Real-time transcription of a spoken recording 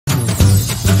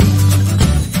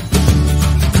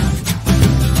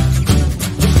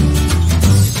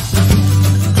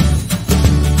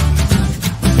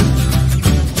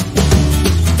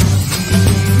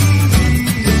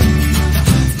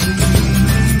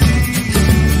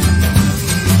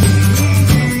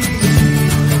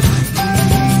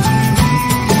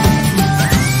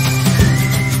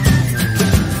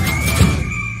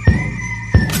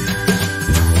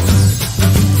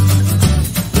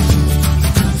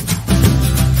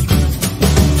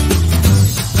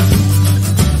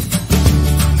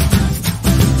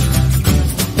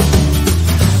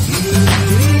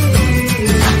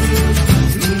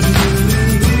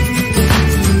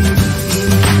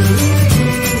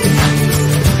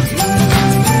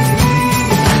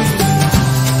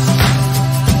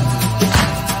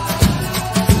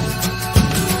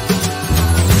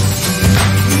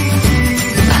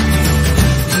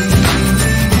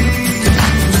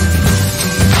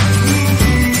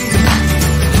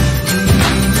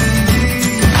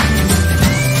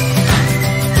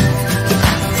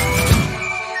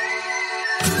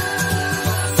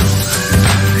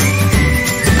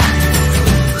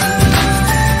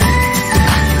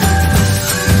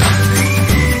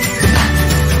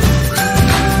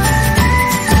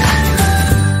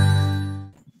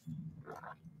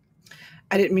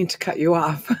I didn't mean to cut you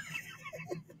off.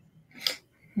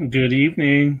 Good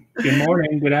evening, good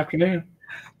morning, good afternoon.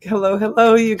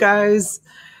 Hello, you guys.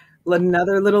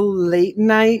 Another little late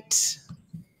night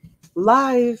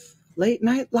live. I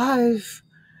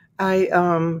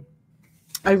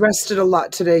rested a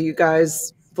lot today, you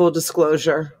guys. Full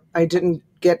disclosure. I didn't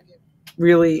get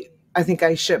really, I think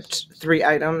I shipped 3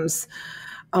 items.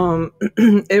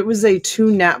 It was a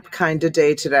 2-nap kind of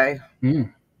day today.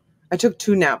 I took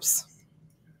 2 naps.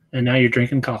 And now you're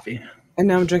drinking coffee. And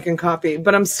now I'm drinking coffee,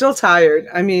 but I'm still tired.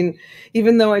 I mean,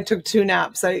 even though I took 2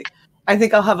 naps, I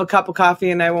think I'll have a cup of coffee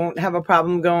and I won't have a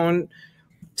problem going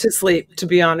to sleep, to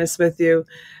be honest with you.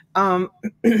 For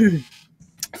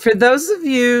those of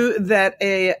you that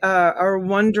are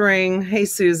wondering, hey,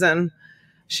 Susan,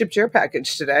 shipped your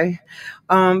package today.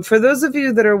 For those of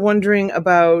you that are wondering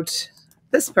about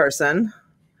this person,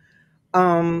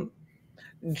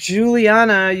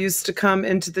 Juliana used to come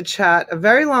into the chat a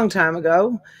very long time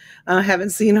ago. Haven't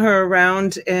seen her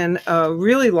around in a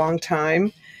really long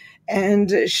time.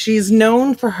 And she's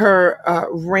known for her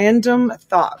random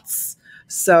thoughts.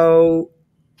 So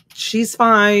she's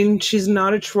fine. She's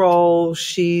not a troll.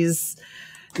 She's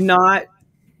not,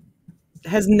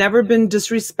 has never been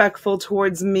disrespectful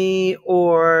towards me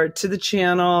or to the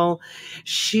channel.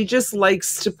 She just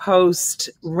likes to post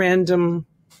random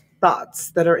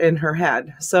thoughts that are in her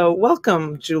head. So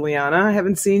welcome, Juliana. I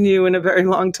haven't seen you in a very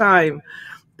long time.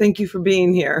 Thank you for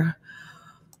being here.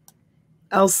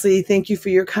 Elsie, thank you for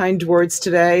your kind words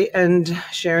today and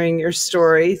sharing your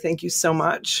story. Thank you so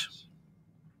much.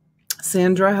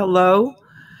 Sandra, hello.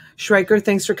 Schreiker,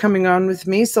 thanks for coming on with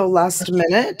me so last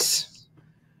minute.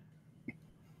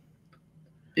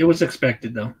 It was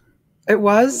expected, though. It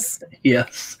was?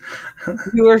 Yes.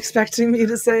 You were expecting me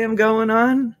to say I'm going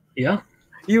on? Yeah.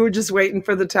 You were just waiting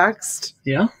for the text?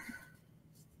 Yeah.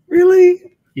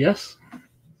 Really? Yes.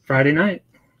 Friday night.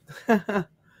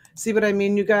 See what I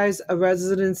mean, you guys? A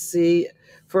residency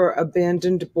for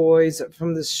abandoned boys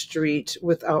from the street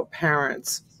without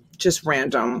parents. Just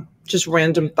random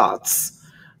thoughts.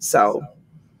 So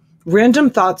random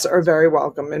thoughts are very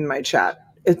welcome in my chat.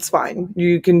 It's fine.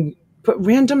 You can put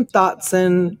random thoughts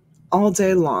in all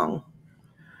day long.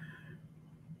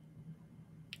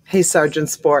 Hey, Sergeant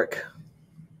Spork.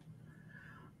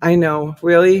 I know,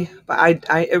 really, but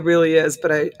it really is.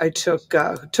 But I took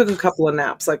a couple of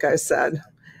naps, like I said.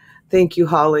 Thank you,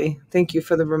 Holly. Thank you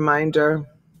for the reminder.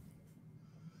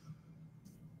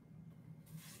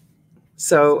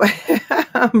 So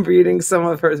I'm reading some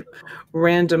of her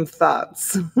random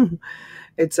thoughts.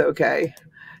 It's okay.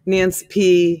 Nance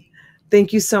P.,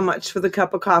 thank you so much for the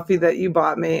cup of coffee that you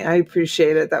bought me. I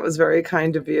appreciate it. That was very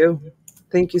kind of you.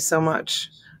 Thank you so much.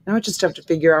 Now I just have to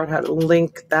figure out how to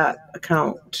link that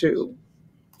account to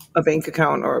a bank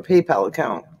account or a PayPal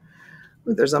account.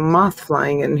 Ooh, there's a moth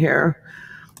flying in here.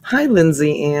 Hi,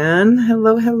 Lindsay Ann.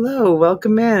 Hello.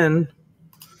 Welcome in.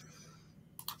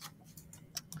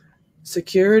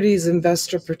 Securities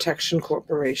Investor Protection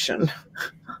Corporation.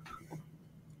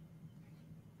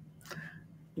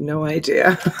 No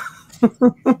idea.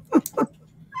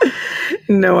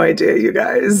 No idea, you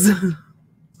guys.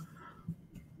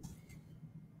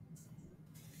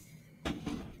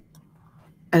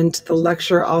 And the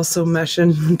lecture also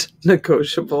mentioned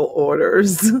negotiable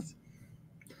orders.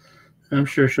 I'm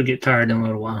sure she'll get tired in a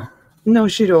little while. No,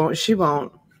 she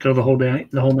won't. Go the whole day,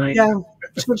 the whole night? Yeah,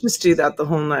 she'll just do that the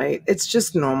whole night. It's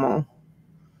just normal.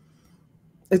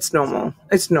 It's normal.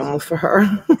 It's normal for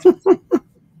her.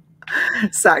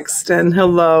 Saxton,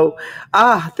 hello.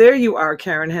 There you are,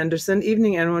 Karen Henderson.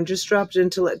 Evening, everyone. Just dropped in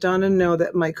to let Donna know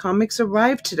that my comics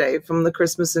arrived today from the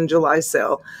Christmas and July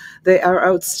sale. They are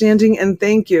outstanding, and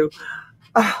thank you.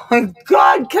 Oh, my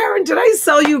God, Karen, did I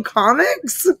sell you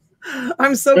comics?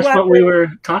 I'm so glad. That's what we were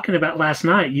talking about last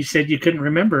night. You said you couldn't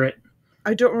remember it.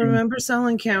 I don't remember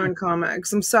selling Karen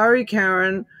comics. I'm sorry,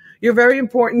 Karen. You're very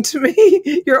important to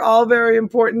me. You're all very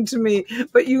important to me.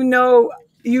 But you know,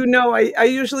 I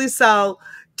usually sell,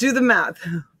 do the math,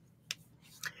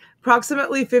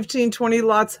 approximately 15, 20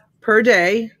 lots per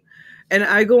day. And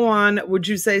I go on, would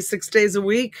you say 6 days a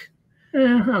week? I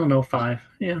don't know, 5.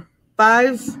 Yeah.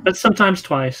 5? But sometimes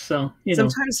twice. So,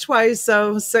 sometimes twice.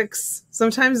 So 6,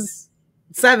 sometimes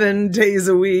 7 days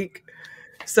a week.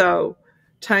 So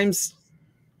times,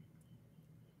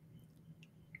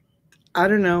 I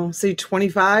don't know, say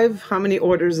 25. How many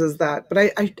orders is that?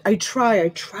 But I try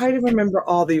to remember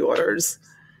all the orders.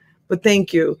 But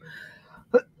thank you.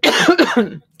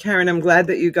 Karen, I'm glad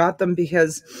that you got them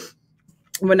because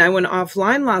when I went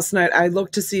offline last night, I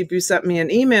looked to see if you sent me an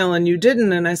email and you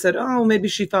didn't. And I said, oh, maybe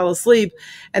she fell asleep.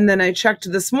 And then I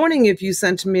checked this morning if you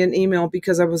sent me an email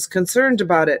because I was concerned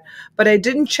about it. But I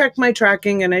didn't check my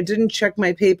tracking and I didn't check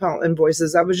my PayPal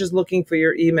invoices. I was just looking for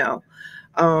your email.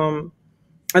 And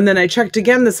then I checked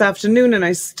again this afternoon and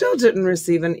I still didn't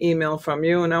receive an email from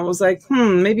you. And I was like,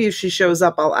 maybe if she shows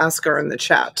up, I'll ask her in the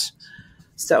chat.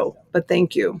 So, but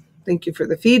thank you. Thank you for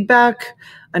the feedback.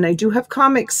 And I do have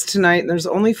comics tonight. And there's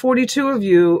only 42 of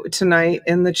you tonight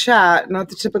in the chat, not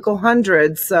the typical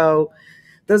 100. So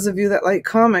those of you that like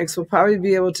comics will probably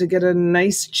be able to get a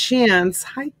nice chance.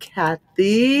 Hi,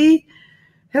 Kathy.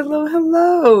 Hello,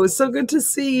 hello. So good to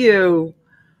see you.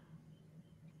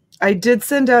 I did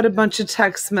send out a bunch of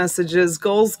text messages.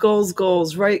 Goals, goals,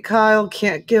 goals. Right, Kyle?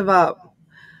 Can't give up.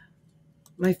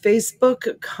 My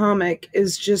Facebook comic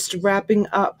is just wrapping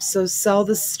up, so sell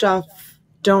the stuff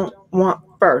don't want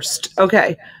first.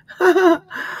 Okay.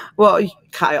 Well,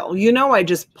 Kyle, you know I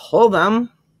just pull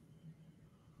them.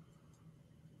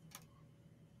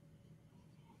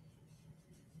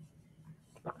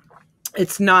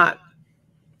 It's not.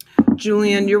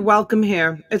 Julian, you're welcome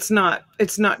here. It's not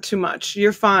too much.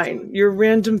 You're fine. Your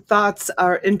random thoughts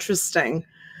are interesting.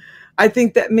 I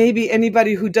think that maybe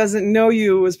anybody who doesn't know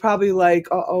you is probably like,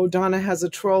 oh, Donna has a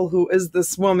troll. Who is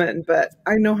this woman? But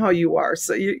I know how you are.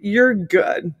 So you're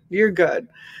good. You're good.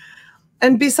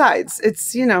 And besides,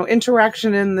 it's,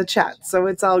 interaction in the chat. So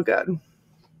it's all good.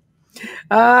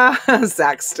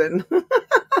 Saxton.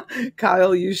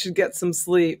 Kyle, you should get some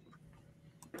sleep.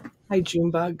 Hi,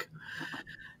 Junebug.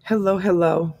 Hello,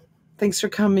 hello. Thanks for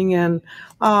coming in.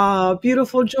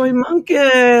 Beautiful Joy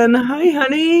Munkin. Hi,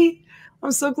 honey.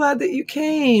 I'm so glad that you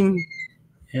came.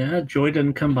 Yeah, Joy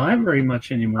doesn't come by very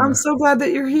much anymore. I'm so glad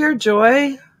that you're here,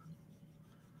 Joy.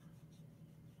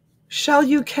 Shell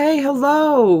UK,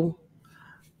 hello.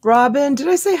 Robin, did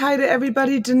I say hi to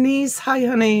everybody? Denise, hi,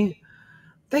 honey.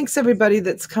 Thanks, everybody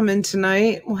that's come in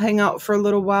tonight. We'll hang out for a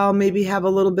little while, maybe have a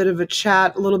little bit of a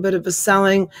chat, a little bit of a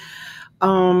selling.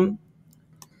 Dora.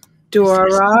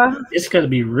 It's got to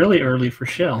be really early for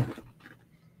Shell.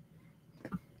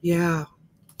 Yeah.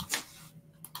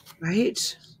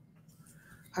 Right?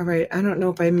 All right. I don't know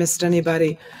if I missed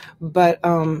anybody, but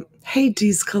hey,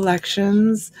 Dee's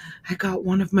Collections. I got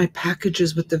one of my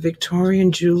packages with the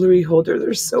Victorian jewelry holder.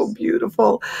 They're so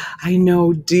beautiful. I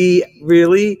know, Dee,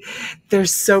 really? They're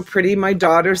so pretty. My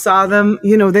daughter saw them.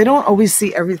 They don't always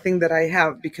see everything that I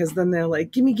have because then they're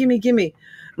like, gimme, gimme, gimme.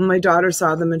 And my daughter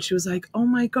saw them and she was like, oh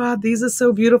my God, these are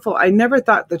so beautiful. I never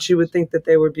thought that she would think that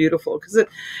they were beautiful because it's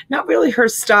not really her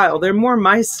style. They're more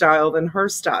my style than her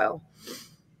style.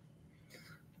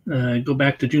 Go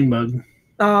back to Junebug.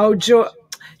 Oh, Joy.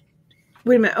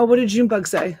 Wait a minute. Oh, what did Junebug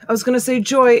say? I was going to say,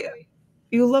 Joy,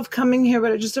 you love coming here,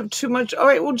 but I just have too much. All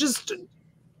right, well, just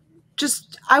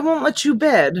I won't let you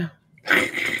bid.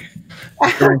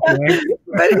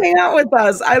 But hang out with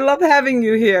us. I love having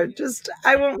you here.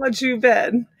 I won't let you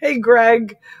bid. Hey,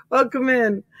 Greg, welcome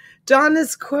in.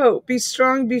 Donna's quote, be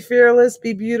strong, be fearless,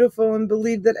 be beautiful, and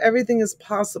believe that everything is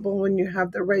possible when you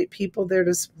have the right people there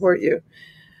to support you.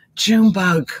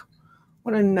 Junebug.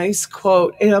 What a nice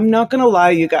quote. And I'm not going to lie,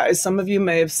 you guys. Some of you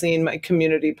may have seen my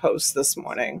community post this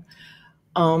morning.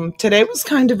 Today was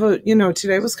kind of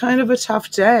a tough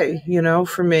day,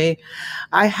 for me.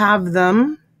 I have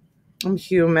them. I'm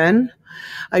human.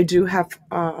 I do have,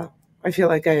 I feel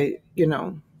like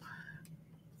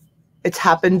it's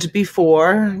happened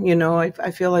before,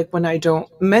 I feel like when I don't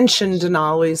mention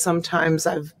Denali, sometimes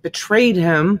I've betrayed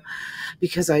him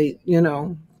because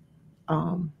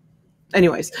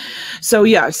anyways, so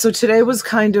today was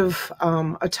kind of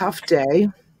a tough day,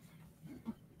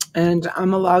 and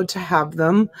I'm allowed to have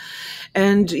them.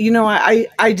 And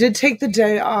I did take the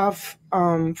day off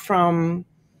from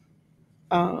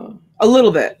a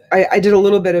little bit. I did a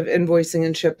little bit of invoicing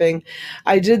and shipping.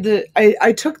 I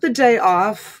took the day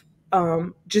off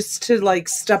just to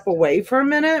step away for a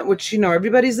minute, which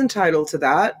everybody's entitled to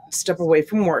that. Step away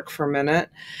from work for a minute.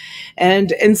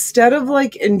 And instead of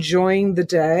enjoying the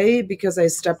day because I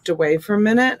stepped away for a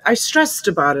minute, I stressed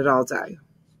about it all day.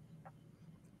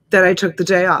 That I took the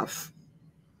day off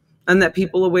and that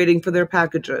people are waiting for their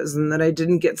packages and that I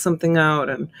didn't get something out.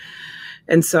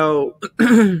 And so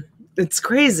it's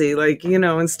crazy.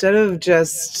 Instead of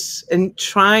just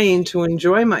trying to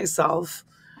enjoy myself,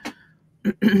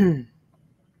 oh,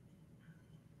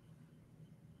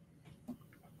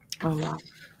 wow.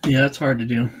 Yeah, it's hard to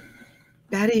do.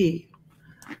 Betty,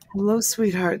 hello,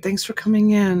 sweetheart. Thanks for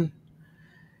coming in.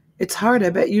 It's hard. I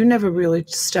bet you never really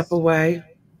step away.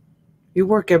 You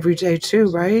work every day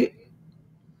too, right?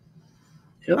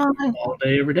 Yep, all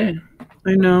day, every day.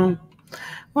 I know.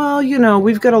 Well,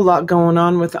 we've got a lot going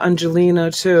on with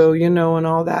Angelina too, and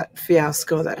all that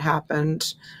fiasco that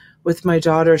happened with my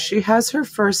daughter. She has her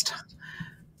first.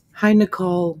 Hi,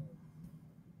 Nicole.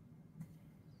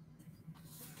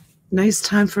 Nice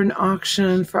time for an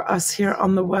auction for us here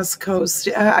on the West Coast.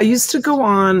 I used to go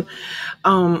on.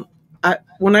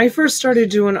 When I first started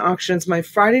doing auctions, my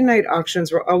Friday night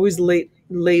auctions were always late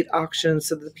auctions,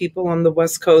 so the people on the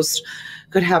West Coast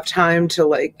could have time to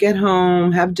like get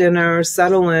home, have dinner,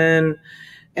 settle in,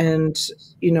 and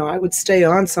I would stay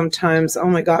on sometimes. Oh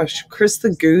my gosh, Chris the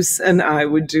Goose and I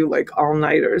would do like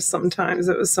all-nighters sometimes.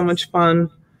 It was so much fun.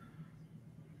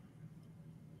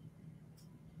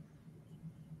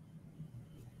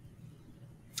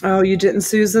 Oh, you didn't,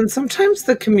 Susan? Sometimes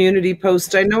the community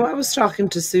post, I know I was talking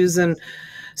to Susan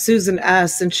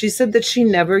S, and she said that she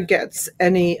never gets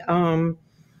any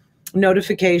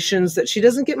notifications, that she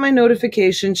doesn't get my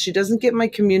notifications, she doesn't get my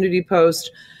community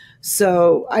post.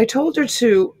 So I told her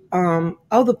to,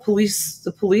 oh, the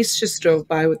police just drove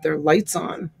by with their lights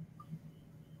on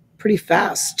pretty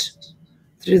fast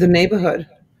through the neighborhood.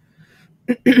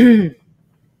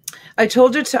 I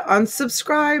told her to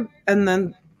unsubscribe and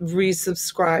then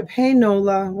resubscribe. Hey,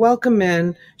 Nola, welcome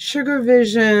in. Sugar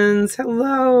Visions,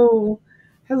 hello.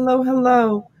 Hello,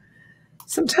 hello.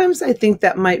 Sometimes I think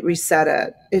that might reset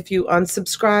it. If you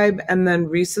unsubscribe and then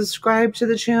resubscribe to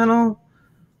the channel,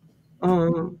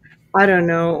 I don't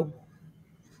know.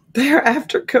 They're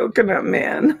after Coconut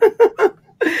Man.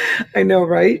 I know,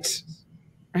 right?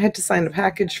 I had to sign a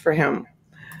package for him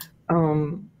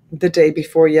the day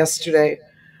before yesterday.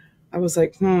 I was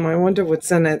like, I wonder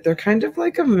what's in it. They're kind of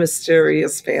like a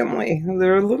mysterious family.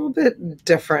 They're a little bit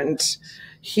different.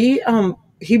 He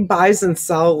buys and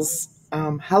sells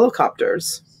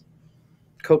helicopters,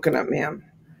 Coconut Man.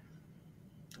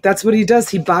 That's what he does.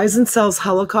 He buys and sells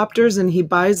helicopters, and he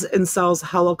buys and sells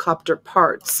helicopter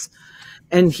parts,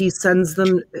 and he sends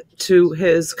them to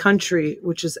his country,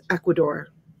 which is Ecuador.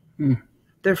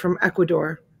 They're from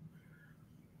Ecuador.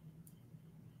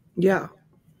 Yeah.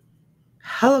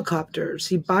 Helicopters.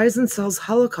 He buys and sells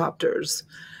helicopters,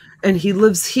 and he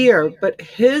lives here, but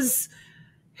his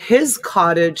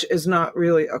cottage is not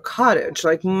really a cottage.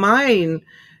 Like mine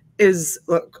is,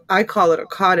 look, I call it a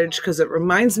cottage because it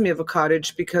reminds me of a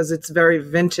cottage because it's very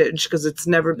vintage, because it's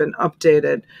never been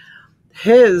updated.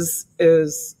 His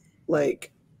is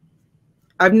like,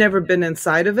 I've never been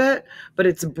inside of it, but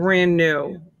it's brand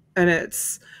new, and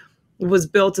it was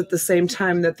built at the same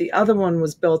time that the other one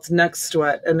was built next to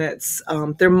it, and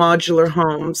they're modular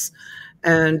homes,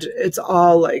 and it's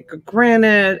all like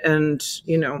granite, and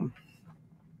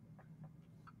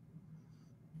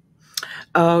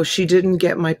oh, she didn't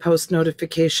get my post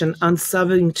notification.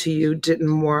 Unsubbing to you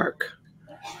didn't work.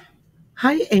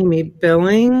 Hi, Amy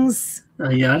Billings.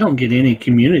 Yeah, I don't get any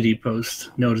community post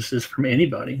notices from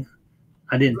anybody.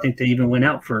 I didn't think they even went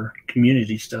out for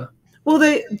community stuff. Well,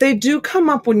 they do come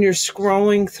up when you're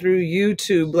scrolling through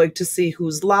YouTube, like to see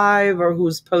who's live or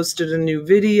who's posted a new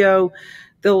video.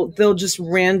 They'll just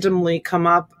randomly come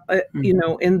up,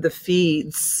 in the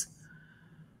feeds.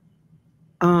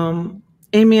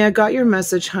 Amy, I got your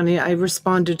message, honey. I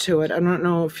responded to it. I don't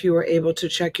know if you were able to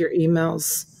check your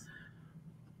emails.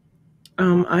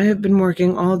 I have been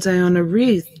working all day on a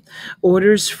wreath.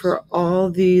 Orders for all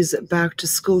these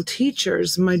back-to-school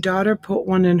teachers. My daughter put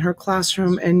one in her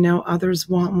classroom, and now others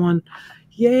want one.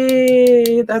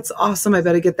 Yay! That's awesome. I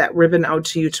better get that ribbon out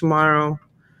to you tomorrow.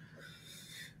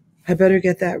 I better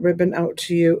get that ribbon out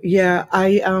to you. Yeah,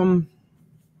 I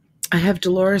have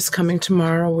Dolores coming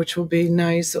tomorrow, which will be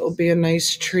nice. It will be a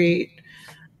nice treat.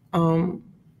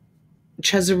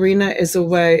 Cesarina is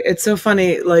away. It's so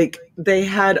funny. Like they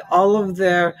had all of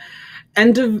their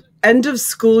end of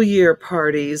school year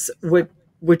parties,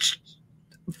 which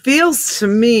feels to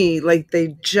me like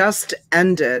they just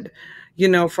ended,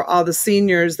 for all the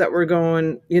seniors that were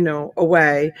going,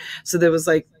 away. So there was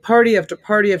like party after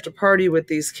party after party with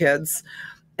these kids.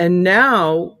 And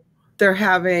now they're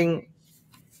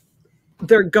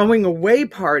going away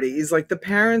parties. Like the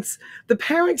parents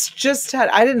just had,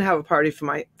 I didn't have a party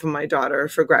for my daughter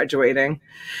for graduating,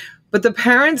 but the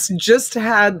parents just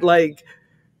had like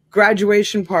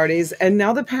graduation parties, and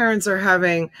now the parents are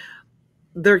having,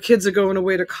 their kids are going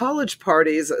away to college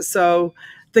parties. So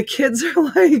the kids are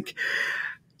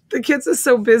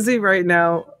so busy right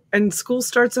now, and school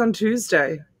starts on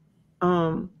Tuesday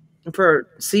for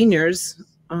seniors.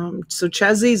 So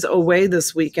Chezzy's away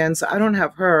this weekend, so I don't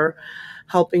have her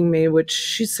helping me, which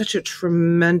she's such a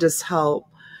tremendous help.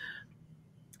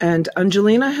 And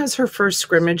Angelina has her first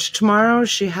scrimmage tomorrow.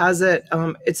 She has it,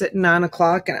 it's at 9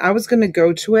 o'clock, and I was going to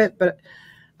go to it, but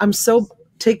I'm so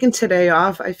taken today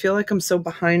off. I feel like I'm so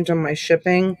behind on my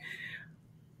shipping.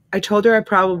 I told her I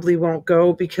probably won't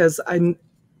go because I'm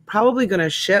probably going to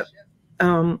ship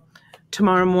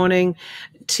tomorrow morning.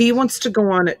 T wants to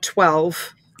go on at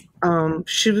 12.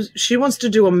 She wants to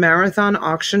do a marathon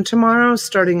auction tomorrow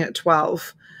starting at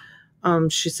 12.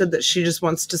 She said that she just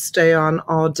wants to stay on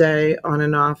all day, on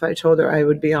and off. I told her I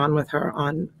would be on with her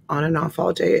on and off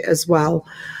all day as well.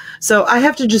 So I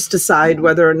have to just decide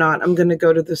whether or not I'm going to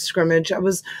go to the scrimmage.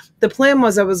 The plan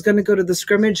was I was going to go to the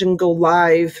scrimmage and go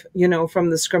live,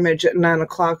 from the scrimmage at 9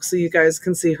 o'clock so you guys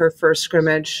can see her first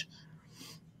scrimmage.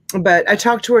 But I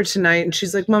talked to her tonight and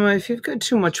she's like, Mama, if you've got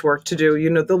too much work to do,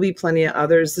 there'll be plenty of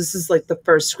others. This is like the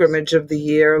first scrimmage of the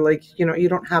year. Like, you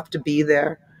don't have to be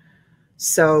there.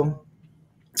 So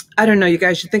I don't know, you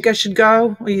guys, you think I should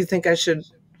go or you think I should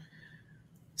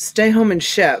stay home and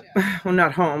ship? Well,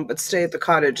 not home, but stay at the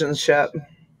cottage and ship.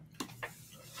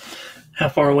 How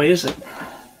far away is it?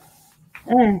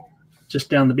 Just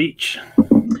down the beach?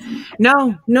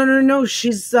 No.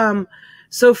 She's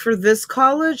so for this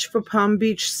college, for Palm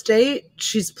Beach State,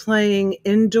 she's playing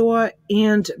indoor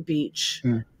and beach.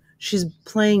 She's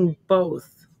playing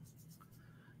both.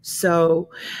 So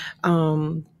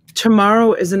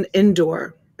tomorrow is an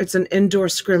indoor. It's an indoor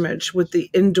scrimmage with the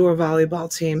indoor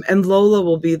volleyball team. And Lola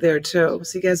will be there too.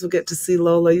 So you guys will get to see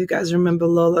Lola. You guys remember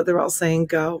Lola. They're all saying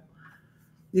go.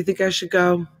 You think I should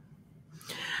go?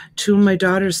 2 of my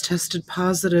daughters tested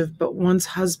positive, but one's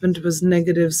husband was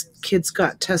negative. Kids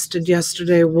got tested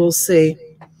yesterday. We'll see.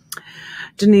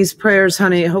 Denise, prayers,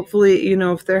 honey. Hopefully,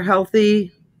 if they're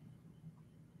healthy,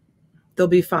 they'll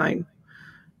be fine.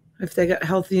 If they got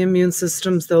healthy immune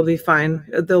systems, they'll be fine.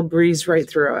 They'll breeze right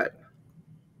through it.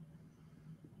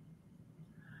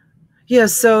 Yeah,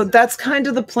 so that's kind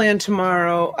of the plan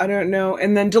tomorrow. I don't know.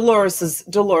 And then Dolores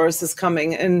is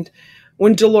coming. And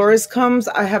when Dolores comes,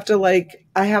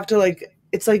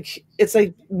 it's like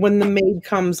when the maid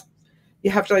comes,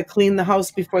 you have to clean the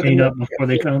house before clean up before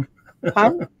they come.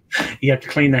 Huh? You have to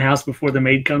clean the house before the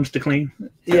maid comes to clean.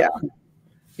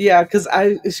 Yeah, because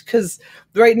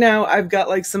right now I've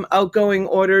got some outgoing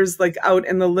orders out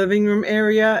in the living room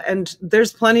area, and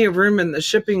there's plenty of room in the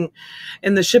shipping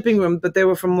room, but they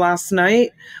were from last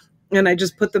night, and I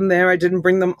just put them there. I didn't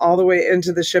bring them all the way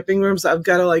into the shipping room, so I've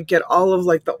got to get all of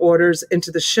the orders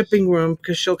into the shipping room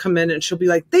because she'll come in and she'll be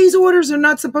like, these orders are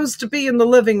not supposed to be in the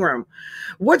living room.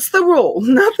 What's the rule?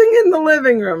 Nothing in the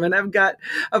living room, and I've got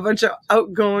a bunch of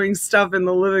outgoing stuff in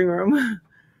the living room.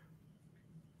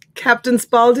 Captain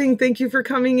Spalding, thank you for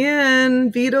coming in.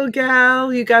 Beetle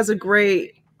Gal, you guys are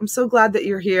great. I'm so glad that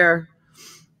you're here.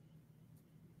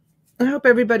 I hope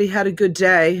everybody had a good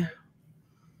day.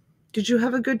 Did you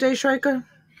have a good day, Shrika?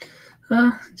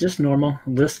 Just normal.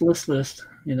 List. Is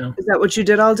that what you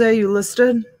did all day? You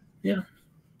listed? Yeah.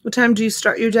 What time do you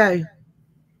start your day?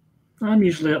 I'm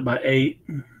usually up by 8.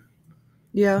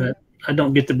 Yeah. But I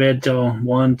don't get to bed till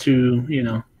 1,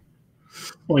 2,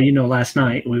 Well, last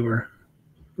night we were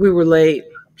late.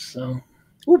 So.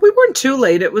 Well, we weren't too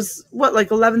late. It was,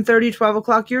 11:30, 12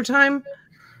 o'clock your time?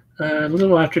 A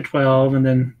little after 12, and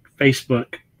then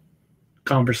Facebook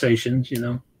conversations,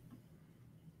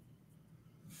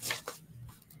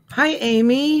 Hi,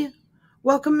 Amy.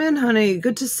 Welcome in, honey.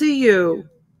 Good to see you.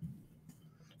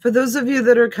 For those of you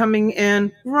that are coming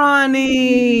in,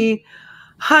 Ronnie.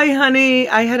 Hi, honey.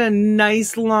 I had a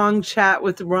nice long chat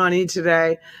with Ronnie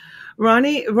today.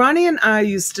 Ronnie and I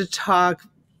used to talk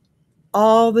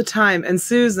all the time, and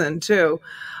Susan too,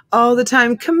 all the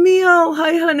time. Camille,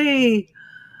 hi, honey.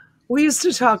 We used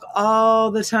to talk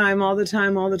all the time.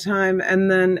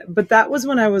 And then, but that was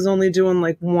when I was only doing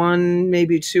 1,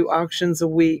 maybe 2 auctions a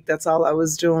week. That's all I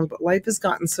was doing. But life has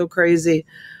gotten so crazy.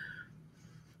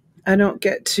 I don't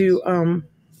get to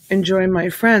enjoy my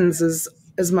friends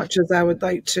as much as I would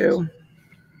like to.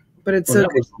 But it's that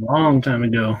was a long time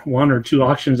ago. 1 or 2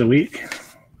 auctions a week.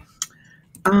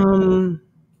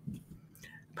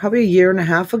 Probably a year and a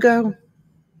half ago.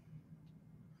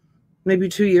 Maybe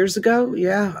 2 years ago.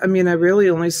 Yeah. I mean, I really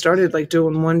only started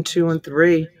doing 1, 2, and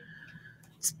 3.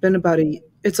 It's been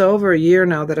it's over a year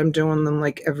now that I'm doing them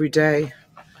every day.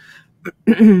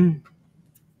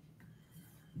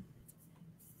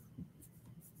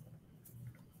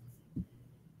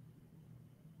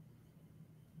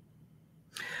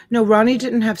 No, Ronnie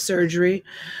didn't have surgery.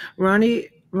 Ronnie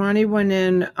went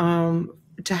in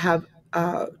to have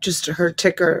just her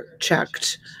ticker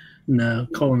checked. No,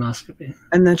 colonoscopy.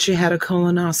 And then she had a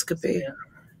colonoscopy.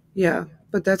 Yeah,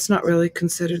 but that's not really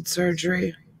considered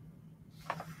surgery.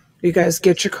 You guys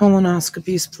get your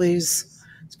colonoscopies, please.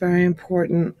 It's very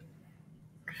important.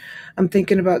 I'm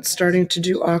thinking about starting to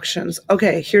do auctions.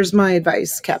 Okay, here's my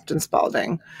advice, Captain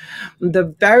Spaulding.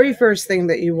 The very first thing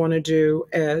that you want to do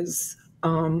is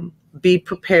be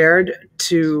prepared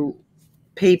to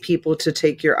pay people to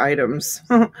take your items.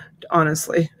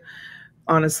 Honestly,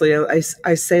 I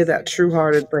say that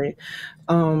true-heartedly.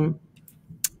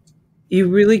 You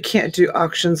really can't do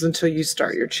auctions until you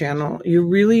start your channel. You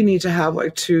really need to have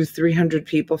like 200-300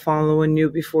 people following you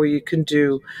before you can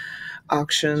do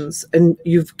auctions. And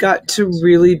you've got to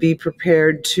really be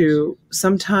prepared to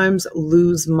sometimes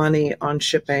lose money on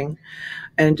shipping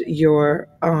and your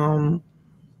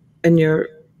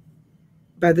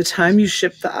by the time you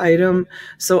ship the item.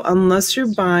 So unless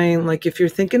you're buying, like if you're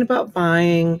thinking about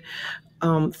buying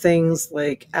things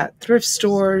like at thrift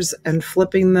stores and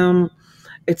flipping them,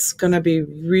 it's going to be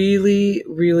really,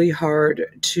 really hard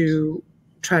to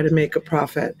try to make a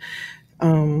profit.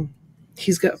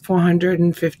 He's got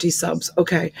 450 subs.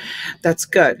 Okay, that's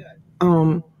good.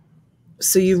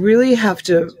 So you really have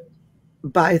to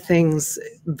buy things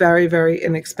very, very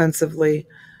inexpensively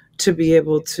to be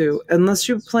able to, unless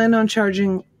you plan on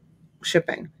charging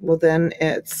shipping. Well, then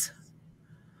it's,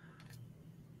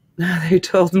 they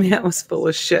told me I was full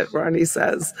of shit, Ronnie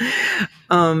says.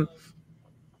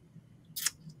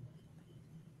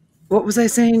 What was I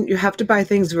saying? You have to buy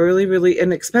things really, really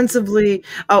inexpensively.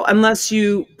 Oh, unless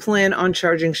you plan on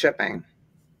charging shipping.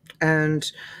 And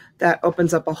that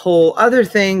opens up a whole other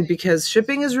thing because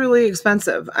shipping is really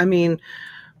expensive. I mean,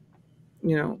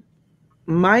 you know,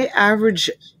 my average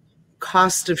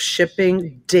cost of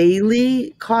shipping,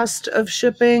 daily cost of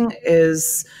shipping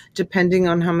is, depending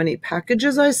on how many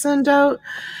packages I send out,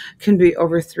 can be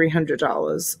over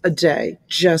 $300 a day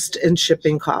just in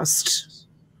shipping cost.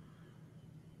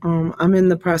 I'm in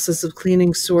the process of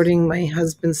cleaning, sorting my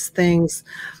husband's things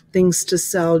to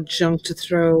sell, junk to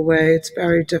throw away. It's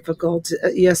very difficult.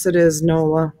 Yes, it is,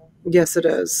 Nola. Yes, it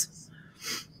is.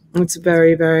 It's a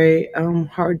very, very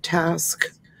hard task.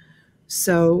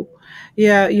 So,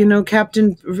 yeah, you know,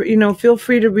 Captain, you know, feel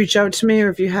free to reach out to me,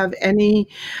 or if you have any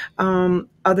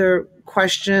other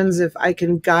questions, if I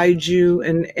can guide you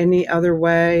in any other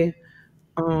way.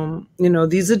 You know,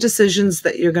 these are decisions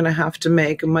that you're going to have to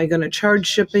make. Am I going to charge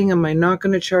shipping? Am I not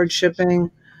going to charge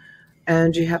shipping?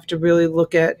 And you have to really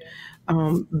look at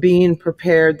being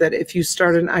prepared that if you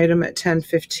start an item at $10,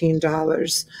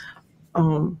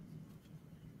 $15,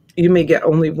 you may get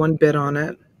only one bid on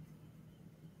it.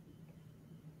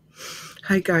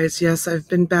 Hi guys, yes, I've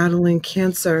been battling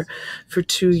cancer for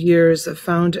 2 years. I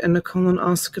found in a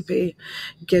colonoscopy.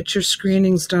 Get your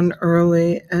screenings done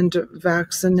early and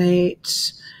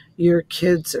vaccinate your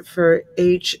kids for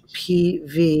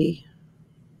HPV.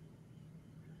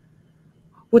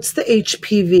 What's the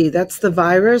HPV? That's the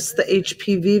virus, the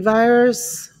HPV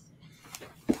virus?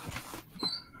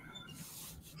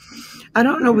 I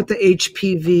don't know what the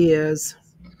HPV is.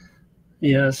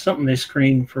 Yeah, it's something they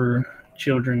screen for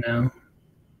children now.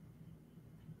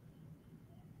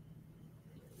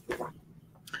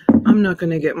 I'm not going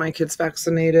to get my kids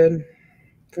vaccinated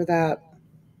for that.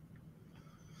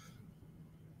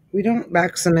 We don't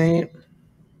vaccinate.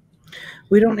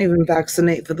 We don't even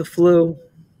vaccinate for the flu.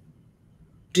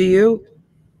 Do you?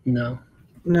 No.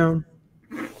 No.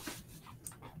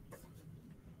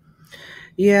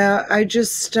 Yeah, I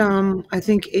just, I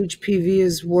think HPV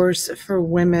is worse for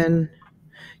women.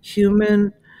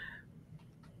 Human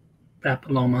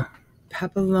Papilloma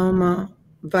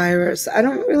virus. I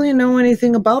don't really know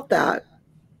anything about that.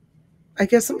 I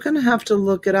guess I'm going to have to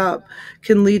look it up.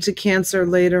 Can lead to cancer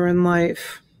later in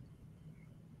life.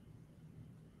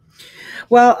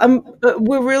 Well,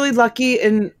 we're really lucky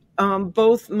in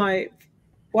both my,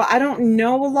 well, I don't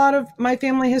know a lot of my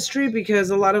family history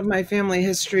because a lot of my family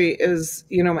history is,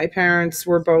 you know, my parents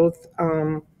were both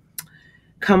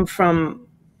come from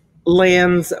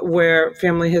lands where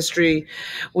family history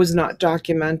was not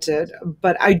documented,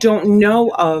 but I don't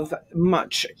know of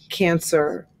much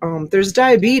cancer. There's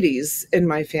diabetes in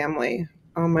my family.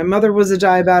 My mother was a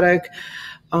diabetic.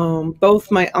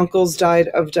 Both my uncles died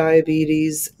of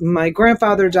diabetes. My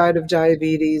grandfather died of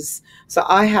diabetes. So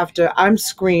I'm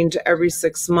screened every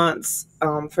 6 months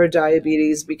for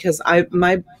diabetes because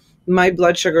my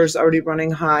blood sugar is already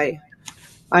running high.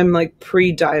 I'm like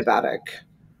pre-diabetic.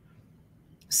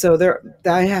 So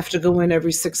I have to go in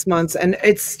every 6 months, and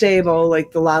it's stable.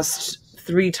 Like the last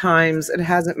 3 times, it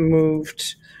hasn't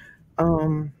moved.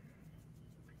 I'll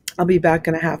be back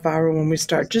in a half hour when we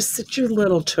start. Just sit your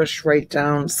little tush right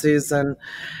down, Susan.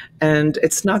 And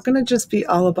it's not going to just be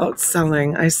all about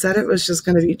selling. I said it was just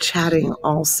going to be chatting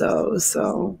also.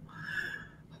 So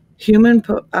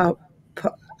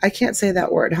I can't say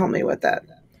that word. Help me with that.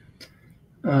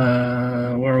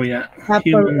 Where are we at?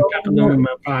 Human Papilloma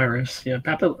papillomavirus. Yeah,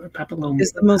 papilloma.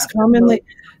 is the most commonly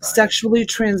sexually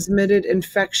transmitted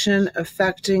infection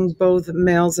affecting both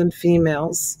males and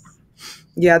females.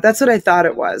 Yeah, that's what I thought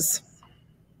it was.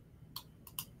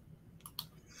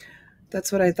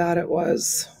 That's what I thought it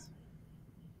was.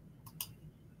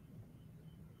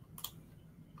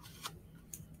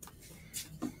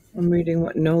 I'm reading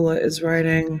what Nola is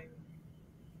writing.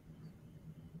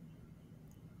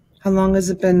 How long has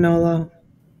it been, Nola?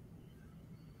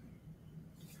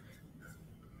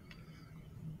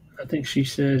 I think she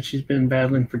said she's been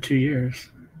battling for 2 years.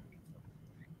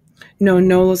 No,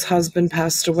 Nola's husband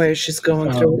passed away. She's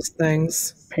going through his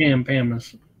things. Pam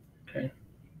is okay.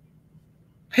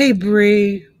 Hey,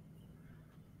 Bree.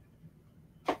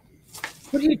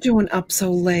 What are you doing up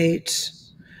so late?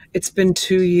 It's been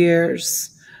 2 years.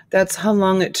 That's how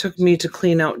long it took me to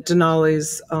clean out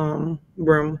Denali's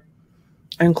room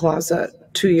and closet.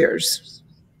 2 years.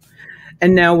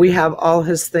 And now we have all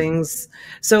his things.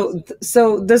 So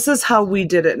this is how we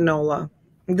did it, Nola.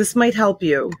 This might help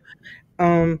you.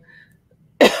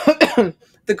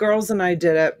 The girls and I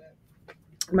did it.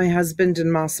 My husband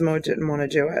and Massimo didn't want to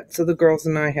do it, so the girls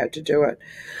and I had to do it.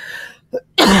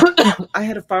 I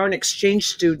had a foreign exchange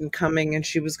student coming, and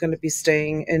she was going to be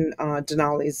staying in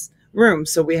Denali's room,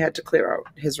 so we had to clear out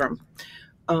his room.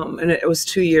 And it was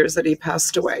 2 years that he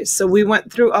passed away. So we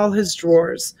went through all his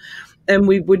drawers, and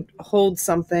we would hold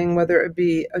something, whether it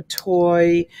be a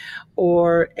toy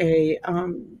or a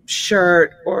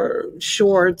shirt or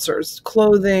shorts or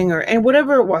clothing and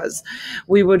whatever it was.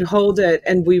 We would hold it,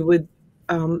 and we would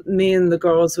me and the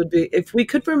girls would be, if we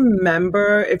could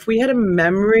remember, if we had a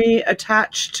memory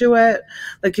attached to it,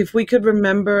 like if we could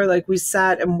remember, like we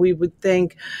sat and we would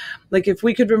think, like if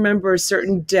we could remember a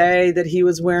certain day that he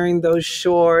was wearing those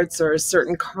shorts, or a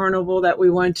certain carnival that we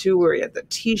went to where he had the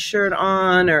t-shirt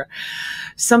on, or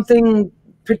something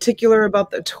particular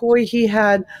about the toy he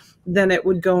had, then it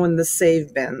would go in the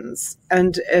save bins.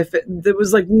 And if there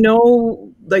was like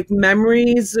no like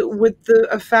memories with the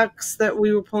effects that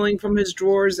we were pulling from his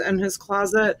drawers and his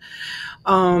closet,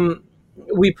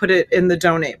 we put it in the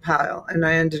donate pile, and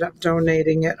I ended up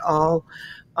donating it all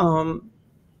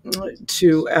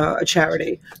to a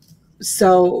charity.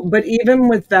 So, but even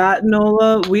with that,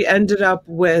 Nola, we ended up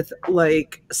with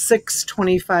like 6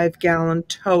 25-gallon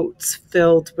totes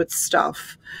filled with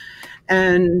stuff.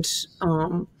 And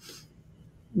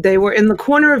they were in the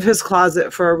corner of his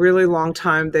closet for a really long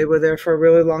time. They were there for a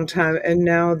really long time. And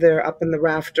now they're up in the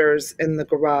rafters in the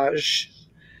garage.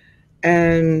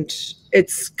 And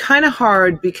it's kind of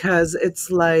hard because it's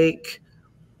like,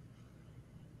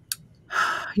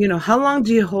 you know, how long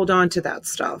do you hold on to that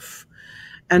stuff?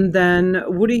 And then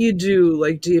what do you do?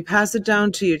 Like, do you pass it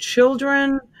down to your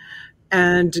children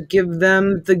and give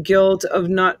them the guilt of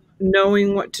not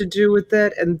knowing what to do with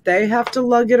it, and they have to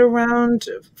lug it around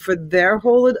for their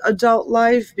whole adult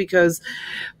life because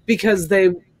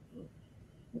they,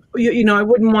 you know, I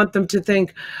wouldn't want them to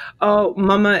think, oh,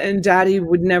 mama and daddy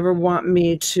would never want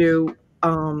me to,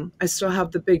 I still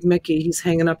have the big Mickey. He's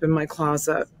hanging up in my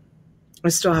closet. I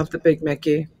still have the big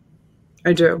Mickey.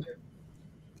 I do.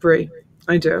 Bree,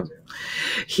 I do.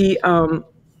 He,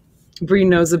 Bree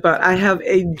knows about, I have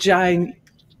a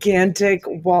gigantic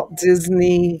Walt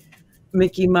Disney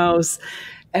Mickey Mouse.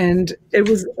 And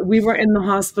we were in the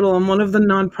hospital, and one of the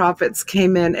nonprofits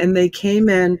came in, and they came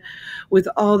in with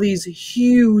all these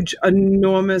huge,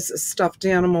 enormous stuffed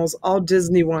animals, all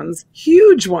Disney ones,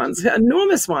 huge ones,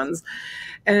 enormous ones.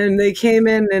 And they came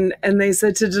in and they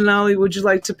said to Denali, would you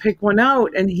like to pick one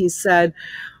out? And he said,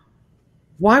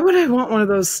 why would I want one of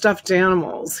those stuffed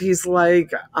animals? He's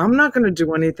like, I'm not going to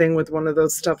do anything with one of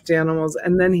those stuffed animals.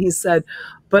 And then he said,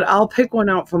 but I'll pick one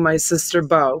out for my sister,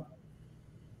 Bo.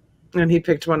 And he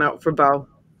picked one out for Bo.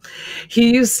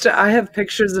 He used to, I have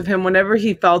pictures of him whenever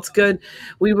he felt good.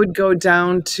 We would go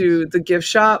down to the gift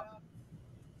shop,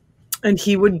 and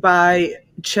he would buy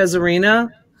Cesarina,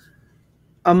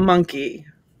 a monkey.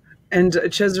 And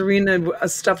Cesarina, a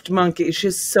stuffed monkey. She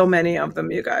has so many of them,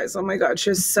 you guys. Oh my God, she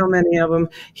has so many of them.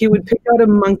 He would pick out a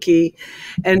monkey,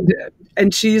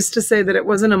 and she used to say that it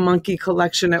wasn't a monkey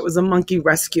collection, it was a monkey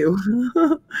rescue.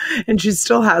 And she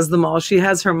still has them all. She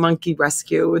has her monkey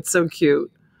rescue. It's so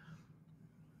cute.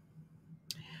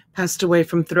 Passed away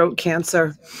from throat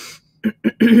cancer.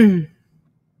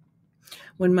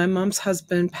 When my mom's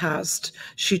husband passed,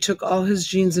 she took all his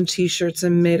jeans and t-shirts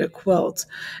and made a quilt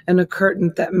and a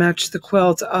curtain that matched the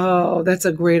quilt. Oh, that's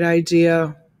a great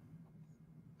idea.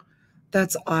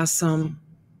 That's awesome.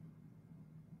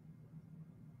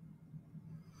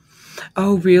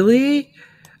 Oh, really?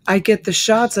 I get the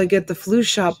shots, I get the flu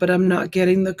shot, but I'm not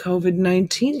getting the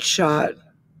COVID-19 shot.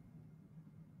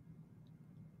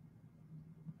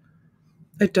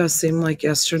 It does seem like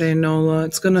yesterday, Nola.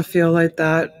 It's going to feel like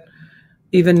that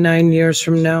even 9 years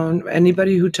from now.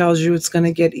 Anybody who tells you it's going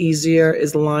to get easier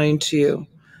is lying to you.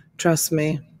 Trust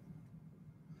me.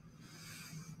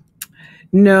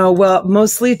 No, well,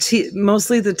 mostly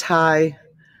the Thai.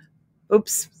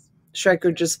 Oops,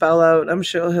 Striker just fell out. I'm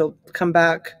sure he'll come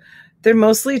back. They're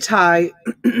mostly Thai,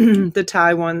 the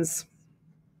Thai ones.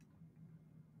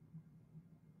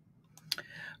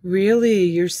 Really?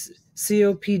 Your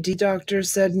COPD doctor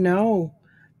said no?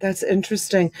 That's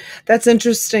interesting. That's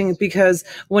interesting because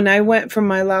when I went for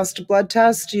my last blood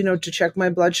test, to check my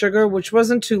blood sugar, which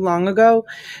wasn't too long ago,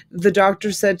 the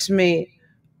doctor said to me,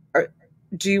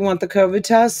 do you want the COVID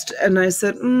test? And I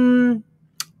said,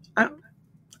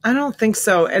 I don't think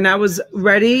so. And I was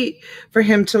ready for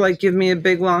him to give me a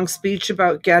big long speech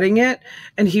about getting it.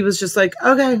 And he was just like,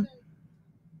 okay.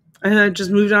 And I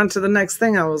just moved on to the next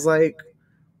thing. I was like,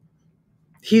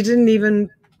 he didn't even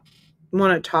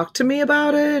want to talk to me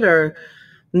about it or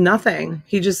nothing.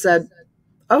 He just said,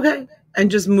 okay,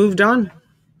 and just moved on.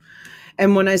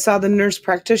 And when I saw the nurse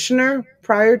practitioner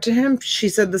prior to him, she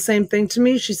said the same thing to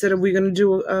me. She said, are we going to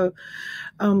do a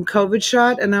COVID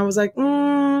shot? And I was like,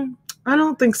 I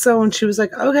don't think so. And she was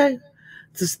like, okay.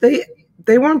 Just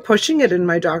they weren't pushing it in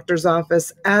my doctor's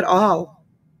office at all.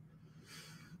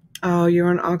 Oh, you're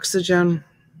on oxygen.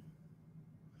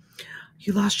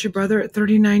 You lost your brother at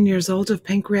 39 years old of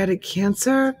pancreatic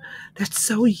cancer? That's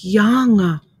so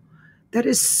young. That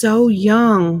is so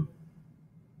young.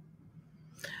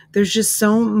 There's just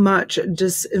so much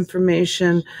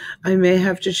disinformation. I may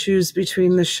have to choose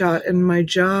between the shot and my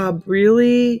job.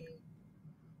 Really?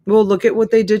 Well, look at what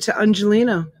they did to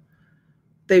Angelina.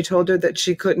 They told her that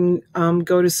she couldn't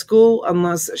go to school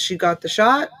unless she got the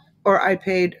shot, or I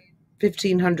paid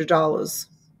 $1,500.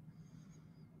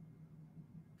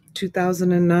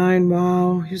 2009.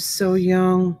 Wow, he was so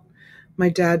young. My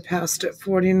dad passed at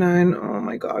 49. Oh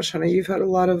my gosh, honey, you've had a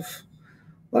lot of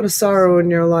sorrow in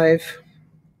your life.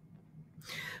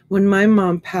 When my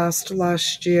mom passed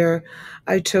last year,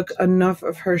 I took enough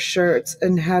of her shirts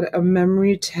and had a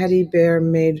memory teddy bear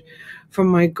made for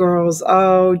my girls.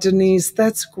 Oh, Denise,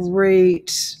 that's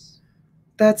great.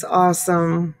 That's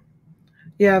awesome.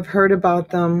 Yeah, I've heard about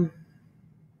them.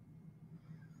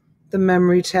 The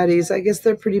memory teddies. I guess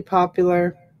they're pretty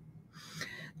popular.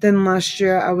 Then last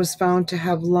year, I was found to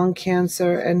have lung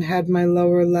cancer and had my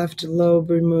lower left lobe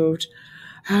removed.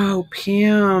 Oh,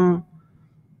 Pam.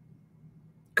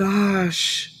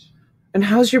 Gosh. And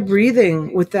how's your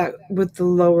breathing with the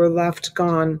lower left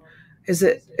gone? Is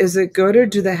it good, or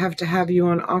do they have to have you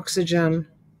on oxygen?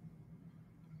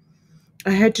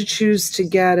 I had to choose to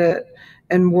get it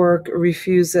and work,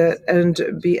 refuse it, and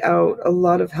be out. A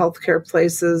lot of healthcare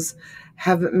places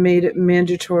haven't made it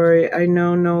mandatory. I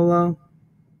know, Nola.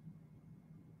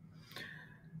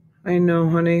 I know,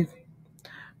 honey.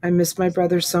 I miss my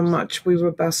brother so much. We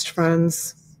were best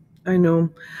friends. I know.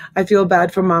 I feel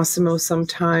bad for Massimo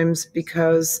sometimes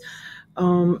because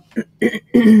Denali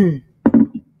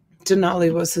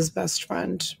was his best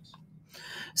friend.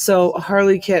 So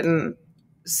Harley Kitten.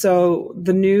 So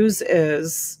the news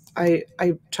is, I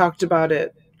talked about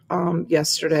it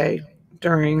yesterday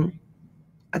during,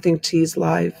 I think, T's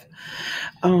Live.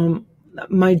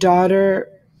 My daughter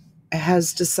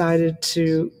has decided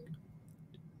to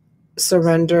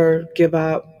surrender, give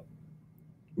up,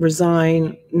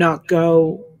 resign, not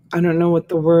go, I don't know what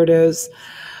the word is,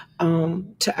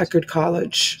 to Eckerd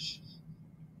College.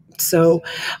 So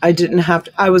I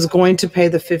was going to pay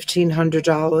the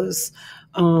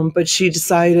 $1,500, but she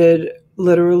decided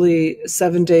literally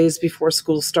 7 days before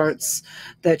school starts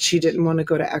that she didn't want to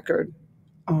go to Eckerd.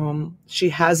 She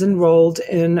has enrolled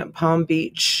in Palm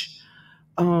Beach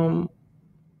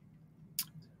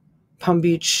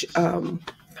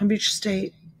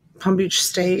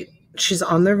State. She's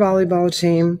on their volleyball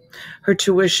team. Her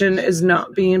tuition is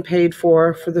not being paid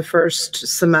for the first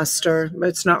semester.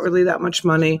 It's not really that much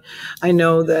money. I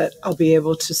know that I'll be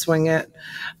able to swing it.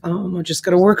 I'm just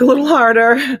going to work a little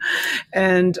harder.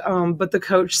 And but the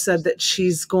coach said that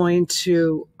she's going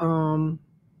to.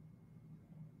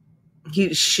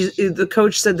 The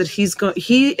coach said that he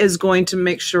is going to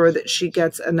make sure that she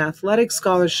gets an athletic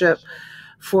scholarship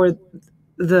for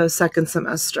the second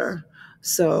semester.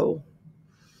 So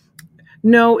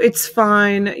no, it's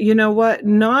fine. You know what?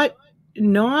 Not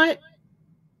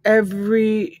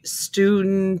every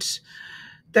student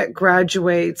that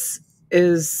graduates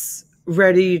is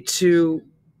ready to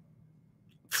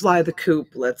fly the coop,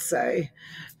 let's say,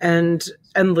 and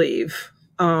leave.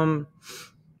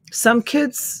 Some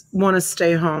kids want to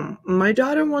stay home. My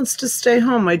daughter wants to stay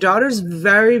home. My daughter's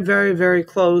very, very, very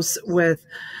close with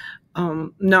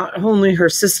not only her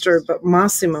sister, but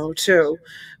Massimo too.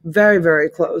 Very, very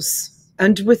close.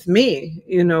 And with me,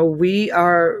 you know, we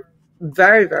are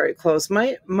very, very close.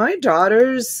 My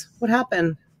daughters, what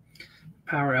happened?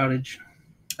 Power outage.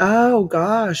 Oh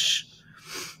gosh.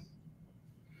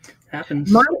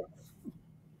 Happens.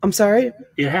 I'm sorry?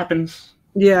 It happens.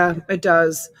 Yeah, it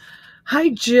does. Hi,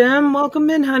 Jim. Welcome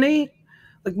in, honey.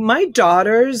 Like, my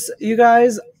daughters, you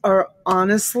guys, are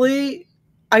honestly,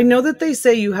 I know that they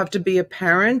say you have to be a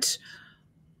parent,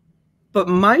 but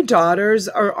my daughters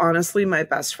are honestly my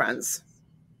best friends.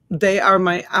 They are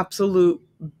my absolute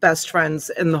best friends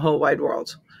in the whole wide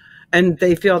world. And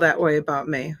they feel that way about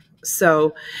me.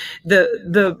 So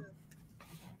the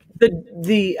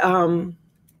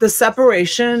the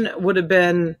separation would have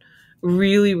been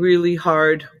really, really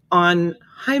hard on.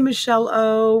 Hi, Michelle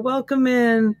O. Welcome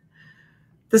in.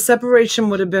 The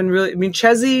separation would have been really, I mean,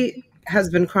 Chezzy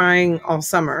has been crying all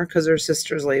summer because her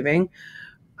sister's leaving.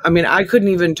 I mean, I couldn't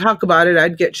even talk about it.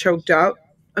 I'd get choked up.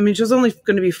 I mean, she was only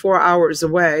going to be 4 hours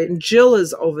away. And Jill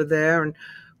is over there, and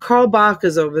Carl Bach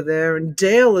is over there, and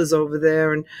Dale is over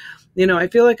there. And, you know, I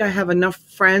feel like I have enough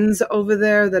friends over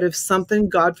there that if something,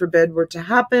 God forbid, were to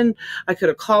happen, I could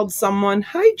have called someone.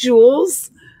 Hi, Jules.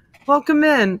 Welcome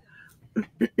in.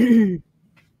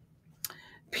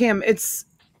 Pam, it's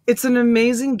an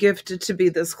amazing gift to be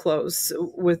this close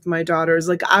with my daughters.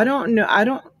 Like, I don't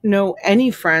know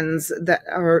any friends that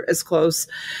are as close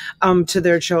to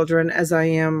their children as I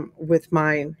am with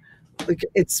mine. Like,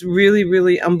 it's really,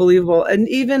 really unbelievable. And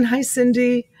even, hi,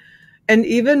 Cindy, and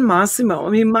even Massimo. I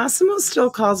mean, Massimo still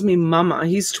calls me mama.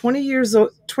 He's 21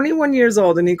 years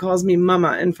old, and he calls me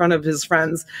mama in front of his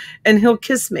friends, and he'll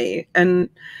kiss me and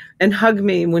hug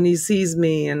me when he sees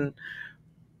me. And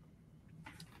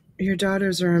your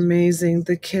daughters are amazing.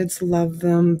 The kids love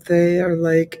them. They are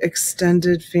like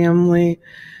extended family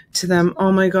to them.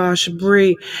 Oh my gosh,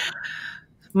 Bree.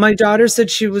 My daughter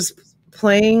said she was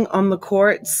playing on the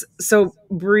courts. So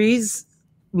Bree's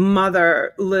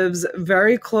mother lives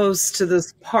very close to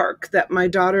this park that my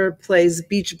daughter plays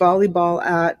beach volleyball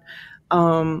at,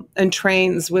 and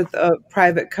trains with a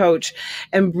private coach.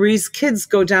 And Bree's kids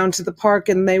go down to the park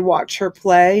and they watch her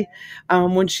play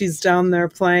when she's down there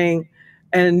playing.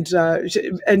 And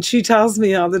she tells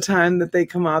me all the time that they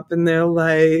come up and they're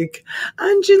like,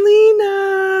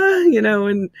 Angelina, you know,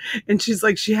 and she's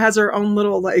like, she has her own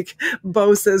little, like,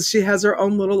 Bo says she has her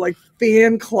own little, like,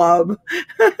 fan club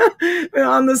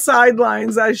on the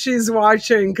sidelines as she's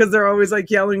watching, because they're always like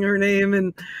yelling her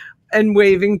name and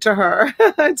waving to her.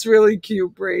 It's really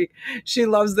cute, Bree. She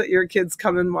loves that your kids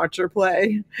come and watch her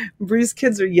play. Bree's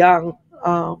kids are young,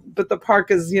 but the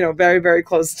park is, you know, very, very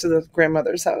close to the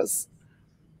grandmother's house.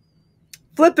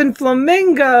 Flippin'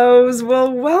 flamingos.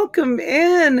 Well, welcome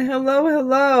in. Hello,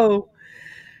 hello.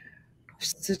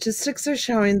 Statistics are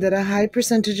showing that a high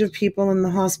percentage of people in the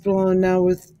hospital now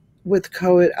with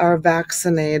COVID are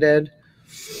vaccinated.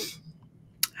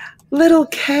 Little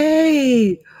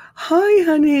Kay. Hi,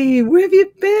 honey. Where have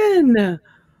you been?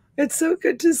 It's so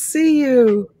good to see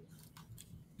you.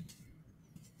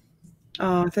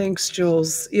 Oh, thanks,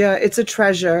 Jules. Yeah, it's a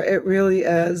treasure. It really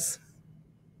is.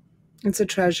 It's a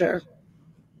treasure.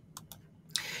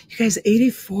 You guys,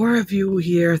 84 of you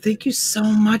here. Thank you so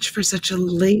much for such a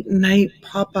late night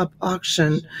pop-up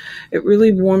auction. It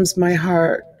really warms my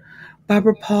heart.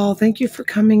 Barbara Paul, thank you for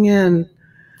coming in.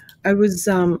 I was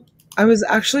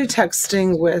actually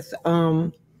texting with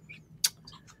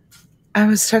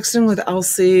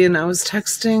Elsie, and I was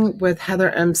texting with Heather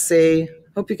MC.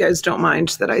 Hope you guys don't mind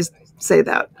that I say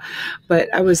that.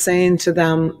 But I was saying to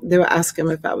them, they were asking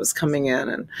if I was coming in,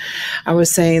 and I was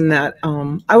saying that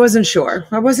I wasn't sure.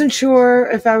 I wasn't sure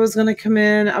if I was going to come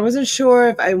in. I wasn't sure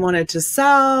if I wanted to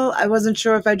sell. I wasn't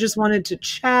sure if I just wanted to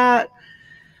chat.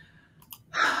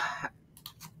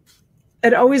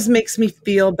 It always makes me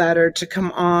feel better to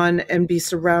come on and be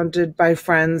surrounded by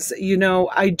friends. You know,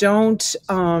 I don't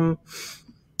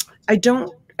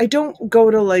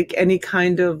go to like any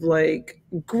kind of like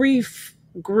grief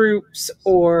groups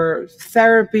or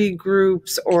therapy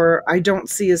groups, or I don't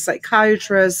see a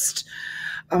psychiatrist.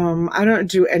 I don't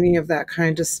do any of that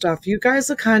kind of stuff. You guys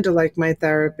are kind of like my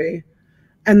therapy.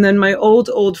 And then my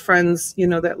old friends, you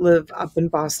know, that live up in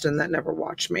Boston that never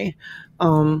watch me,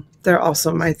 they're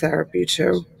also my therapy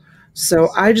too. So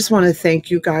I just want to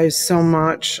thank you guys so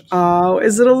much. Oh,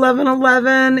 is it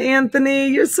 11:11? Anthony,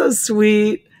 you're so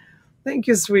sweet. Thank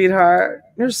you, sweetheart.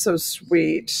 You're so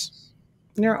sweet.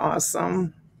 You're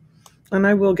awesome. And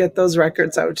I will get those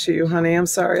records out to you, honey. I'm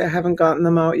sorry I haven't gotten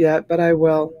them out yet, but I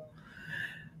will.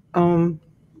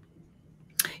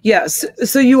 Yes,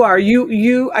 so you are.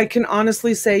 I can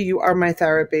honestly say you are my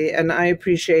therapy, and I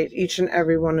appreciate each and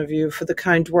every one of you for the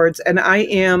kind words. And I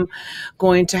am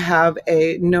going to have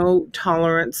a no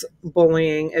tolerance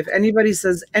bullying. If anybody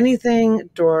says anything,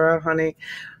 Dora, honey,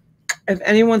 if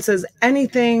anyone says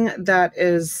anything that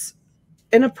is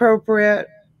inappropriate,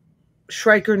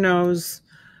 Schreiker knows,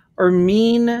 or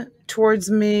mean towards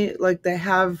me, like they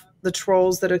have the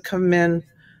trolls that have come in.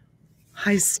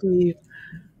 Hi, Steve.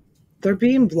 They're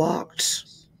being blocked.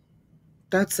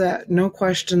 That's it. No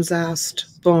questions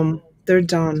asked. Boom. They're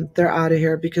done. They're out of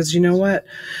here, because you know what?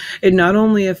 It not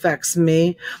only affects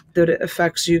me, but it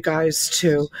affects you guys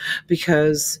too.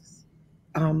 Because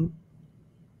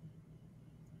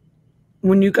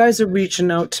when you guys are reaching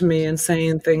out to me and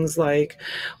saying things like,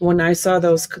 when I saw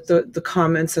the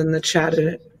comments in the chat,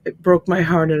 it broke my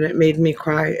heart and it made me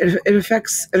cry. It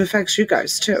affects you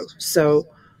guys too. So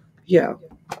yeah.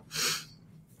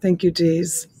 Thank you,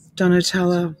 Dees.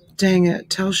 Donatella, dang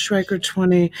it. Tell Schreiker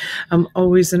 20 I'm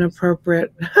always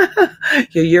inappropriate.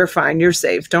 Yeah, you're fine. You're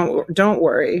safe. Don't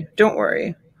worry. Don't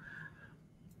worry.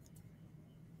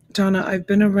 Donna, I've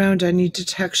been around. I need to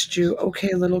text you.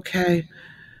 Okay, little K.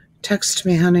 Text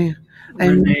me, honey.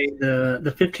 Renee,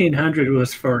 the 1500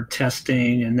 was for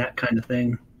testing and that kind of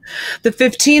thing. The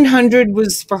 1500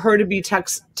 was for her to be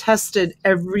tested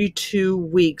every 2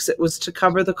 weeks. It was to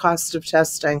cover the cost of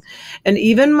testing. And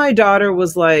even my daughter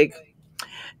was like,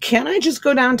 can't I just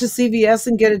go down to CVS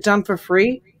and get it done for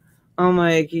free? I'm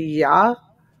like, yeah.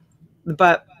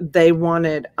 But they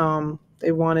wanted to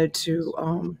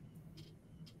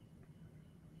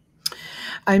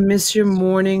I miss your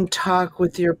morning talk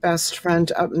with your best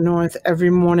friend up north every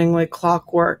morning like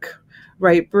clockwork.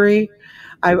 Right, Bree?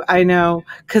 I know,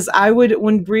 because I would,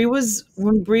 when Bree was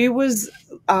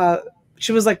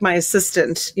she was like my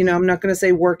assistant. You know, I'm not going to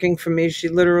say working for me. She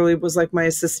literally was like my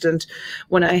assistant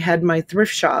when I had my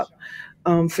thrift shop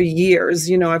for years.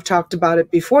 You know, I've talked about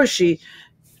it before.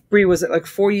 Bree, was it like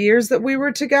 4 years that we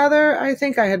were together? I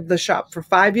think I had the shop for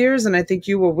 5 years, and I think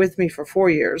you were with me for 4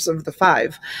 years of the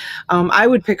 5. I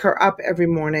would pick her up every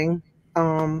morning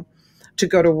to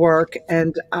go to work,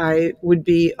 and I would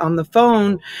be on the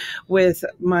phone with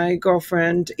my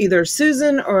girlfriend, either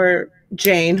Susan or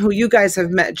Jane, who you guys have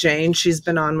met. Jane, she's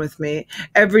been on with me.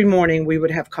 Every morning we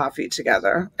would have coffee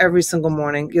together, every single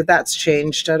morning. Yeah, that's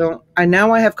changed. I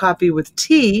now have coffee with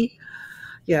tea.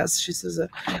 Yes, she says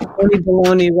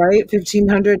bologna, right?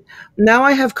 1500. Now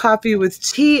I have coffee with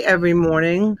tea every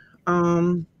morning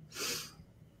to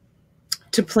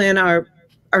plan our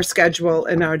schedule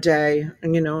and our day,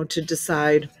 and you know, to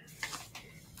decide.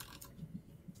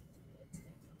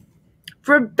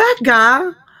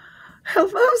 Rebecca,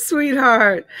 hello,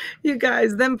 sweetheart. You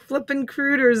guys, them flippin'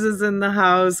 crooters is in the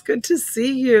house. Good to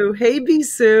see you. Hey,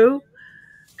 Bisou.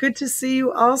 Good to see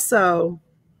you also.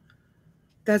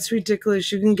 That's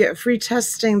ridiculous. You can get free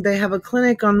testing. They have a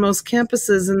clinic on most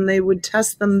campuses, and they would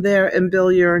test them there and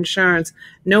bill your insurance.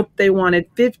 Nope, they wanted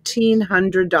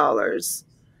 $1,500.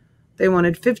 They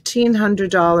wanted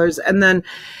 $1,500. And then,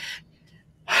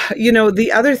 you know,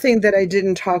 the other thing that I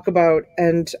didn't talk about,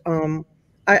 and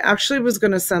I actually was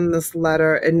going to send this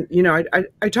letter, and, you know,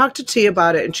 I talked to T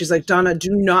about it, and she's like, Donna, do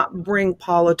not bring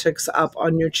politics up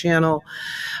on your channel.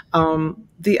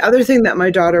 The other thing that my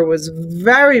daughter was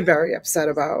very, very upset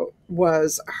about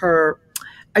was her,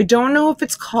 I don't know if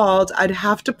it's called, I'd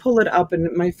have to pull it up,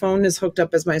 and my phone is hooked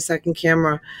up as my second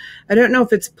camera. I don't know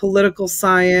if it's political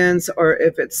science or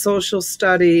if it's social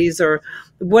studies or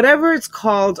whatever it's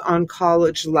called on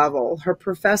college level. Her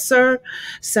professor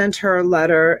sent her a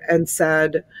letter and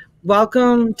said,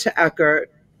 welcome to Eckerd.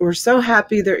 We're so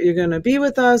happy that you're going to be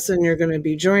with us and you're going to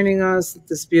be joining us at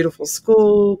this beautiful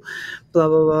school, blah,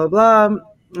 blah, blah, blah.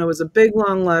 It was a big,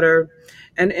 long letter.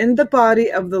 And in the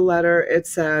body of the letter, it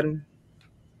said,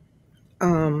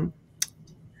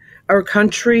 our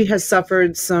country has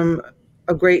suffered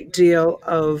a great deal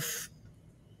of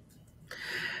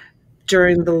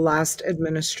during the last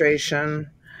administration.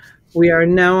 We are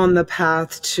now on the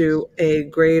path to a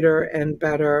greater and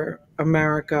better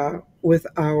America with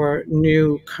our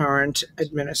new current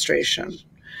administration.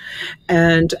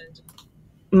 And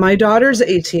my daughter's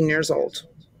 18 years old.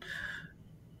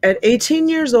 At 18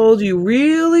 years old, you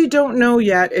really don't know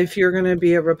yet if you're going to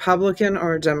be a Republican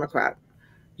or a Democrat.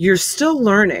 You're still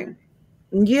learning.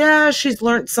 Yeah, she's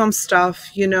learned some stuff,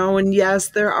 you know, and yes,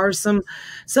 there are some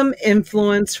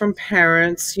influence from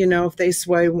parents, you know, if they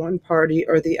sway one party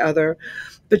or the other.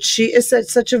 But she is at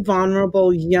such a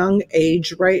vulnerable young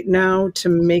age right now to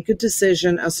make a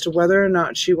decision as to whether or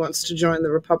not she wants to join the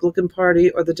Republican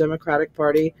Party or the Democratic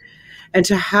Party. And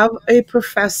to have a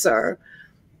professor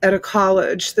at a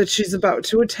college that she's about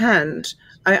to attend.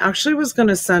 I actually was going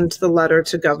to send the letter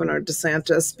to Governor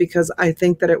DeSantis because I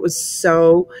think that it was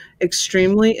so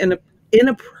extremely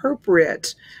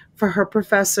inappropriate for her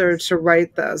professor to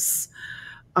write this.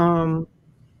 That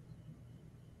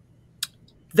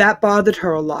bothered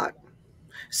her a lot.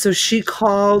 So she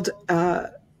called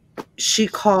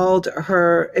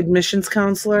her admissions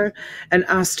counselor and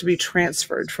asked to be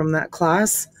transferred from that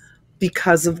class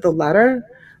because of the letter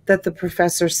that the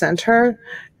professor sent her,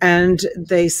 and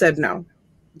they said no.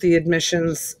 The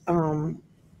admissions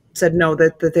said no,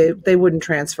 that they wouldn't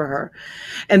transfer her,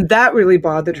 and that really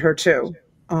bothered her too.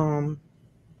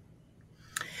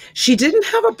 She didn't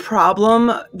have a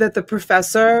problem that the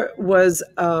professor was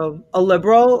a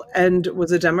liberal and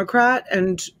was a Democrat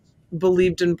and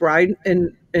believed in Biden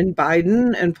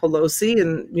and Pelosi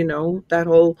and, you know, that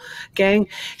whole gang.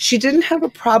 She didn't have a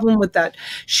problem with that.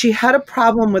 She had a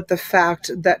problem with the fact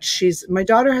that my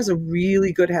daughter has a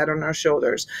really good head on her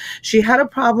shoulders. She had a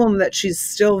problem that she's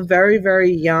still very,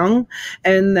 very young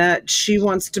and that she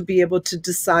wants to be able to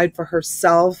decide for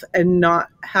herself and not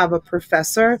have a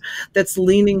professor that's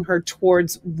leaning her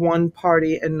towards one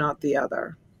party and not the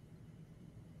other.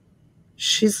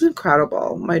 She's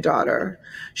incredible, my daughter.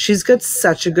 She's got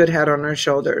such a good head on her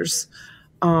shoulders.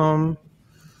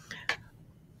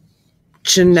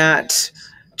 Jeanette's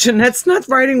not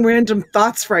writing random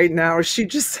thoughts right now. She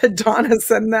just said, Donna,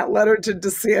 send that letter to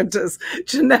DeSantis.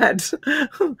 Jeanette,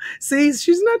 see,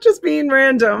 she's not just being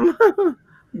random.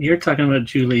 You're talking about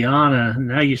Juliana.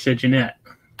 Now you said Jeanette.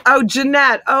 Oh,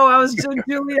 Jeanette. Oh, I was doing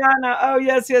Juliana. Oh,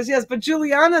 yes, yes, yes. But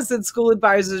Juliana said school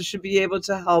advisors should be able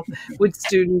to help with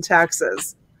student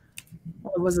taxes.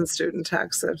 Well, it wasn't student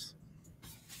taxes.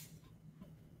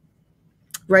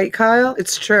 Right, Kyle?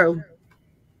 It's true.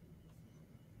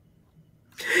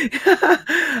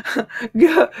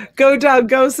 Go dog,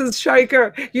 go, says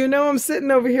Striker. You know I'm sitting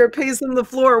over here pacing the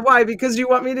floor. Why? Because you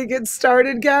want me to get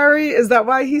started, Gary? Is that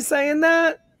why he's saying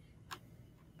that?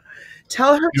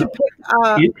 Tell her to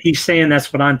pick. He's saying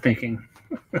that's what I'm thinking.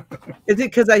 Is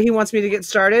it because he wants me to get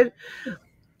started?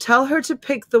 Tell her to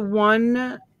pick the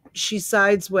one she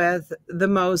sides with the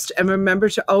most, and remember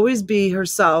to always be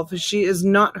herself. She is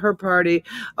not her party.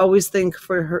 Always think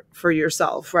for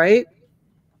yourself, right?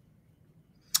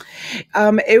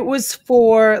 It was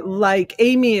for like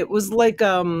Amy. It was like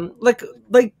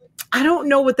I don't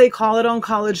know what they call it on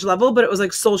college level, but it was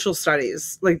like social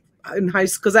studies, like in high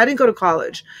school, because I didn't go to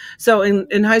college. So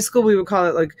in high school, we would call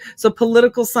it like, so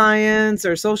political science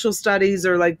or social studies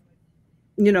or like,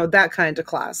 you know, that kind of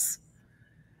class.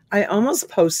 I almost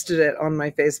posted it on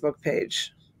my Facebook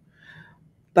page,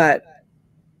 but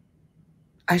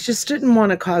I just didn't want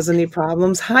to cause any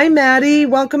problems. Hi, Maddie.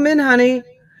 Welcome in, honey.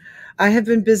 I have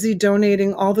been busy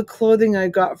donating all the clothing I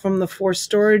got from the 4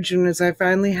 storage units. I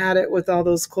finally had it with all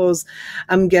those clothes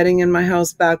I'm getting in my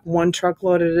house back, one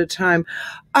truckload at a time.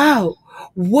 Oh,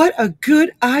 what a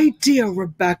good idea,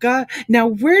 Rebecca. Now,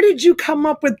 where did you come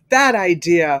up with that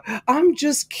idea? I'm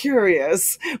just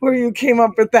curious where you came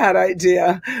up with that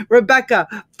idea.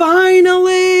 Rebecca,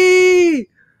 finally!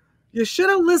 You should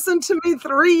have listened to me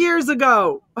 3 years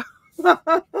ago.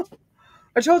 I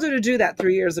told her to do that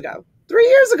 3 years ago. 3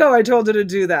 years ago, I told her to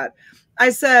do that.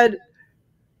 I said,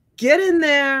 get in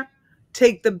there,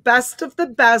 take the best of the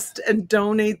best, and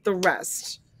donate the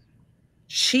rest.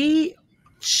 She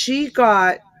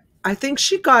got, I think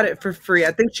she got it for free.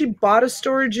 I think she bought a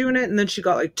storage unit, and then she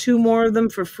got like 2 more of them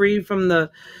for free from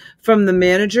the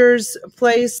manager's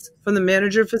place, from the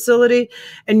manager facility.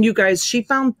 And you guys, she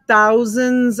found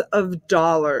thousands of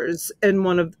dollars in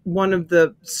one of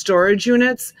the storage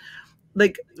units.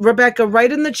 Like, Rebecca,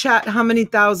 write in the chat how many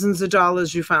thousands of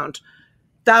dollars you found.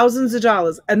 Thousands of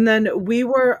dollars. And then we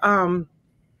were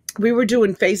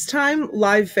doing FaceTime,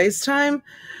 live FaceTime,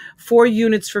 4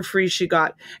 units for free she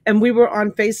got. And we were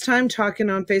on FaceTime, talking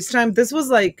on FaceTime. This was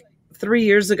like 3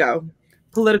 years ago.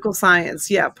 Political science.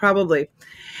 Yeah, probably.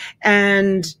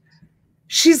 And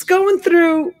she's going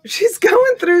through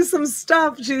some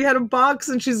stuff. She had a box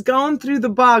and she's going through the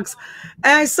box.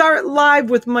 And I saw it live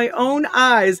with my own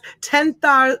eyes. She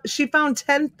found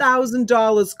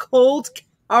 $10,000 cold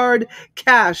hard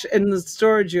cash in the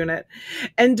storage unit.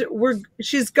 And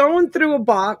she's going through a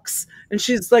box and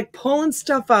she's like pulling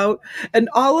stuff out. And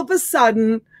all of a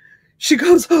sudden she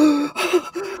goes, she's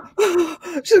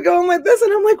going like this.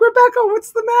 And I'm like, Rebecca,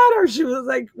 what's the matter? She was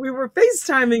like, we were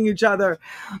FaceTiming each other.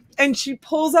 And she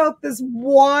pulls out this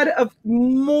wad of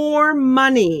more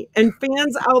money and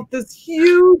fans out this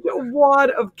huge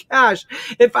wad of cash.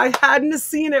 If I hadn't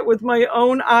seen it with my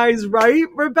own eyes, right,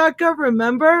 Rebecca?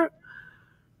 Remember?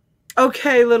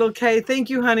 Okay, little Kay.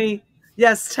 Thank you, honey.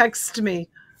 Yes, text me.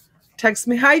 Text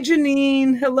me, hi,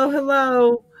 Janine. Hello,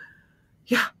 hello.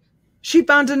 Yeah, she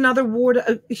found another wad,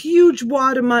 a huge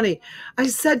wad of money. I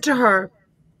said to her,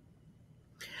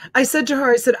 I said,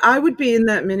 I would be in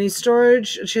that mini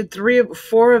storage. She had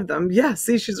 4 of them. Yeah,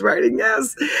 see, she's writing,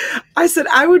 yes. I said,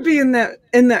 I would be in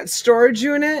that storage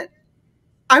unit.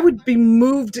 I would be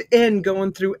moved in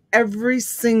going through every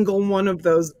single one of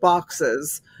those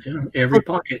boxes. Yeah, every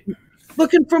pocket.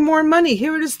 Looking for more money.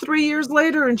 Here it is 3 years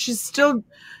later, and she's still,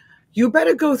 you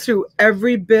better go through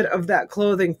every bit of that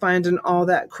clothing, finding all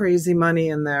that crazy money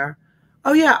in there.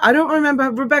 Oh yeah, I don't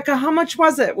remember, Rebecca, how much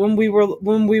was it when we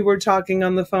were talking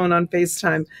on the phone on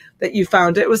FaceTime that you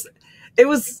found? It was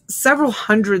several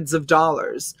hundreds of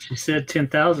dollars. She said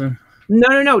 10,000.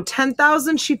 No,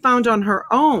 10,000 she found on her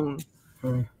own.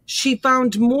 Oh. She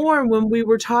found more when we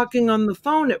were talking on the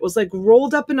phone. It was like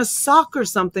rolled up in a sock or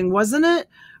something, wasn't it,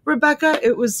 Rebecca?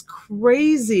 It was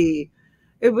crazy.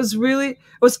 It was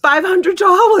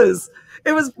 $500.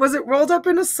 Was it rolled up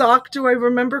in a sock? Do I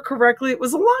remember correctly? It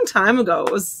was a long time ago.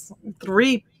 It was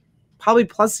 3 probably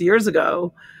plus years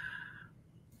ago.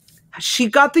 She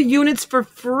got the units for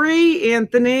free,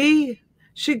 Anthony.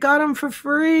 She got them for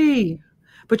free.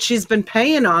 But she's been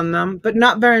paying on them, but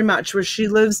not very much. Where she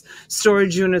lives,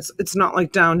 storage units, it's not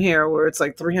like down here where it's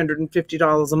like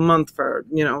 $350 a month for,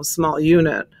 a small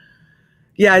unit.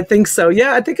 Yeah, I think so.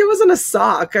 Yeah, I think it was in a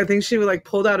sock. I think she like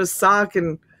pulled out a sock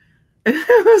and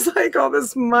it was like all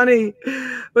this money.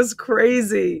 It was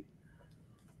crazy.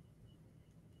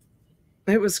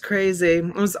 It was crazy.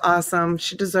 It was awesome.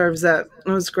 She deserves it.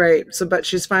 It was great. So, but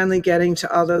she's finally getting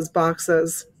to all those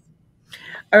boxes.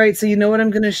 All right, so you know what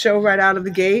I'm going to show right out of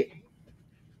the gate?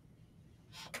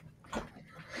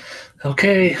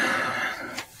 Okay.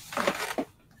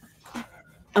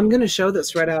 I'm going to show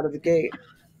this right out of the gate.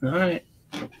 All right.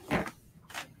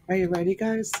 Are you ready,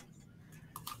 guys?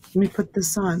 Let me put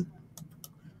this on.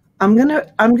 I'm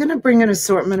gonna bring an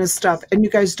assortment of stuff, and you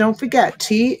guys don't forget,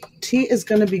 T is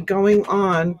gonna be going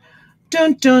on.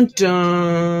 Dun dun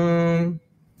dun.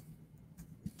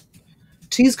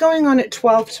 T's going on at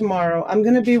 12 tomorrow. I'm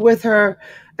gonna be with her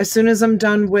as soon as I'm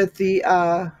done with the.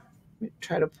 Let me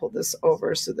try to pull this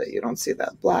over so that you don't see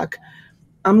that black.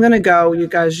 I'm gonna go, you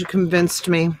guys. You convinced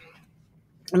me.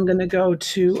 I'm gonna go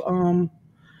to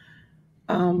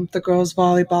the girls'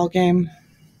 volleyball game.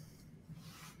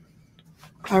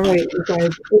 All right, you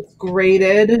guys, it's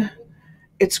graded.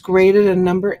 It's graded a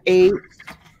number 8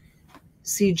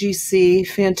 CGC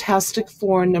Fantastic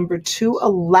Four, number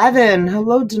 211.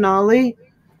 Hello, Denali.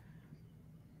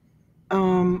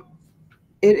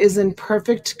 It is in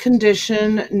perfect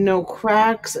condition. No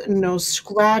cracks, no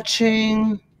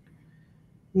scratching,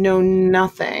 no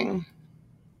nothing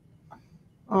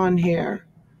on here.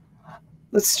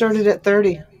 Let's start it at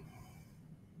 30.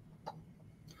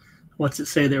 What's it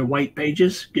say there? White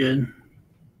pages? Good.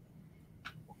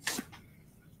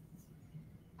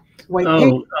 White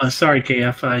sorry,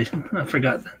 KF. I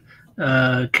forgot.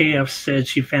 KF said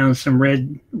she found some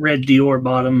red Dior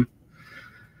bottom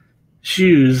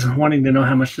shoes, wanting to know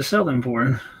how much to sell them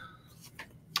for.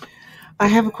 I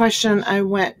have a question. I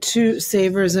went to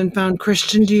Savers and found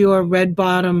Christian Dior red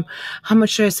bottom. How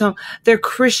much should I sell? They're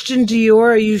Christian Dior.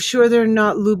 Are you sure they're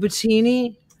not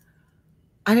Louboutin?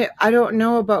 I don't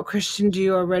know about Christian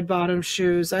Dior red bottom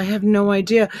shoes. I have no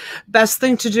idea. Best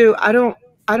thing to do. I don't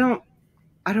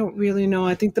really know.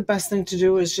 I think the best thing to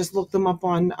do is just look them up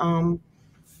on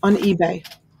eBay.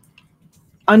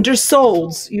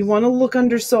 Undersolds. You want to look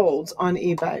undersolds on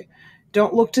eBay.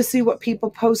 Don't look to see what people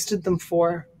posted them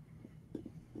for.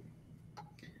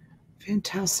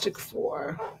 Fantastic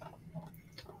Four.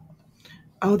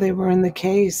 Oh, they were in the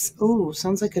case. Ooh,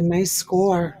 sounds like a nice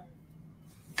score.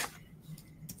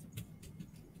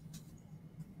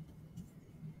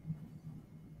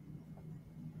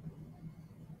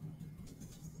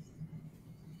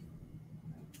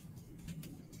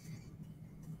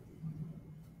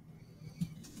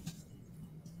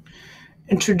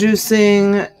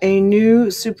 Introducing a new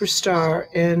superstar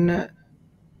in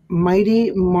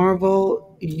Mighty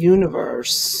Marvel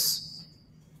Universe.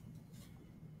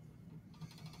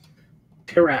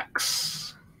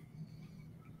 Tirax.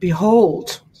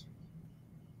 Behold.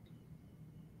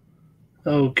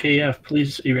 Oh, KF,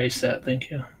 please erase that.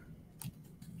 Thank you.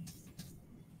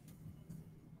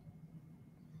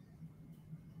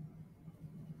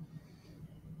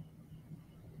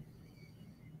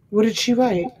 What did she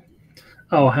write?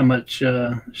 Oh, how much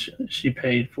she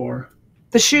paid for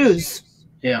the shoes?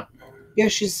 Yeah. Yeah,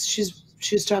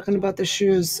 she's talking about the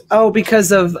shoes. Oh,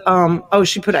 because of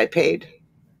she put I paid.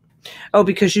 Oh,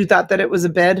 because you thought that it was a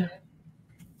bid?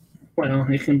 Well,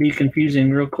 it can be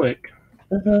confusing real quick.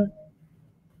 Mm-hmm.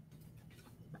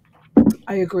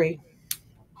 I agree.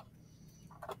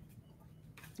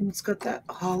 It's got that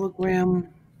hologram.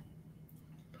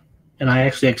 And I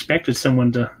actually expected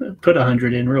someone to put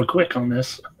 100 in real quick on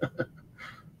this.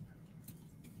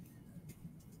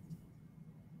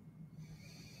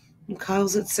 And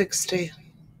Kyle's at 60.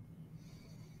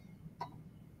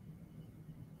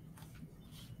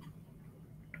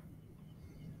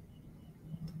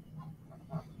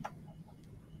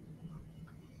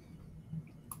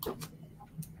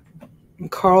 And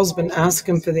Carl's been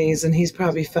asking for these, and he's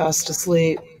probably fast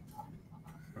asleep.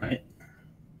 Right.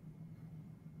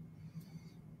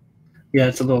 Yeah,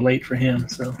 it's a little late for him.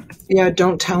 So yeah,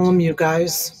 don't tell him, you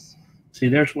guys. see,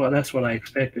 that's what I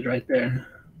expected right there.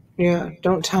 Yeah,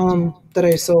 don't tell him that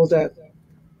I sold it.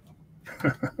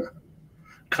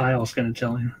 Kyle's going to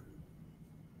tell him.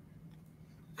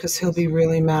 Because he'll be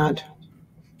really mad.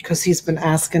 Because he's been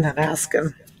asking and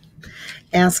asking.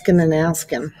 Asking and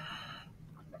asking.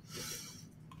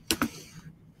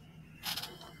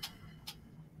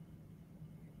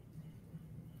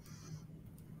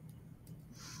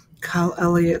 Kyle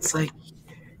Elliott's like,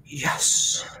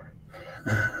 yes.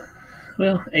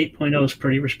 Well, 8.0 is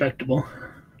pretty respectable.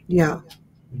 Yeah.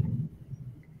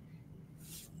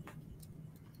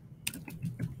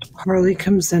 Harley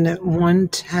comes in at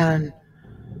 110.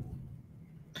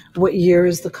 What year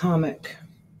is the comic?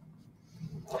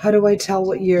 How do I tell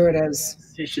what year it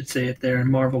is? It should say it there.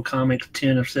 Marvel Comics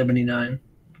 10 of 79.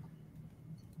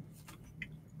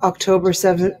 October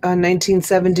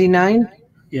 1979?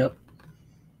 Yep.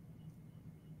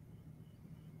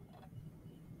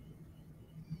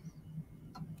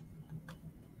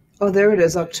 Oh, there it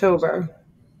is, October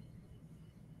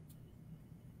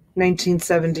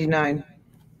 1979.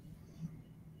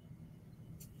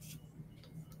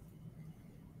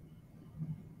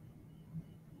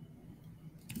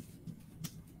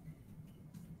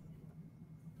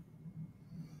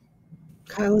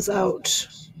 Kyle's out.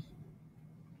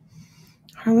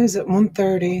 Harley's at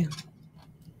 130.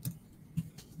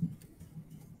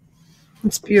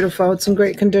 It's beautiful. It's in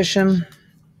great condition.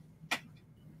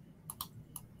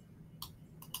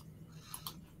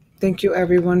 Thank you,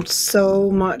 everyone,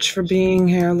 so much for being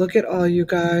here. Look at all you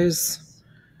guys.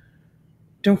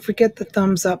 Don't forget the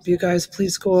thumbs up, you guys.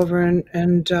 Please go over and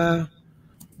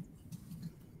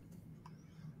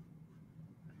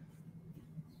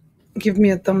give me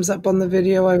a thumbs up on the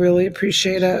video. I really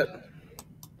appreciate it.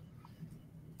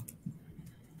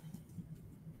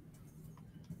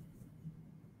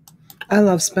 I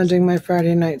love spending my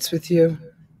Friday nights with you.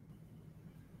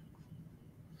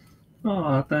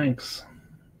 Oh, thanks.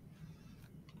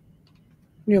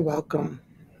 You're welcome.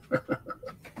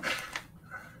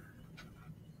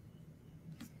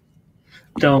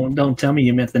 Don't tell me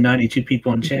you meant the 92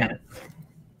 people in chat.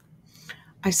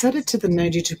 I said it to the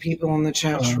 92 people in the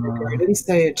chat, Schrager. I didn't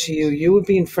say it to you. You were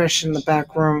being fresh in the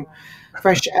back room.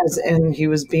 Fresh as in he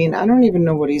was being, I don't even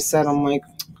know what he said. I'm like,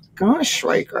 gosh,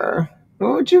 Schrager,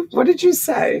 what did you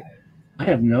say? I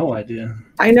have no idea.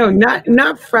 I know,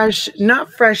 not fresh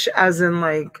as in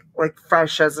like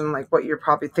fresh as in like what you're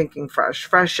probably thinking fresh.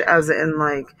 Fresh as in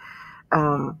like,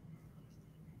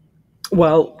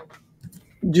 well,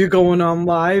 you're going on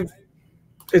live.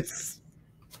 It's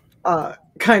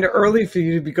kind of early for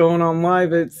you to be going on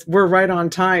live. We're right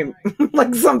on time.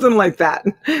 Like something like that.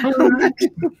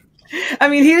 I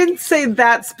mean, he didn't say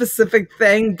that specific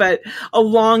thing, but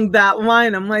along that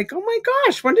line, I'm like, oh my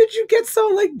gosh, when did you get so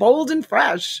like bold and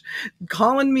fresh,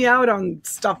 calling me out on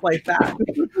stuff like that?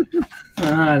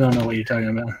 I don't know what you're talking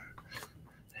about.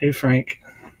 Hey, Frank.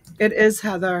 It is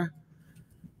Heather.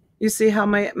 You see how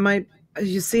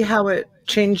you see how it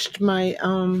changed my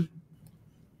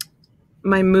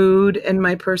my mood and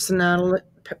my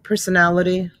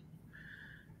personality.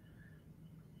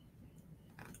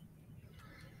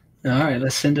 All right,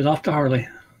 let's send it off to Harley.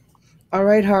 All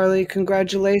right, Harley,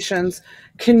 congratulations.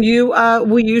 Can you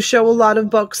will you show a lot of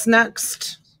books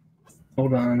next?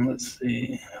 Hold on, let's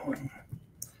see.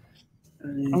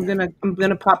 I'm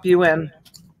gonna pop you in.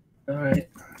 All right.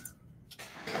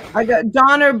 I got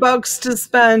Donner bucks to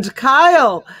spend.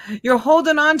 Kyle, you're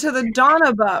holding on to the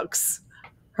Donna bucks.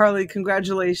 Harley,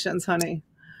 congratulations, honey.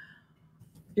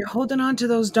 You're holding on to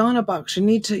those Donna bucks. You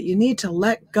need to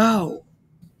let go.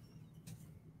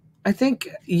 I think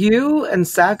you and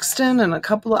Saxton and a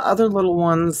couple of other little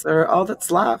ones are all that's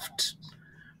left.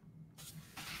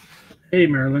 Hey,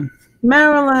 Marilyn.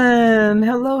 Marilyn,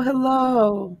 hello,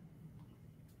 hello.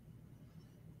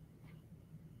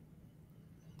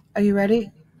 Are you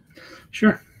ready?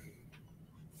 Sure.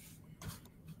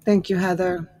 Thank you,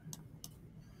 Heather.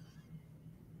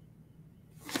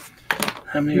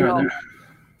 How many are there?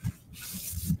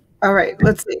 All right,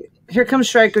 let's see. Here comes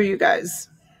Striker, you guys.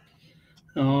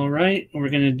 All right, we're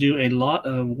going to do a lot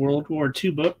of World War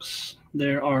II books.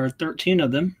 There are 13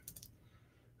 of them.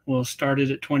 We'll start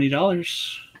it at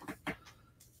 $20.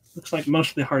 Looks like most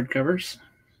of the hardcovers.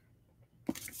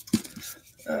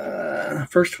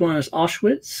 First one is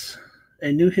Auschwitz,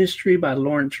 A New History by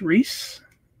Lawrence Rees.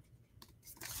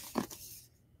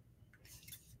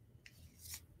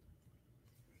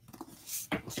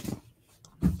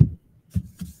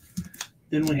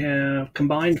 Then we have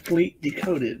Combined Fleet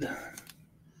Decoded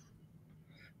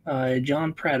by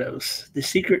John Prados, The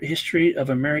Secret History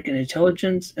of American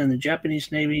Intelligence and the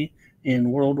Japanese Navy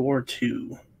in World War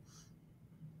II.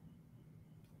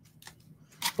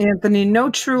 Anthony,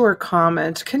 no truer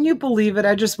comment. Can you believe it?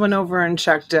 I just went over and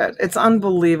checked it. It's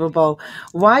unbelievable.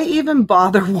 Why even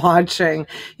bother watching?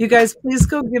 You guys, please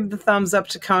go give the thumbs up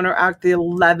to counteract the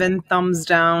 11 thumbs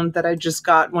down that I just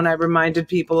got when I reminded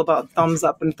people about thumbs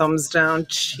up and thumbs down.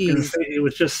 Jeez. It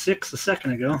was just 6 a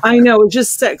second ago. I know, it's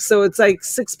just 6. So it's like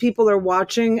 6 people are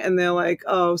watching and they're like,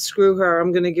 oh, screw her.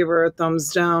 I'm going to give her a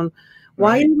thumbs down.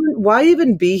 Why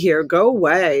even be here? Go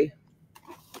away.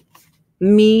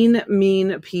 Mean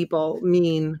people.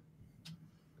 Mean.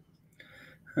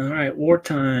 All right.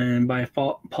 Wartime by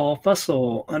Paul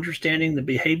Fussell. Understanding the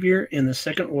Behavior in the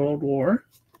Second World War.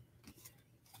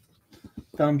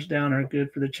 Thumbs down are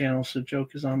good for the channel, so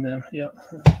joke is on them. Yep.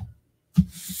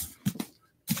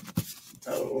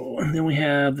 Oh, and then we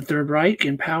have The Third Reich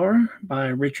in Power by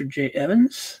Richard J.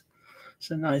 Evans.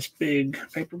 It's a nice big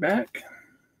paperback.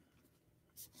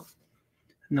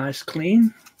 Nice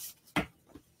clean.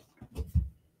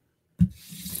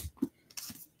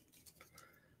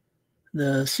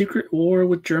 The Secret War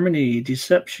with Germany,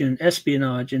 Deception,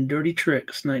 Espionage, and Dirty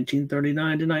Tricks, 1939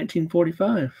 to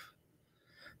 1945,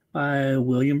 by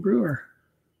William Brewer.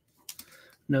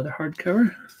 Another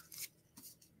hardcover.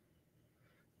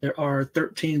 There are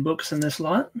 13 books in this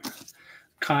lot.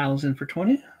 Kyle's in for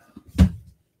 20.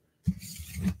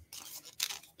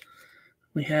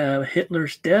 We have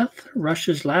Hitler's Death,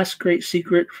 Russia's Last Great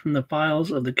Secret from the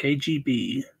Files of the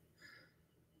KGB.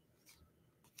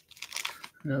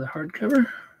 Another hardcover.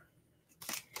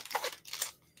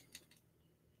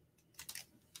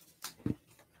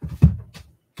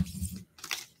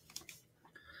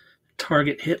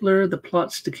 Target Hitler, The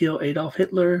Plots to Kill Adolf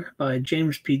Hitler by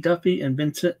James P. Duffy and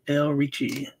Vincent L.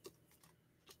 Ricci.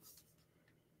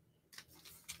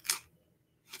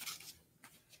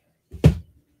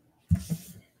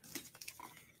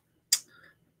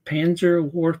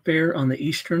 Panzer Warfare on the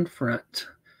Eastern Front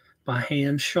by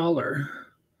Hans Schaller.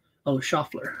 Oh,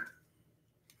 Schaffler.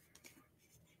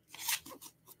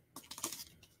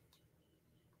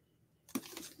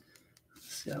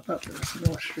 Let's see, I thought there was some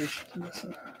illustrations in this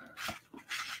one.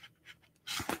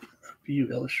 A few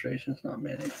illustrations, not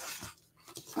many.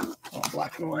 All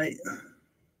black and white.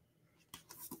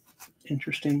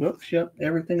 Interesting books. Yep,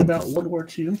 everything about World War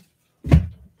II.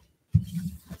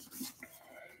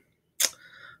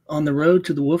 On the Road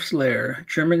to the Wolf's Lair,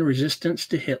 German Resistance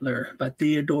to Hitler by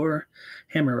Theodore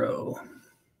Hamerow.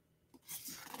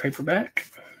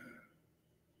 Paperback.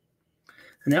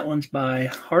 And that one's by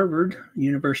Harvard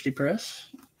University Press.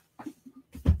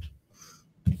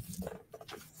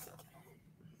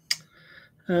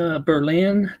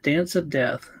 Berlin, Dance of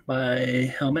Death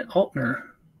by Helmut Altner.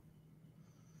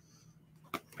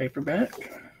 Paperback.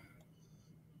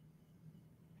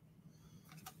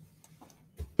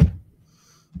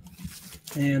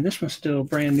 And this one's still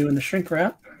brand new in the shrink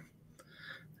wrap.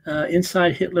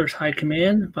 Inside Hitler's High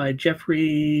Command by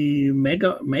Jeffrey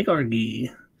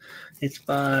Megargy. It's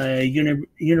by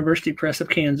University Press of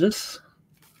Kansas.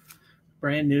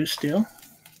 Brand new still.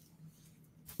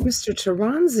 Mr.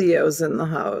 Taranzio's in the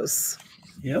house.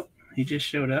 Yep, he just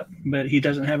showed up, but he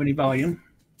doesn't have any volume.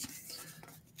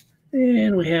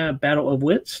 And we have Battle of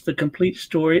Wits, the complete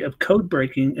story of code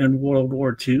breaking in World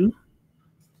War II.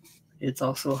 It's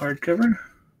also a hardcover,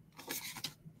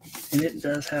 and it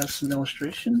does have some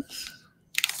illustrations.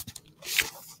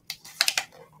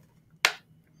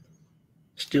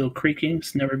 Still creaking.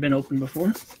 It's never been opened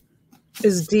before.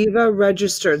 Is Diva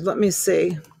registered? Let me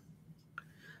see.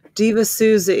 Diva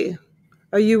Susie,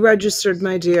 are you registered,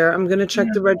 my dear? I'm going to check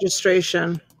the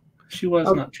registration. She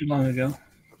was not too long ago.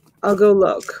 I'll go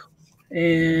look.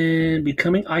 And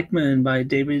Becoming Eichmann by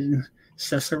David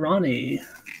Cesarani.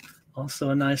 Also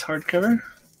a nice hardcover.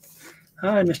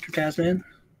 Hi, Mr. Tasman.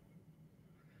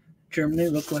 Germany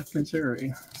looked like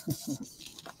Missouri.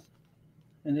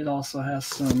 And it also has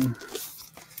some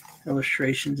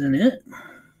illustrations in it.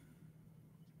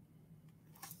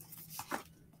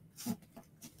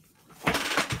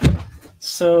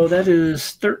 So that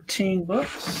is 13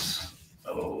 books.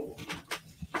 Oh,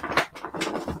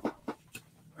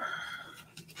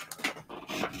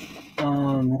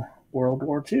 on World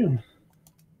War II.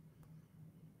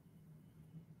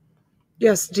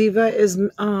 Yes, Diva is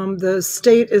the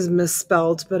state is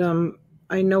misspelled, but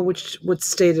I know what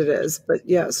state it is. But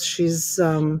yes, she's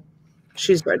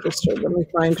registered. Let me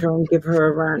find her and give her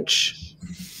a wrench.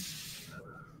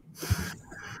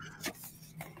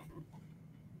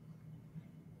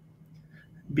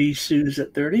 B. Sue's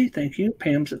at 30. Thank you.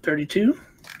 Pam's at 32.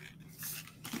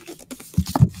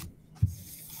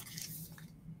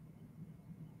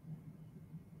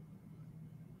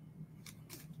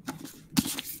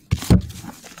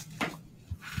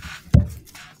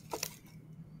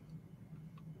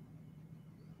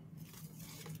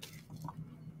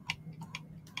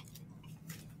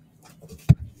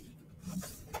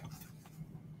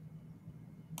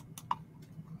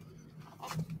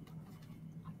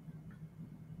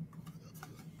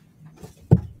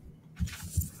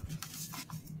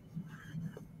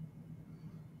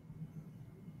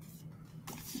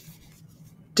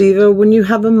 Diva, when you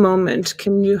have a moment,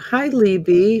 can you, hi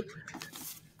Libby,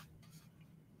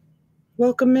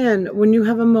 welcome in. When you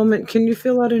have a moment, can you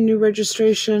fill out a new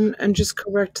registration and just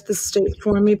correct the state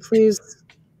for me, please?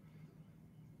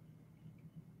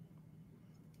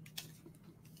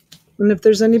 And if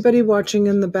there's anybody watching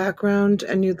in the background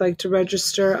and you'd like to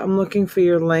register, I'm looking for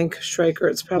your link, Schreiker.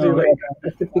 It's probably right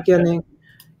at the beginning.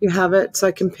 You have it, so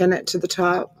I can pin it to the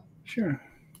top. Sure.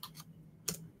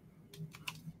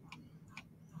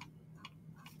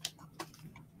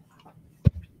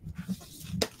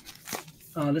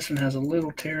 This one has a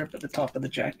little tear up at the top of the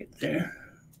jacket there.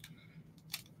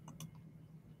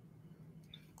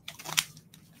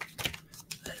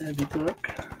 Heavy book.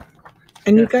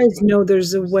 And you guys know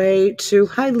there's a way to,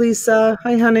 hi Lisa,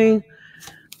 hi honey.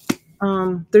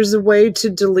 There's a way to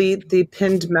delete the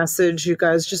pinned message. You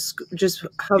guys just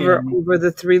hover over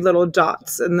the 3 little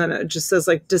dots and then it just says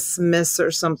like dismiss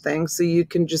or something. So you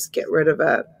can just get rid of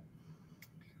it.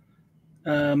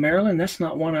 Marilyn, that's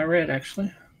not one I read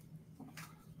actually.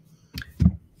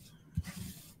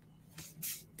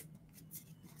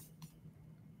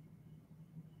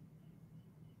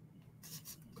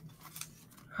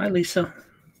 Hi, Lisa.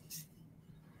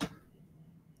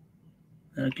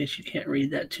 I guess you can't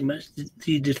read that too much.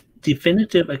 The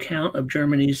definitive account of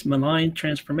Germany's malign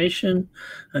transformation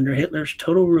under Hitler's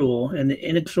total rule and the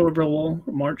inexorable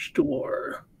march to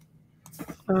war.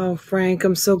 Oh, Frank,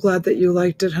 I'm so glad that you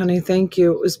liked it, honey. Thank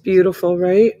you. It was beautiful,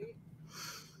 right?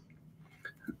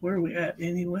 Where are we at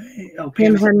anyway? Oh,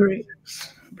 Pam Henry.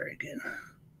 Very good.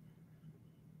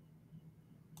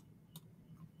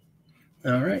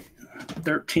 All right.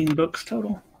 13 books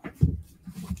total.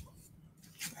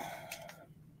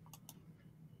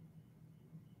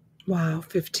 Wow,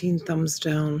 15 thumbs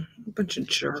down. A bunch of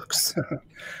jerks.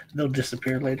 They'll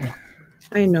disappear later.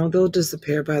 I know, they'll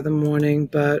disappear by the morning,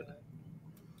 but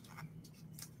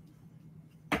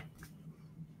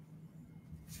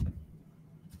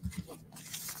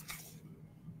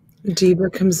Diva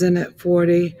comes in at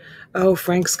 40. Oh,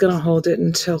 Frank's going to hold it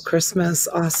until Christmas.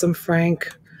 Awesome, Frank.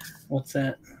 What's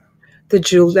that?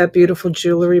 That beautiful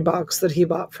jewelry box that he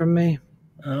bought from me.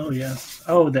 Oh, yeah.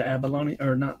 Oh, the abalone,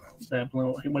 or not the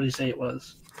abalone. What did he say it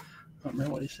was? I don't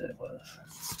remember what he said it was.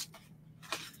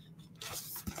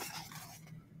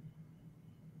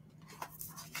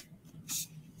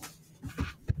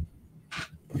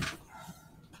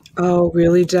 Oh,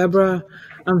 really, Deborah?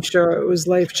 I'm sure it was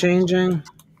life-changing.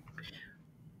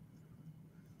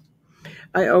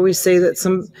 I always say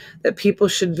that people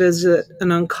should visit a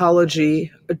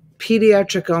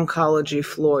pediatric oncology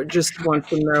floor just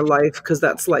once in their life because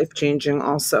that's life-changing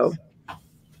also.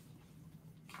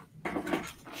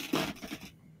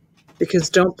 Because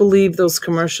don't believe those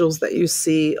commercials that you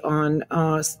see on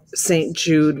St.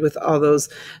 Jude with all those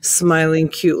smiling,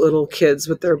 cute little kids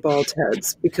with their bald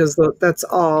heads, because that's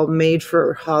all made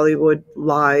for Hollywood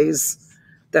lies.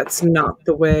 That's not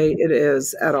the way it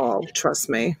is at all. Trust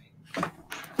me.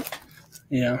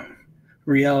 Yeah.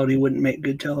 Reality wouldn't make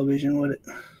good television, would it?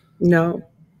 No.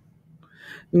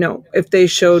 No. If they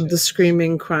showed the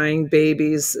screaming, crying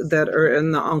babies that are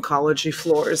in the oncology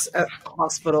floors at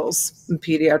hospitals and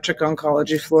pediatric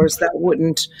oncology floors, that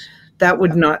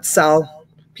would not sell.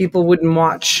 People wouldn't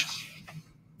watch.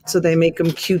 So they make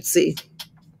them cutesy.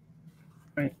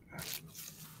 Right.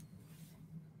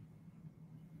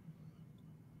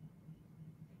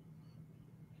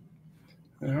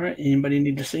 All right. Anybody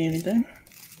need to see anything?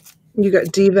 You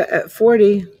got Diva at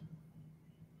 40.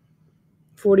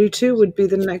 42 would be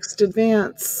the next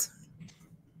advance.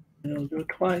 It'll go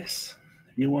twice.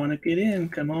 If you want to get in,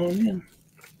 come on in.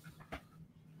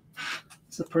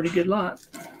 It's a pretty good lot.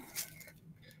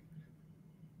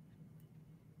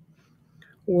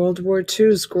 World War II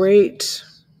is great.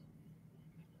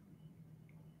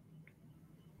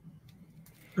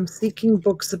 I'm seeking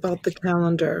books about the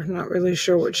calendar. Not really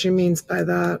sure what she means by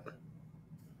that.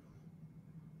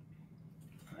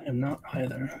 I am not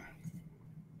either.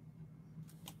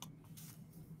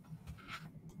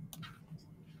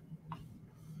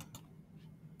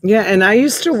 Yeah, and I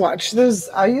used to watch those.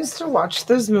 I used to watch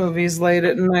those movies late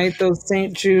at night. Those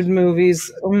St. Jude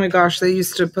movies. Oh my gosh, they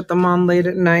used to put them on late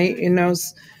at night. You know,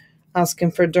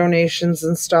 asking for donations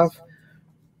and stuff.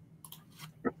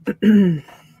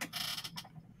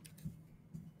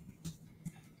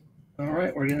 All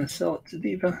right, we're going to sell it to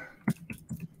Diva.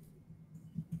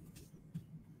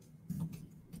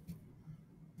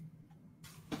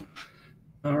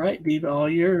 All right, Diva, all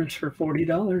yours for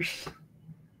 $40.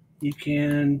 You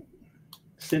can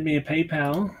send me a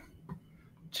PayPal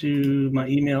to my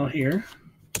email here.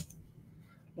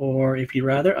 Or if you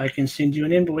rather, I can send you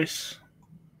an invoice.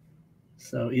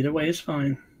 So either way is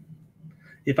fine.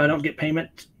 If I don't get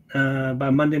payment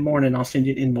by Monday morning, I'll send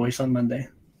you an invoice on Monday.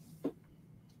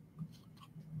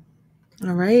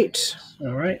 All right.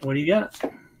 All right, what do you got?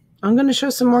 I'm going to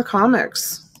show some more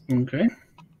comics. Okay.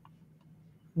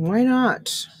 Why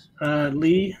not?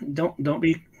 Lee, don't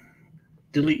be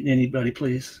deleting anybody,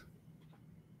 please.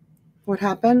 What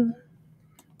happened?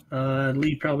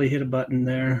 Lee probably hit a button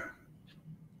there.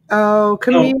 Oh,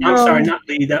 Camille. Oh, I'm sorry, not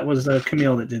Lee. That was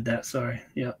Camille that did that. Sorry.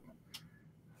 Yeah.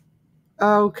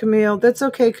 Oh, Camille. That's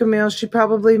okay, Camille.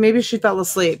 Maybe she fell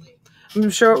asleep. I'm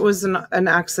sure it was an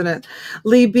accident.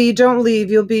 Lee B, don't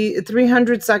leave. You'll be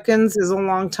 300 seconds is a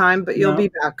long time, but you'll be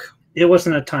back. It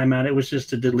wasn't a timeout. It was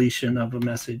just a deletion of a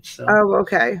message. So. Oh,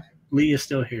 okay. Lee is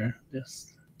still here.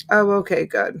 Yes. Oh, okay,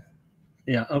 good.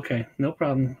 Yeah, okay. No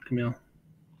problem, Camille.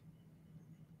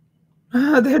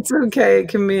 Oh, that's okay,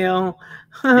 Camille.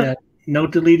 Yeah, no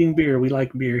deleting beer. We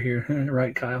like beer here.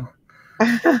 Right, Kyle?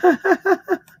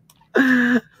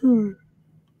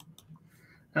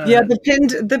 Yeah,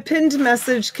 the pinned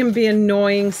message can be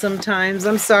annoying sometimes.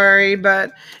 I'm sorry,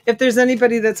 but if there's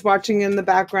anybody that's watching in the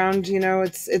background, you know,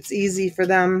 it's easy for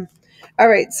them. All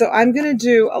right, so I'm going to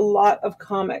do a lot of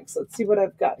comics. Let's see what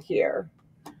I've got here.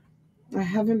 I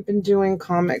haven't been doing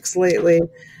comics lately.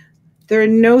 They're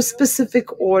in no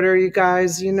specific order, you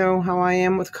guys. You know how I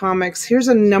am with comics. Here's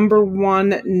a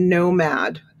 #1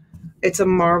 Nomad. It's a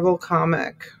Marvel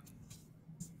comic.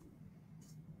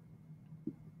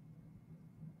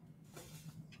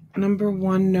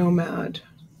 #1 Nomad.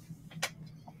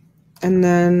 And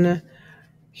then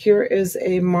here is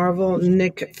a Marvel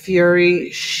Nick Fury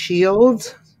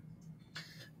Shield.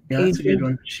 Yeah, that's a good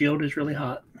one. Shield is really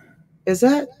hot. Is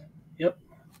that? Yep.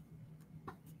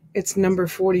 It's number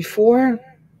 44.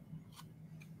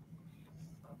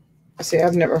 See,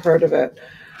 I've never heard of it.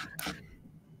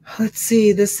 Let's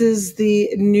see. This is the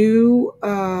new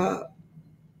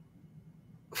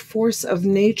Force of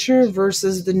Nature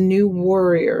versus the New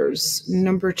Warriors,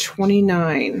 number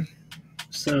 29.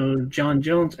 So John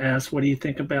Jones asks, what do you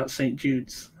think about St.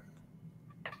 Jude's?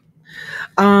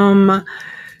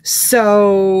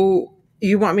 So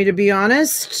you want me to be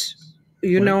honest?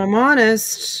 You know I'm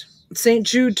honest. St.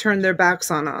 Jude turned their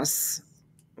backs on us.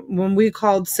 When we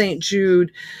called St.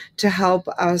 Jude to help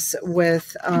us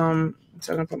with, so I'm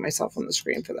going to put myself on the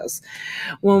screen for this.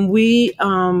 When we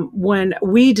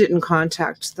didn't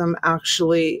contact them,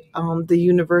 actually, the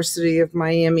University of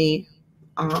Miami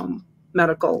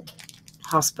Medical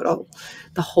Hospital,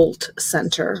 the Holt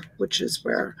Center, which is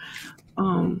where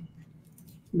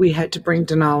we had to bring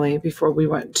Denali before we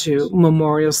went to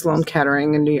Memorial Sloan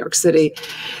Kettering in New York City.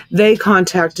 They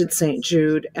contacted St.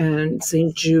 Jude, and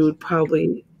St. Jude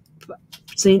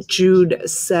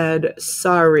said,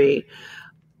 sorry,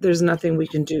 there's nothing we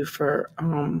can do for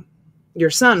your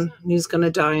son. He's going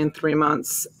to die in 3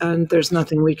 months, and there's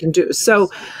nothing we can do. So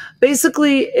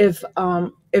basically, if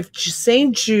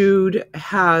St. Jude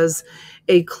has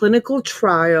a clinical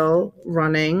trial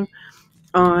running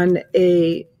on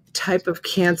a type of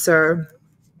cancer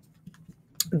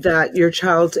that your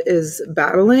child is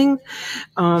battling,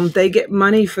 they get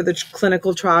money for the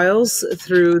clinical trials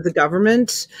through the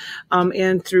government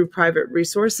and through private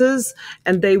resources,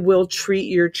 and they will treat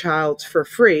your child for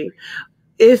free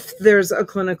if there's a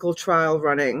clinical trial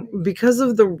running. Because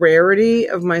of the rarity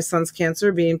of my son's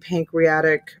cancer being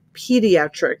pancreatic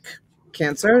pediatric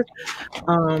cancer,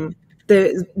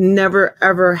 there never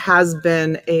ever has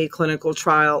been a clinical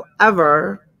trial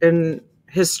ever in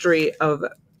history of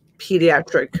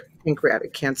pediatric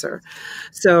pancreatic cancer.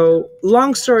 So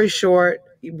long story short,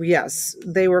 yes,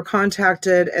 they were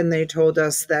contacted and they told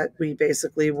us that we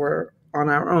basically were on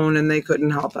our own and they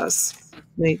couldn't help us.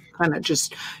 They kind of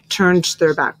just turned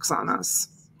their backs on us.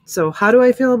 So how do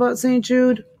I feel about St.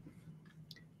 Jude?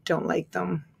 Don't like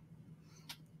them.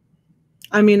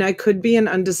 I mean, I could be an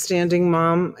understanding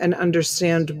mom and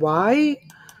understand why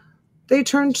they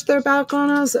turned their back on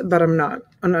us, but I'm not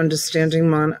an understanding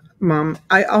mom.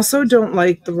 I also don't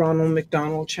like the Ronald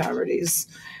McDonald charities,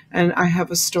 and I have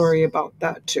a story about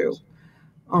that too.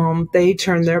 They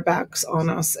turned their backs on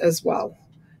us as well.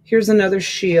 Here's another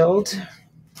shield.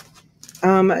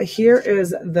 Here is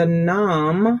the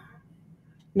NOM,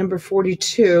 number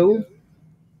 42.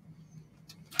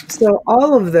 So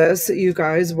all of this, you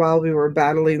guys, while we were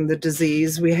battling the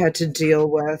disease, we had to deal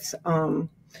with.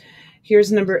 Here's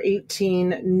number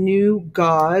 18, New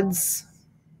Gods.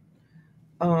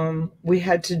 We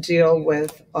had to deal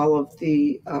with all of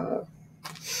the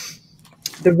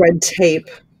red tape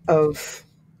of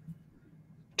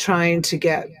trying to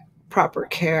get proper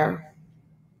care.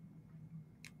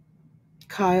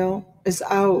 Kyle is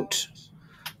out.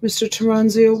 Mr.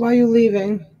 Taranzio, why are you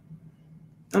leaving?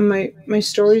 My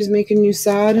story's making you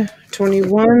sad.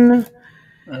 21.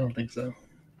 I don't think so.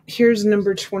 Here's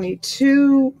number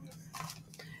 22.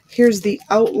 Here's the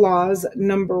Outlaws,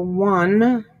 number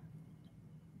 1.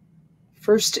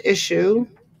 First issue.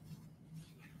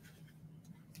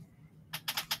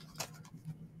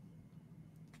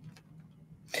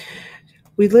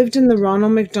 We lived in the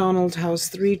Ronald McDonald house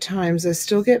 3 times. I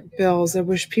still get bills. I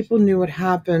wish people knew what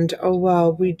happened. Oh,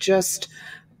 well, we just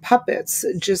puppets,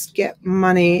 just get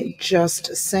money,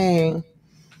 just saying.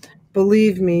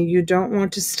 Believe me, you don't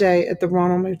want to stay at the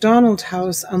Ronald McDonald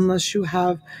house unless you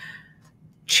have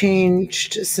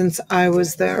changed since I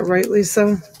was there. Right,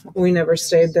 Lisa? We never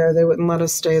stayed there. They wouldn't let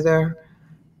us stay there.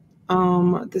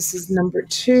 This is number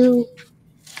 2.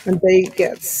 And they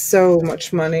get so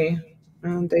much money.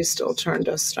 And they still turned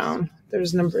us down.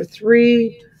 There's number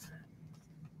 3.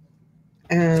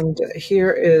 And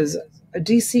here is a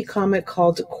DC comic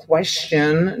called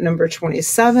Question, number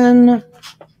 27.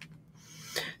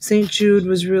 St. Jude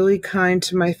was really kind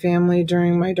to my family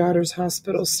during my daughter's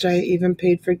hospital stay, even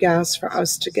paid for gas for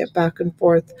us to get back and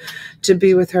forth to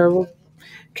be with her. Well,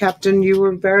 Captain, you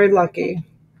were very lucky,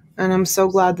 and I'm so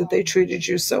glad that they treated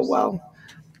you so well.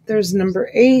 There's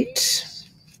number 8.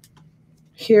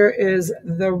 Here is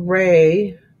The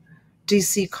Ray,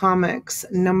 DC Comics,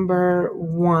 number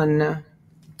 1.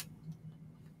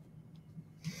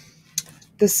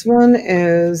 This one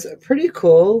is pretty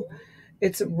cool.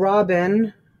 It's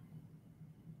Robin,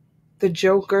 the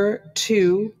Joker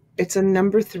 2. It's a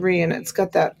number 3, and it's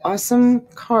got that awesome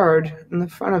card in the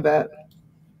front of it.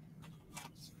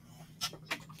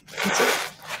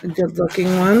 It's a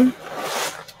good-looking one.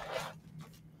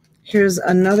 Here's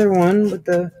another one with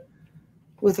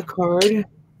a card.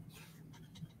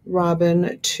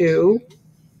 Robin 2.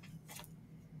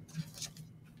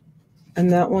 And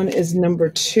that one is number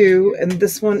 2, and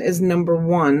this one is number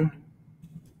 1.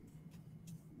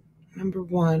 Number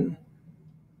 1.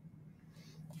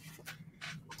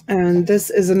 And this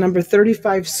is a number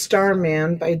 35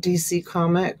 Starman by DC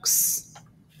Comics.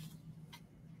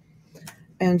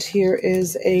 And here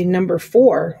is a number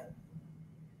 4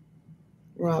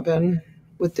 Robin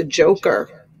with the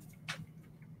Joker.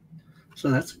 So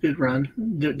that's a good run.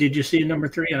 Did you see number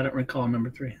 3? I don't recall number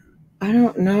 3. I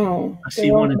don't know. I see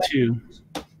 1 and 2.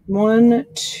 1,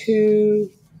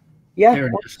 2. Yeah, there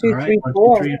it 1, is. 2, All right. 3, 1,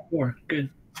 4. 2, 3, and 4. Good.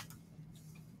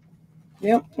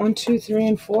 Yep, 1, 2, 3,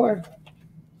 and 4.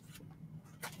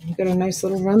 You got a nice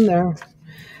little run there.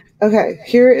 Okay,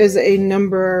 here is a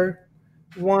number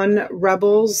 1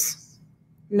 Rebels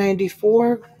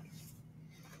 94.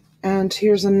 And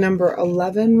here's a number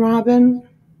 11 Robin.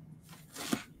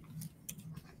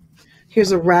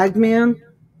 Here's a Ragman,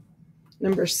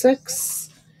 number 6.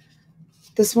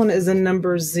 This one is a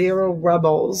number 0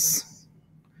 Rebels.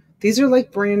 These are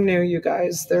like brand new, you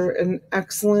guys. They're in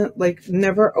excellent, like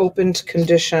never opened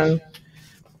condition.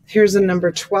 Here's a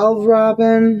number 12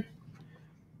 Robin.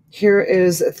 Here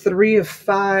is 3 of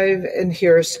 5, and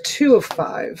here's 2 of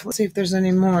 5. Let's see if there's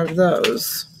any more of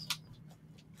those.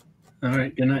 All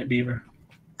right. Good night, Beaver.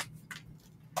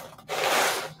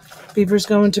 Beaver's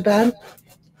going to bed?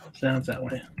 Sounds that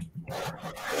way.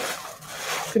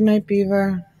 Good night,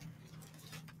 Beaver.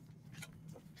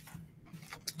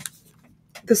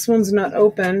 This one's not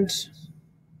opened.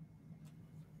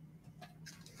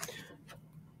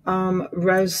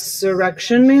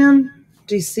 Resurrection Man,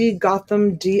 DC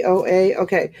Gotham DOA.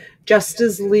 Okay.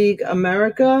 Justice League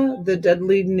America, The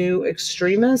Deadly New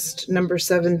Extremist, number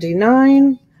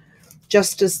 79.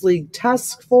 Justice League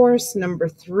Task Force, number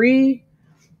 3.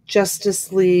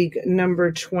 Justice League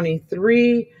number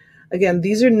 23. Again,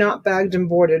 these are not bagged and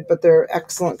boarded, but they're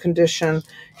excellent condition.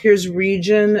 Here's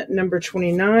Region number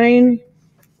 29.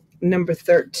 number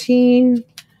 13,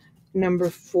 number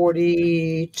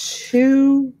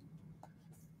 42,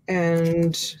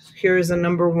 and here is a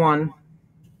number 1.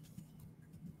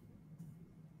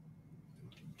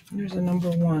 Here's a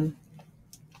number 1.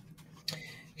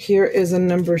 Here is a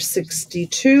number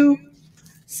 62,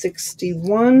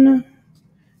 61.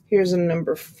 Here's a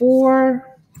number 4.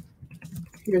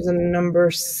 Here's a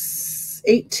number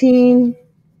 18,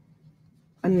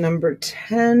 a number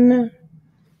 10,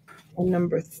 a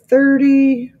number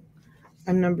 30,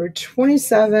 a number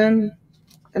 27,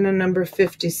 and a number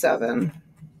 57.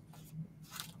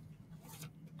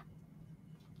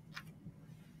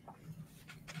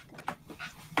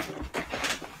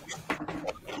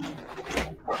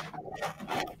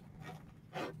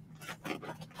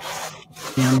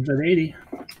 Pam's at 80.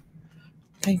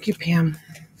 Thank you, Pam.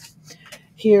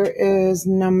 Here is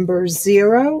number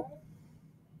 0,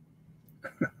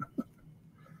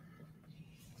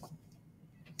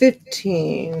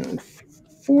 15,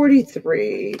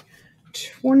 43,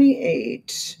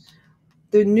 28,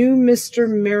 the new Mr.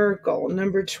 Miracle,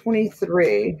 number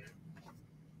 23,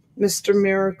 Mr.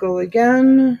 Miracle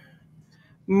again,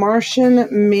 Martian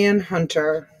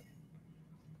Manhunter,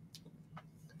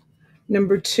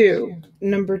 number 2,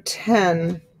 number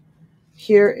 10,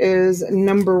 here is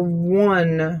number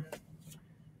 1,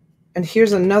 and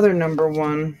here's another number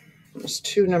 1, there's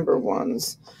 2 number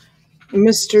 1s,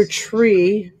 Mr.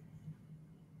 Tree,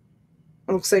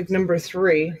 it looks like number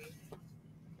 3,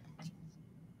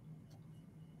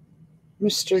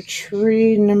 Mr.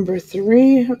 Tree, number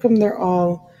 3. How come they're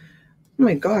all... Oh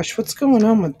my gosh, what's going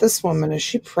on with this woman? Is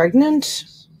she pregnant?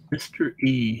 Mr.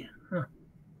 E. Huh.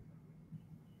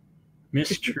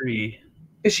 Miss Tree.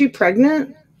 Is she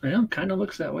pregnant? Well, kind of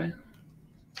looks that way.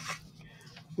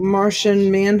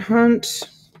 Martian Manhunt.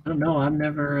 I don't know. I've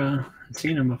never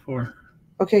seen him before.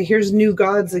 Okay, here's New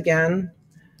Gods again.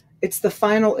 It's the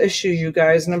final issue, you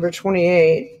guys, number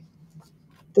 28.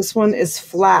 This one is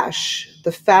Flash,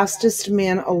 the fastest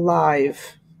man alive.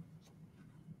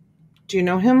 Do you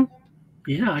know him?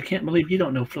 Yeah, I can't believe you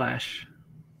don't know Flash.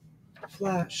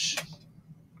 Flash.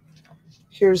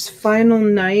 Here's Final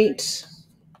Night.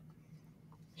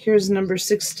 Here's number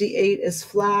 68 is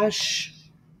Flash.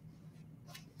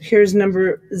 Here's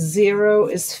number 0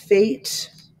 is Fate.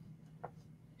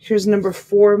 Here's number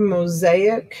 4,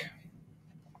 Mosaic.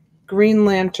 Green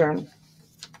Lantern.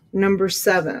 Number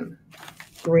 7.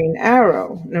 Green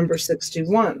Arrow, number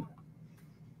 61.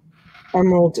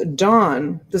 Emerald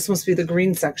Dawn. This must be the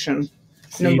green section.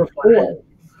 See, number 4.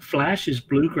 Flash is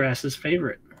Bluegrass's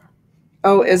favorite.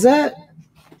 Oh, is it?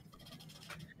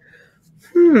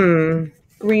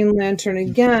 Green Lantern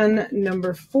again,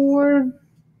 number 4.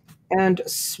 And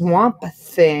Swamp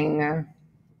Thing.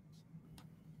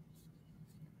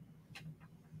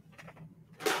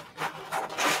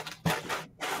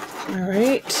 All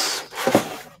right.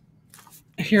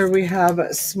 Here we have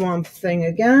Swamp Thing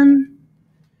again.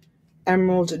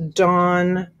 Emerald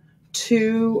Dawn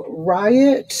 2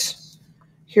 Riot.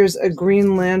 Here's a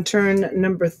Green Lantern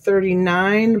number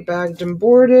 39, bagged and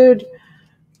boarded.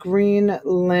 Green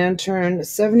Lantern,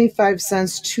 75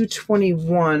 cents,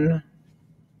 221.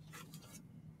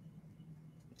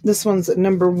 This one's at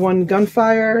number 1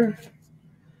 Gunfire.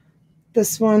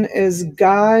 This one is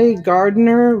Guy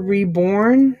Gardner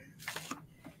Reborn.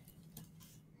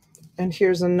 And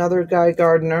here's another Guy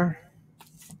Gardner.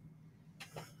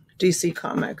 DC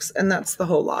Comics. And that's the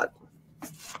whole lot.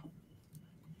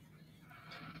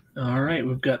 All right,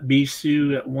 we've got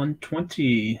Bisou at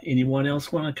 120. Anyone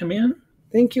else want to come in?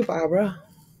 Thank you, Barbara.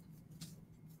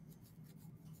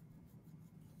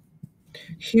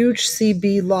 Huge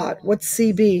CB lot. What's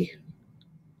CB?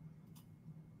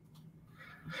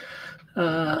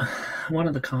 One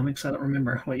of the comics. I don't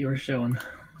remember what you were showing.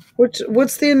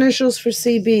 What's the initials for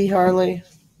CB, Harley?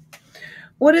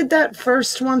 What did that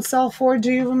first one sell for?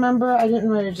 Do you remember? I didn't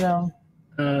write it down.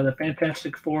 The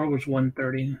Fantastic Four was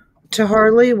 130. To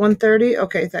Harley, 130?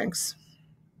 Okay, thanks.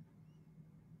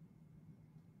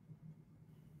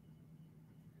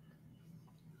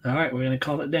 All right, we're going to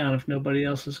call it down if nobody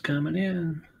else is coming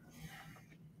in.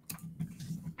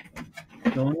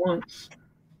 Going once.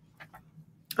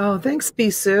 Oh, thanks,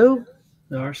 Bisou.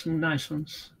 There are some nice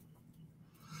ones.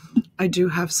 I do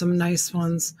have some nice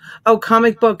ones. Oh,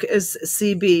 comic book is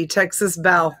CB, Texas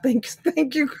Bell. Thank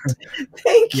you.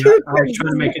 Thank you. I was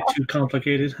trying to make it too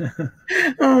complicated.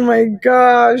 Oh my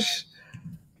gosh.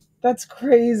 That's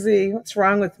crazy. What's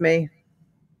wrong with me?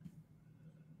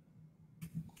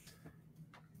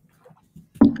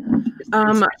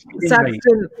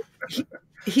 Saxton,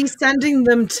 he's sending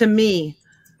them to me,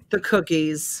 the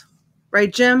cookies.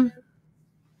 Right, Jim?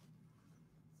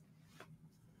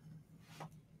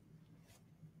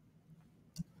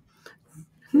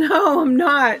 No, I'm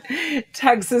not.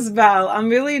 Texas Val. I'm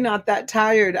really not that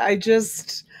tired. I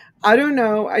don't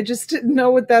know. I just didn't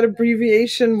know what that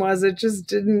abbreviation was. It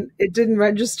didn't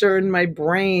register in my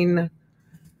brain.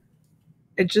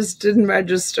 It just didn't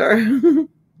register.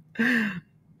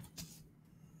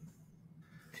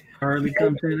 Harley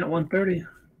comes in at 1:30.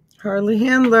 Harley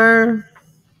Handler.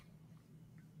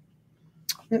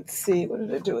 Let's see. What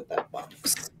did I do with that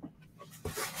box?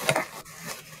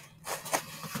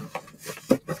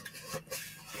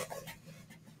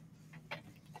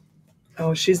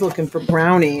 Oh, she's looking for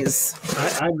brownies.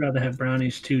 I'd rather have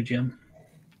brownies too, Jim.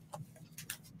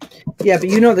 Yeah, but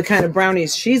you know the kind of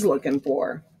brownies she's looking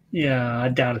for. Yeah, I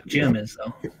doubt if Jim is,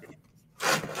 though.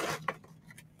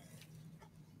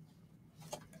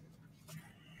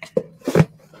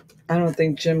 I don't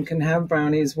think Jim can have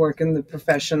brownies working the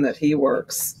profession that he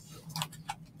works.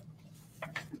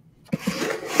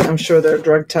 I'm sure they're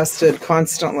drug tested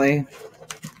constantly.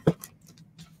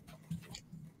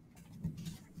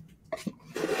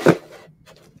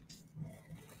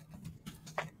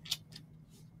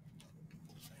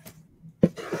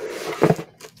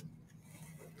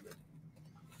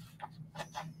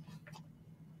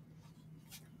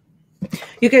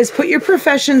 You guys put your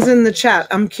professions in the chat.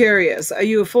 I'm curious. Are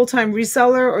you a full-time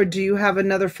reseller or do you have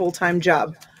another full-time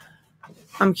job?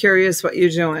 I'm curious what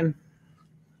you're doing.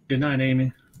 Good night,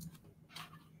 Amy.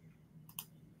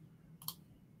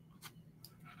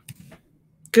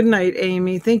 Good night,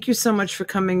 Amy. Thank you so much for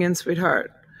coming in,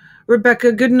 sweetheart.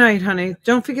 Rebecca, good night, honey.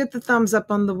 Don't forget the thumbs up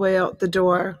on the way out the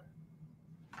door.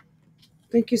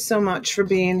 Thank you so much for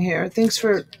being here. Thanks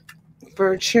for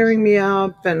cheering me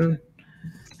up. And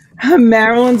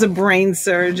Marilyn's a brain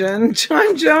surgeon.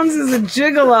 John Jones is a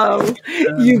gigolo.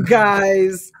 You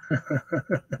guys.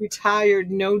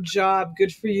 Retired, no job.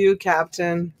 Good for you,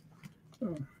 Captain.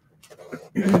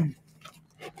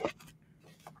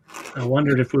 I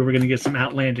wondered if we were going to get some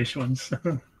outlandish ones.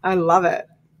 I love it.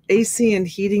 AC and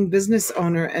heating business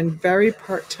owner and very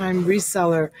part-time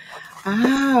reseller.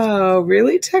 Oh,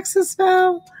 really, Texas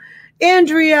Val?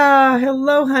 Andrea,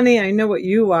 hello, honey. I know what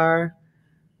you are.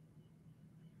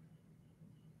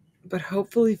 But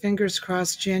hopefully, fingers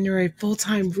crossed, January,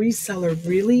 full-time reseller.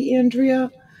 Really,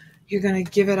 Andrea? You're going to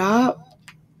give it up?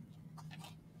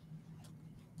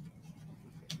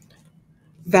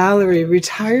 Valerie,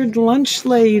 retired lunch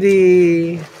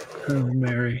lady. Oh,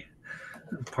 Mary,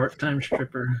 part-time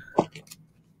stripper.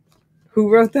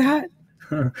 Who wrote that?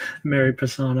 Mary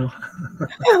Pisano.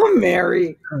 Oh,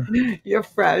 Mary, you're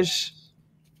fresh.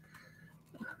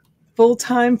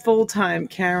 Full-time,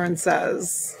 Karen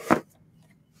says.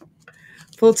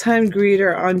 Full-time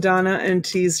greeter on Donna and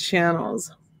T's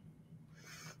channels.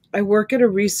 I work at a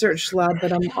research lab,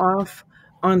 but I'm off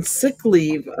on sick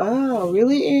leave. Oh,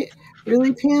 really?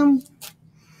 Really, Pam?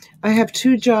 I have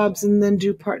 2 jobs and then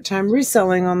do part-time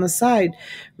reselling on the side.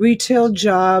 Retail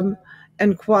job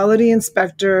and quality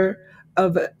inspector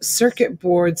of circuit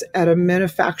boards at a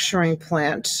manufacturing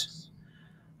plant.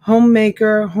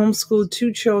 Homemaker, homeschooled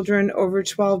 2 children over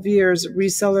 12 years,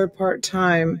 reseller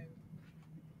part-time.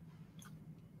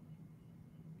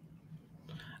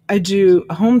 I do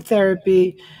home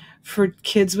therapy for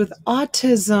kids with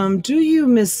autism. Do you,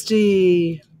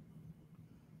 Misty?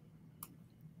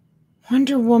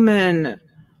 Wonder Woman,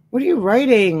 what are you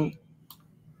writing?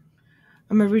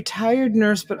 I'm a retired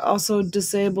nurse, but also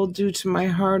disabled due to my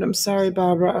heart. I'm sorry,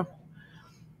 Barbara.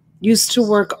 Used to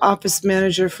work office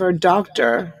manager for a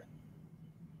doctor.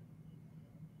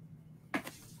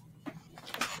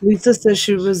 Lisa says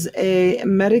she was a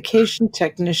medication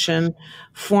technician,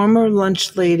 former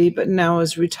lunch lady, but now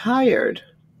is retired.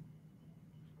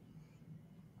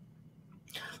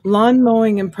 Lawn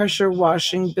mowing and pressure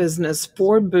washing business,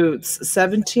 4 boots,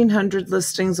 1,700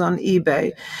 listings on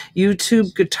eBay,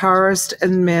 YouTube guitarist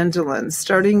and mandolin,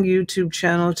 starting YouTube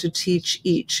channel to teach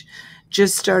each.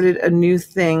 Just started a new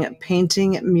thing,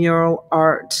 painting mural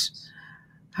art.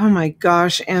 Oh my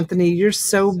gosh, Anthony, you're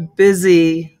so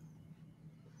busy.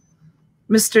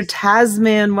 Mr.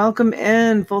 Tasman, welcome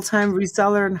in, full-time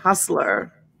reseller and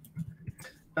hustler.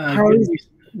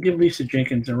 Give Lisa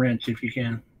Jenkins a wrench if you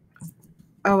can.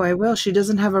 Oh, I will. She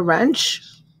doesn't have a wrench?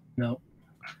 No.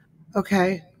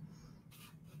 Okay.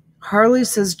 Harley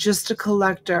says just a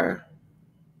collector.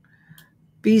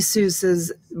 Bisou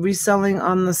says reselling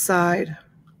on the side.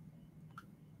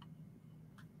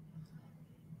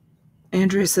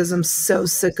 Andrea says I'm so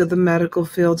sick of the medical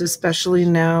field, especially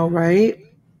now, right?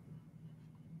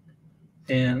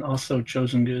 And also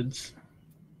Chosen Goods.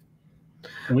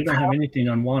 And we don't have anything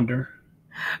on Wander.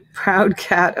 Proud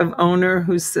cat of owner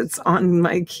who sits on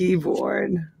my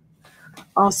keyboard.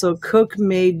 Also, cook,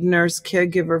 maid, nurse,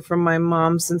 caregiver for my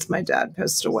mom since my dad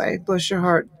passed away. Bless your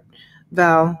heart,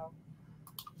 Val.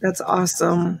 That's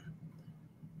awesome.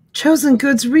 Chosen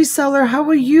Goods reseller, how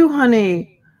are you,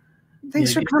 honey?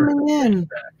 Thanks for coming in.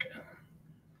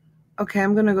 Okay,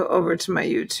 I'm going to go over to my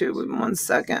YouTube in 1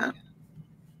 second.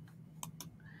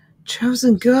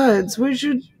 Chosen Goods, what'd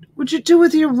you do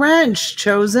with your wrench,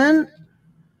 Chosen?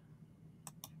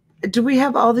 Do we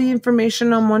have all the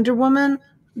information on Wonder Woman?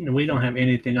 We don't have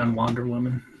anything on Wonder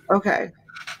Woman. Okay.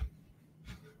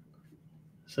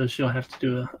 So she'll have to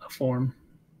do a form.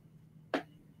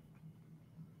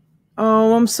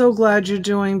 Oh, I'm so glad you're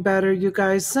doing better, you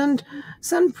guys. Send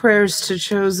prayers to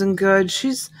Chosen Good.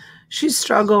 She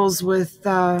struggles with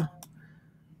I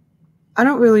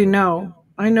don't really know.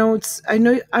 I know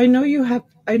you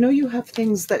have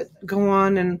things that go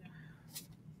on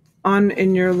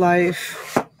in your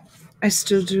life. I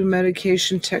still do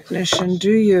medication technician.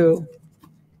 Do you?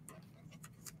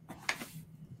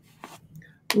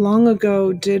 Long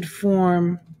ago did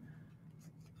form.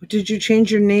 Did you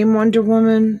change your name, Wonder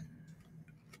Woman?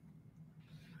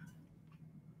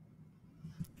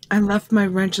 I left my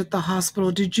wrench at the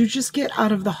hospital. Did you just get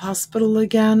out of the hospital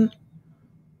again?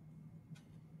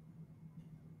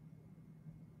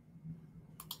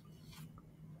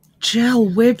 Jill,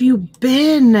 where have you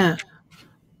been?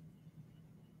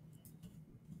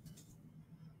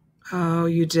 Oh,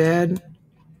 you did?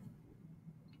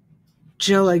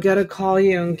 Jill, I gotta call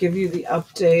you and give you the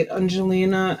update.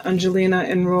 Angelina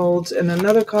enrolled in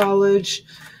another college.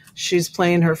 She's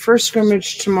playing her first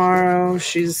scrimmage tomorrow.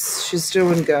 She's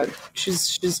doing good.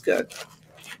 She's good.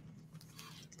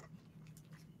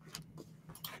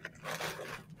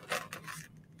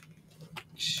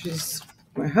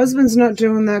 My husband's not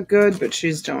doing that good, but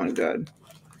she's doing good.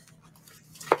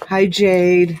 Hi,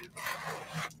 Jade.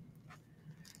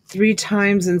 3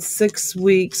 times in 6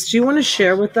 weeks. Do you want to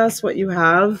share with us what you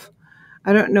have?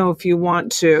 I don't know if you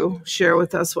want to share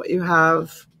with us what you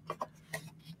have,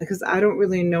 because I don't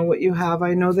really know what you have.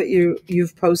 I know that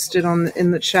you've posted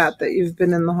in the chat that you've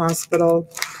been in the hospital.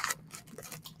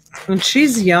 And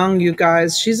she's young, you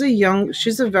guys. She's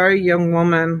a very young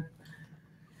woman.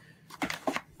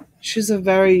 She's a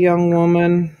very young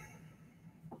woman.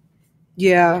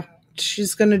 Yeah,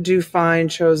 she's going to do fine,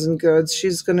 Chosen Goods.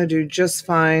 She's going to do just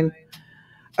fine.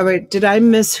 All right, did I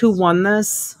miss who won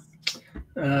this?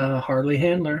 Harley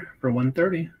Handler for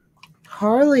 130.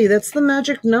 Harley, that's the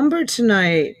magic number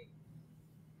tonight.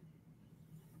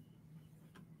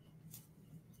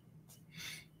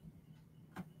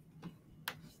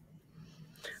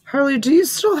 Harley, do you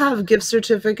still have a gift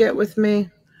certificate with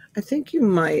me? I think you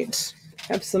might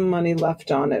have some money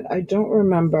left on it. I don't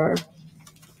remember.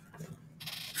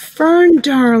 Fern,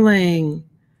 darling,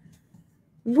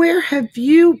 where have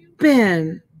you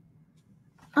been?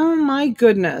 Oh, my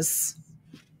goodness.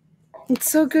 It's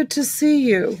so good to see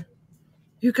you.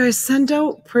 You guys send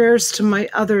out prayers to my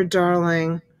other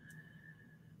darling.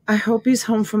 I hope he's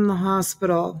home from the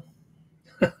hospital.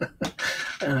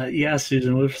 Yeah,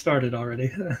 Susan, we've started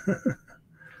already.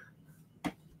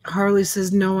 Harley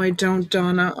says, no, I don't,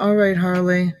 Donna. All right,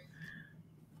 Harley.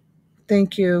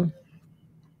 Thank you.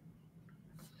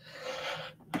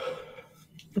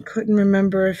 I couldn't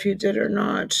remember if you did or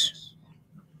not.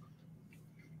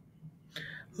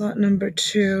 Lot number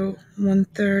 2,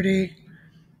 130.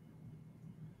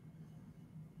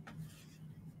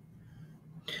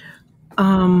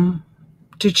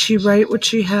 Did she write what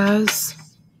she has?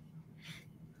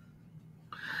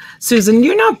 Susan,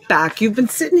 you're not back. You've been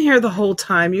sitting here the whole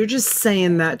time. You're just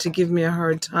saying that to give me a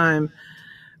hard time.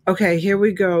 Okay, here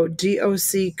we go.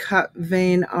 DOC cut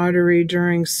vein artery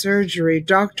during surgery.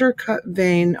 Doctor cut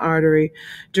vein artery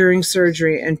during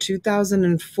surgery in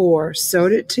 2004.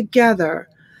 Sewed it together.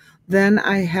 Then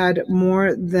I had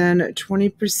more than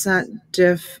 20%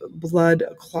 diff blood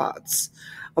clots,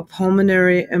 a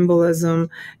pulmonary embolism,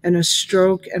 and a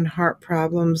stroke and heart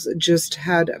problems. Just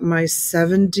had my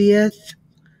 70th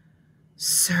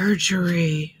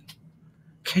surgery.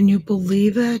 Can you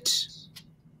believe it?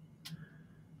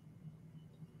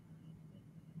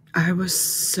 I was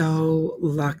so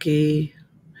lucky.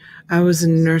 I was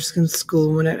in nursing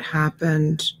school when it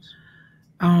happened.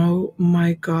 Oh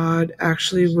my God,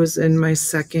 actually was in my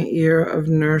 2nd year of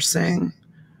nursing.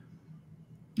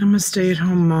 I'm a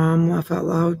stay-at-home mom, laugh out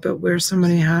loud, but wear so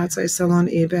many hats. I sell on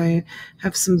eBay,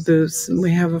 have some booths, and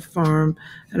we have a farm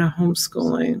and a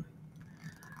homeschooling.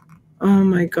 Oh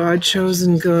my God,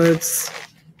 Chosen Goods.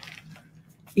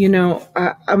 You know,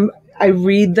 I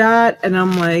read that and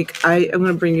I'm like, I'm going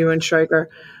to bring you in, Striker.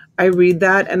 I read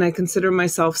that and I consider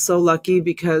myself so lucky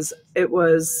because it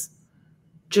was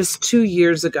just 2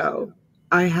 years ago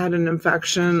I had an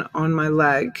infection on my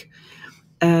leg.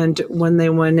 And when they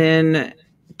went in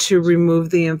to remove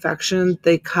the infection,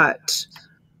 they cut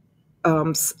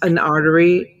an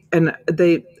artery, and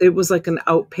it was like an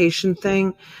outpatient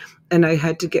thing, and I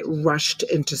had to get rushed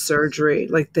into surgery.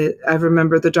 Like I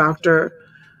remember the doctor,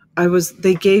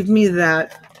 they gave me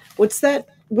that, what's that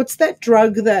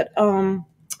drug that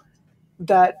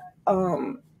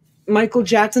Michael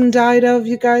Jackson died of,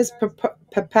 you guys?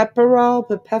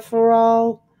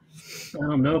 Pepperol. I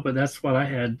don't know, but that's what I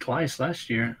had twice last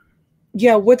year.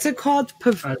 Yeah, what's it called?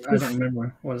 I don't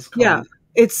remember what it's Yeah, called.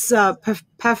 it's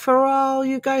Pepperol,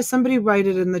 you guys. Somebody write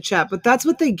it in the chat. But that's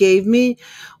what they gave me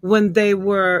when they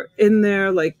were in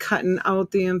there, like cutting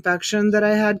out the infection that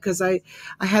I had, because I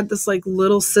had this like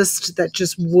little cyst that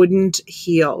just wouldn't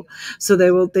heal. So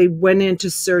they went in to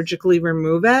surgically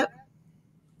remove it.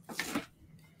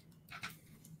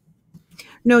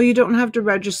 No, you don't have to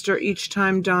register each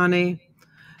time, Donnie.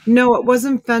 No, it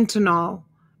wasn't fentanyl.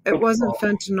 It wasn't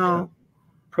fentanyl.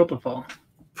 Propofol.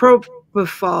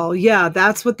 Propofol. Yeah,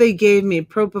 that's what they gave me.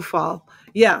 Propofol.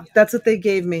 Yeah, that's what they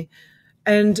gave me.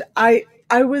 And I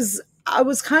was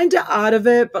kind of out of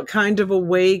it, but kind of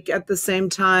awake at the same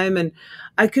time. And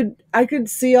I could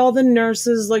see all the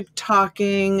nurses like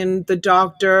talking and the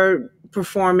doctor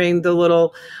performing the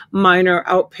little minor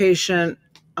outpatient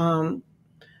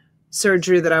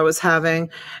surgery that I was having.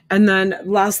 And then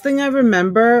last thing I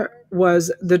remember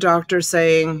was the doctor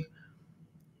saying,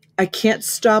 I can't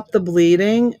stop the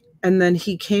bleeding. And then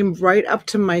he came right up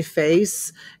to my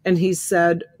face and he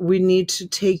said, we need to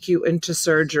take you into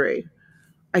surgery.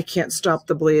 I can't stop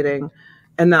the bleeding.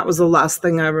 And that was the last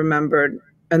thing I remembered.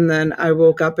 And then I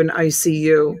woke up in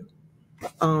ICU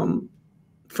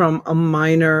from a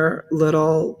minor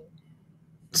little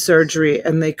surgery,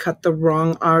 and they cut the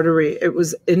wrong artery. It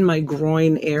was in my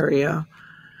groin area.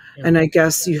 Yeah. And I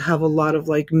guess you have a lot of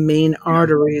like main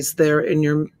arteries there in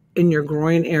your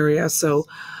groin area. So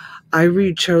I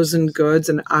read Chosen Goods,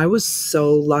 and I was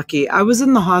so lucky. I was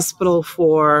in the hospital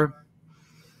I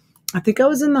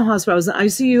was in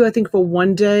ICU, I think, for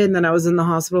 1 day, and then I was in the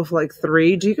hospital for like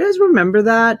 3. Do you guys remember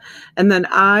that? And then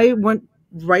I went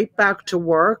right back to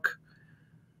work.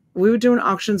 We were doing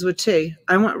auctions with T.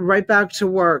 I went right back to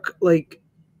work. Like,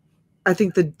 I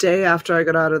think the day after I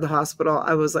got out of the hospital,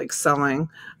 I was like selling.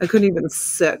 I couldn't even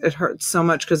sit. It hurt so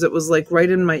much because it was like right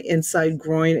in my inside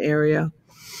groin area.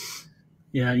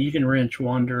 Yeah, you can wrench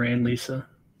Wander and Lisa.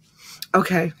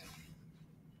 Okay.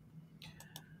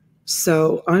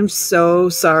 So I'm so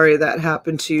sorry that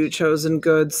happened to you, Chosen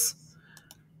Goods.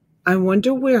 I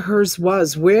wonder where hers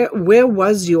was. Where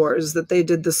was yours that they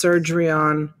did the surgery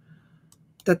on,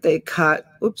 that they cut?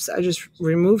 Oops, I just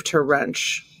removed her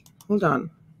wrench. Hold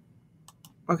on.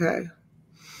 Okay.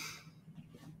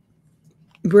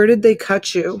 Where did they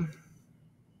cut you?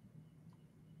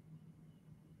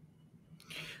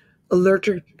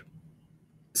 Allergic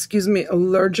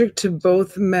to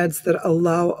both meds that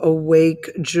allow awake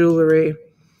jewelry.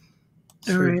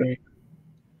 All right.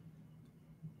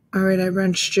 All right, I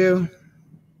wrenched you.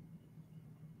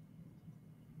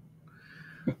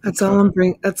 That's all I'm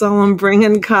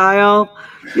bringing, Kyle.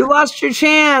 You lost your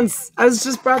chance. I was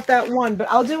just brought that one, but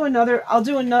I'll do another.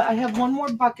 I have one more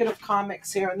bucket of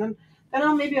comics here, and then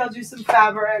maybe I'll do some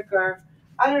fabric, or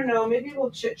I don't know. Maybe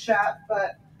we'll chit chat.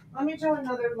 But let me do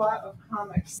another lot of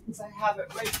comics since I have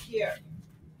it right here.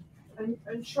 And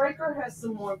Schreiker has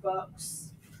some more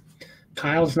books.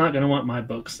 Kyle's not going to want my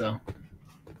books, though.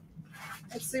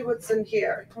 Let's see what's in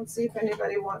here. Let's see if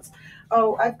anybody wants.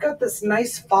 Oh, I've got this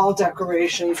nice fall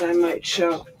decorations I might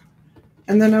show.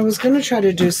 And then I was going to try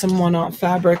to do some one-off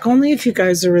fabric, only if you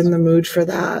guys are in the mood for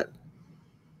that.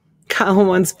 Kyle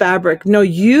wants fabric. No,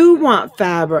 you want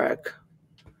fabric.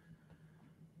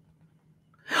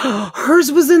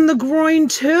 Hers was in the groin,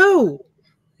 too.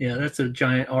 Yeah, that's a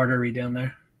giant artery down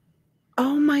there.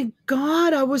 Oh, my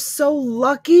God. I was so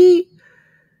lucky.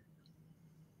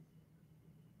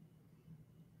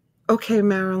 Okay,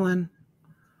 Marilyn.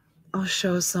 I'll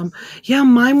show some. Yeah,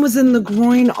 mine was in the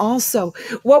groin also.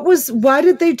 Why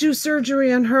did they do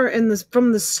surgery on her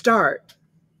from the start?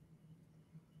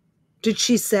 Did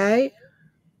she say?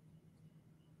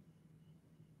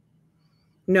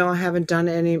 No, I haven't done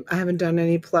any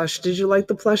plush. Did you like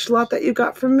the plush lot that you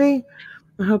got from me?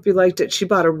 I hope you liked it. She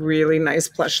bought a really nice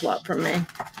plush lot from me.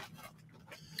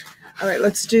 All right,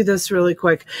 let's do this really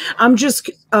quick.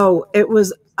 It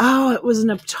was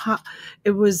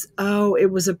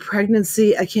a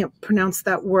pregnancy. I can't pronounce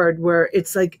that word, where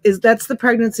it's like, that's the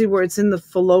pregnancy where it's in the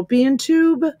fallopian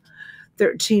tube,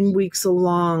 13 weeks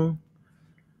along.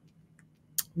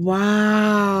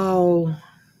 Wow.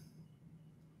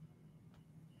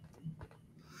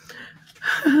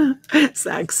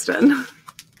 Saxton.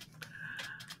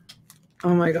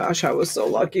 Oh my gosh, I was so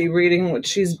lucky reading what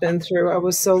she's been through. I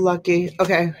was so lucky.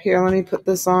 Okay, here, let me put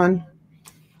this on.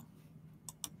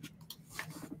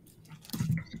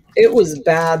 It was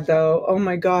bad, though. Oh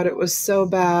my God, it was so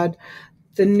bad.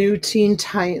 The new Teen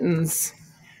Titans.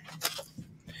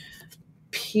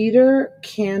 Peter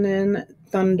Cannon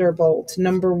Thunderbolt,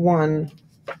 #1.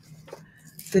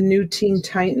 The new Teen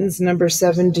Titans, number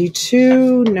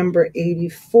 72, number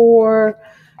 84.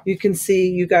 You can see,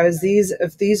 you guys,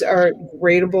 if these are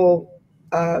gradable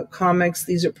comics,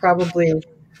 these are probably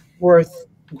worth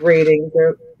grading.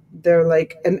 They're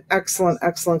like an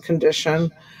excellent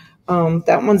condition.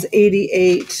 That one's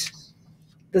 88.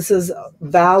 This is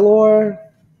Valor,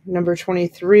 number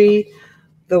 23.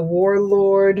 The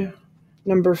Warlord,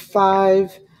 number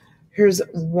 5. Here's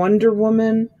Wonder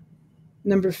Woman,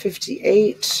 number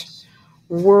 58.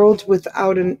 World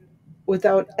Without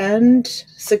End,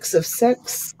 6 of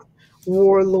 6.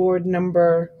 Warlord,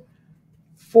 number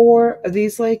 4. Are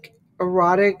these like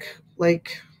erotic,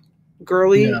 like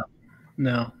girly?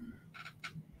 No.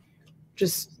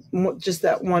 Just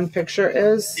that one picture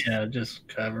is? Yeah, just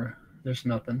cover. There's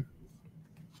nothing.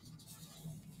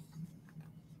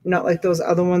 Not like those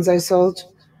other ones I sold?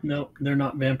 Nope, they're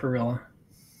not Vampirella.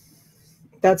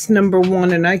 That's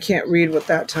 #1, and I can't read what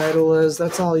that title is.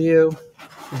 That's all you.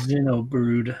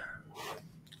 Xenobrood.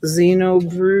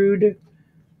 Xenobrood,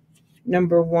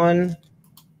 #1. It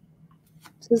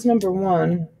says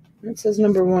 #1. It says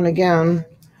 #1 again.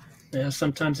 Yeah,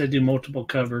 sometimes they do multiple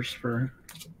covers for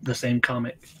the same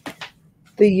comic.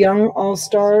 The Young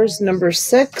All-Stars,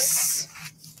 #6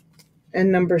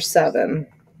 and #7.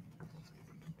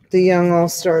 The Young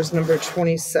All-Stars, number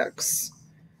 26.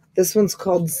 This one's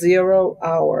called 0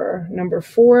 Hour,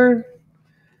 #4.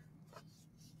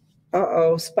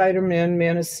 Spider-Man,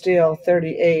 Man of Steel,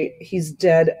 38. He's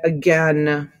dead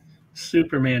again.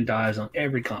 Superman dies on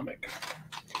every comic.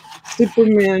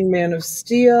 Superman, Man of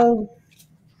Steel.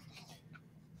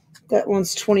 That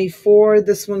one's 24.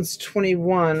 This one's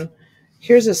 21.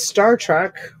 Here's a Star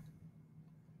Trek,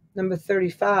 number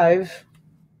 35.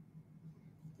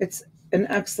 It's in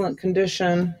excellent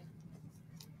condition.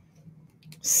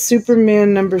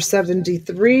 Superman, number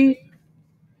 73.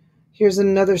 Here's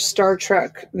another Star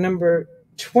Trek, number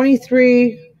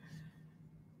 23.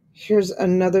 Here's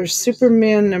another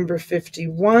Superman, number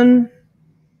 51.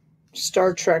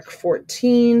 Star Trek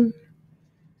 14.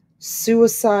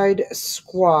 Suicide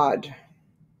Squad,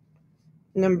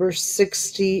 number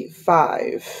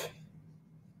 65.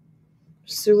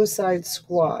 Suicide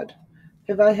Squad.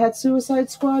 Have I had Suicide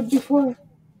Squad before?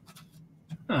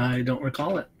 I don't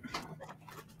recall it.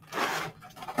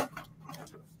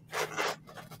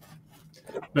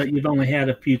 But you've only had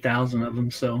a few thousand of them,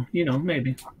 so,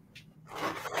 maybe.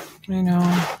 I know.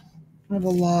 I have a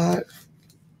lot.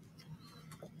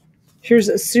 Here's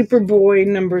a Superboy,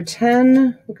 number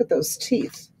 10. Look at those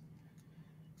teeth.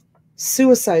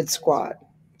 Suicide Squad.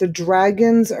 The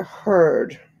Dragon's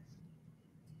Herd.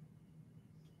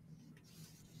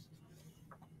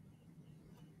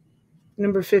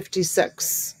 Number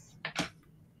 56.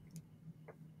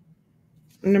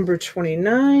 Number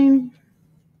 29.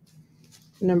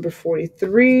 Number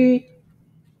 43.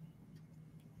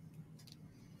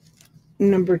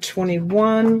 Number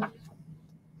 21.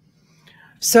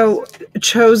 So,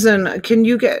 Chosen, can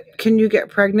you get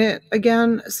pregnant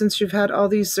again since you've had all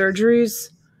these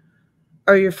surgeries?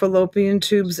 Are your fallopian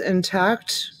tubes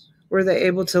intact? Were they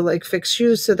able to fix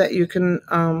you so that you can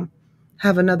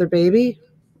have another baby?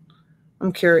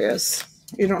 I'm curious.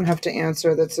 You don't have to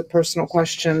answer. That's a personal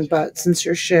question, but since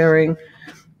you're sharing,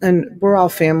 and we're all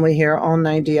family here, all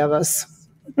 90 of us.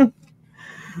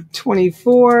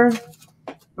 24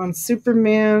 on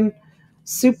Superman.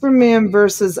 Superman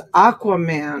versus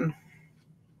Aquaman.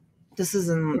 This is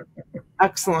in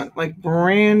excellent,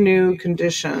 brand new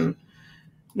condition.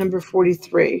 Number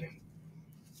 43.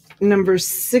 Number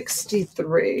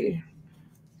 63.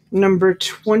 Number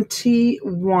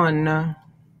 21.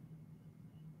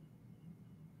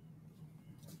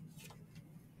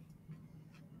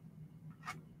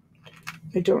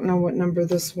 I don't know what number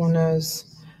this one is.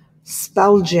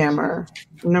 Spelljammer,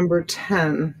 number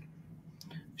 10.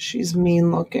 She's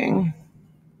mean looking.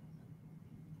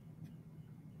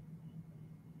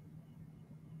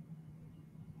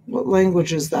 What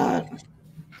language is that?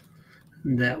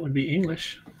 That would be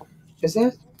English. Is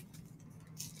it?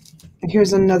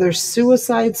 Here's another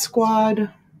Suicide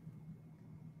Squad.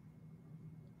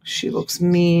 She looks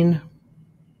mean.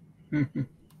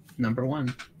 Number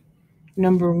 1.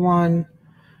 Number 1.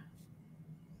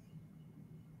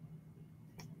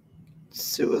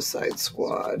 Suicide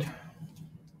Squad.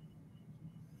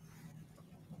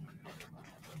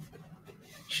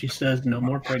 she says no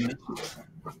more pregnancies.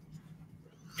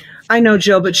 I know,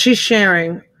 Jill, but she's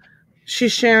sharing.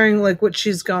 She's sharing like what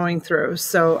she's going through.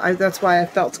 So that's why I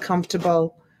felt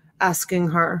comfortable asking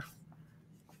her.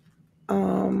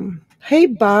 Hey,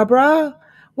 Barbara.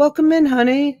 Welcome in,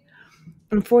 honey.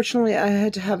 Unfortunately, I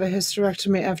had to have a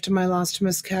hysterectomy after my last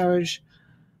miscarriage.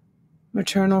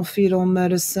 Maternal fetal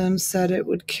medicine said it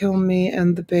would kill me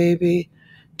and the baby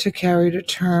to carry to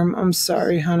term. I'm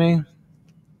sorry, honey.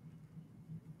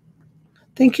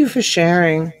 Thank you for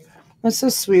sharing. That's so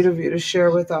sweet of you to share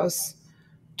with us.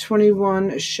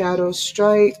 21 Shadow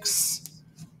Strikes.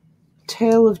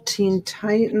 Tale of Teen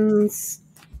Titans.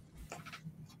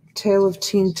 Tale of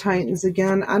Teen Titans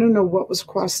again. I don't know what was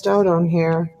crossed out on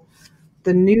here.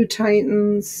 The New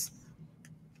Titans.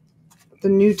 The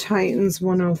New Titans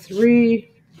 103.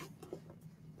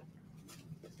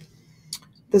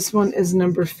 This one is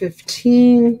number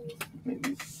 15. Let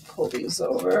me pull these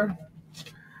over.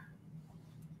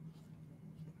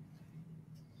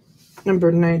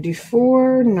 Number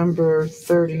 94, number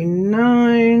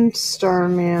 39.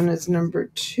 Starman is number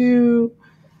 2.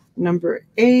 Number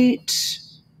 8.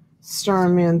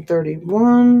 Starman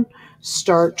 31.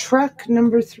 Star Trek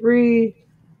number 3.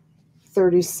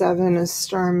 37 is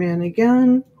Starman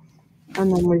again.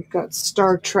 And then we've got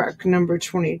Star Trek number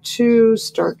 22,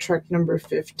 Star Trek number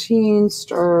 15,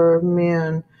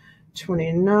 Starman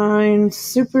 29,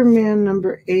 Superman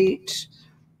number 8,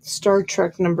 Star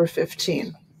Trek number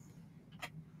 15.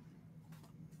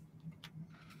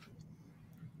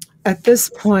 At this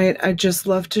point, I just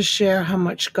love to share how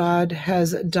much God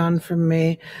has done for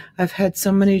me. I've had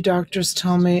so many doctors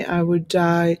tell me I would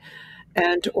die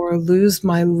and or lose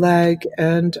my leg,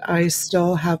 and I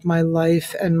still have my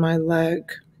life and my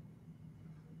leg.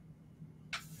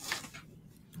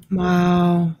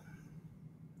 Wow.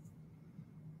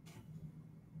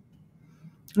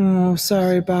 Oh,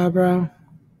 sorry, Barbara.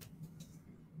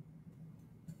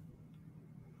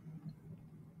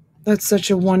 That's such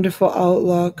a wonderful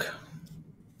outlook.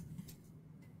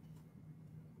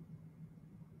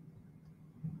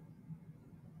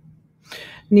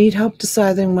 Need help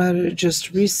deciding whether to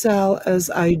just resell as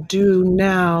I do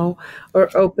now or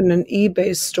open an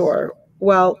eBay store.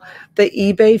 Well, the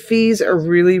eBay fees are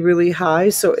really, really high.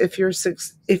 So if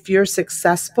you're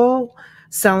successful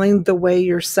selling the way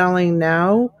you're selling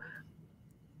now,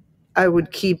 I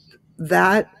would keep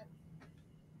that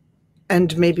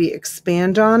and maybe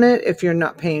expand on it if you're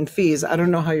not paying fees. I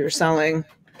don't know how you're selling.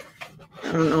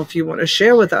 I don't know if you want to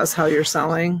share with us how you're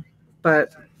selling,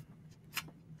 but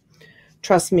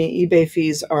trust me, eBay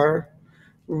fees are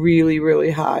really,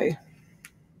 really high.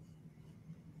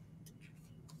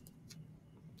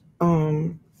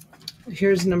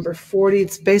 Here's number 40.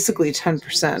 It's basically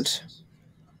 10%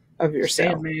 of your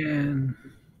sale. Sandman.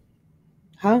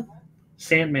 Huh?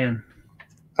 Sandman.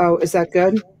 Oh, is that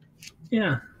good?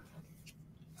 Yeah.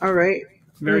 All right.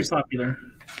 Very popular.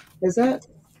 Is that?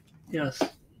 Yes.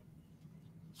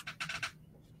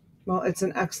 Well, it's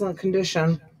in excellent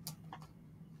condition.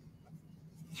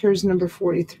 Here's number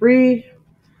 43.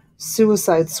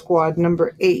 Suicide Squad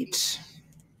number 8.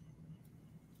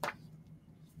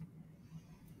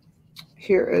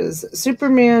 Here is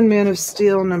Superman, Man of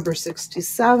Steel number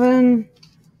 67.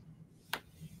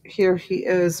 Here he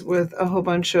is with a whole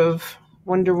bunch of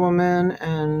Wonder Woman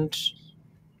and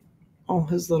all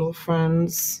his little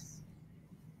friends.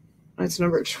 That's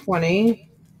number 20.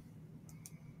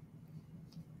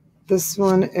 This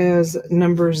one is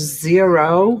number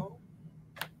 0.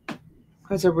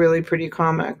 That's a really pretty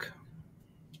comic.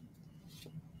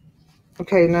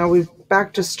 Okay, now we're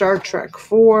back to Star Trek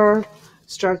 4,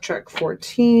 Star Trek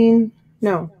 14,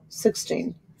 no,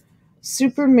 16.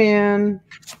 Superman,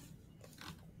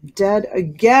 Dead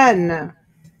Again.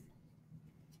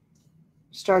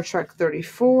 Star Trek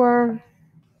 34,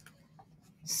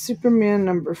 Superman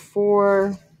number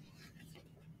 4,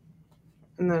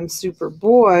 and then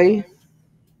Superboy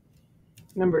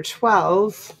number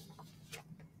 12,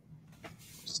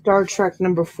 Star Trek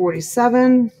number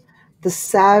 47, The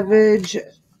Savage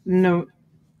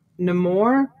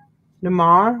Namor.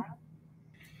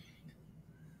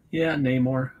 Yeah,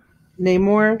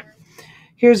 Namor.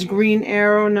 Here's Green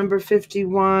Arrow number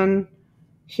 51.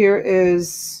 Here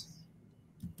is,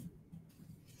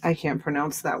 I can't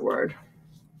pronounce that word.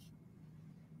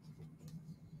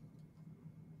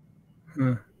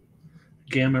 Gamma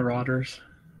Marauders.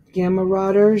 Gamma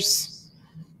Marauders.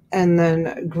 And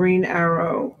then Green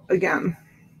Arrow again.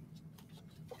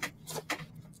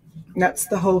 That's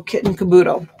the whole kit and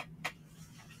caboodle.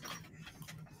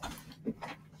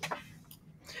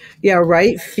 Yeah,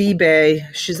 right? Phoebe.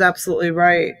 She's absolutely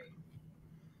right.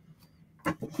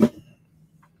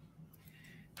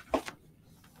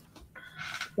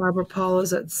 Barbara Paul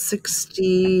is at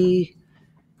 60,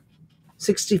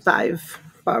 65.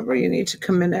 Barbara, you need to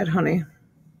come in at, honey.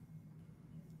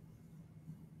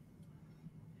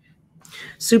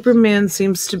 Superman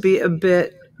seems to be a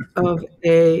bit of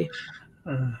a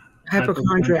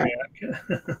hypochondriac.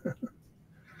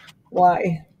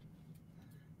 Why?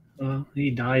 Well,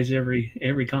 he dies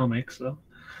every comic, so.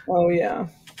 Oh, yeah.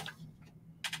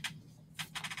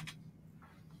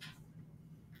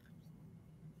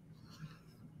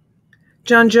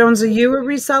 John Jones, are you a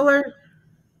reseller?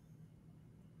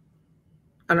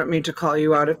 I don't mean to call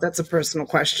you out. If that's a personal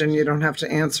question, you don't have to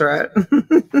answer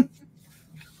it.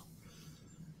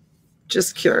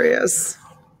 Just curious.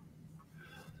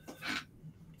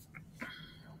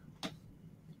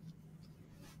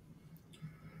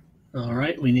 All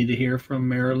right, we need to hear from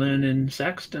Marilyn and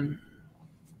Saxton.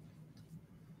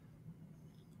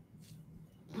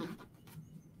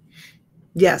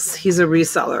 Yes, he's a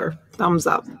reseller. Thumbs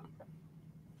up.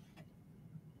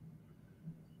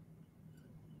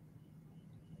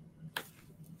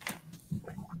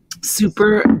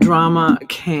 Super Drama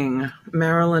King.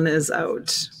 Marilyn is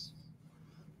out.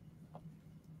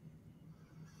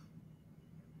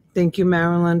 Thank you,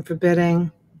 Marilyn, for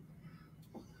bidding.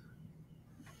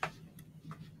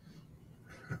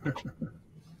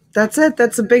 That's it.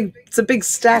 It's a big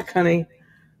stack, honey.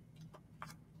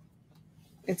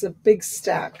 It's a big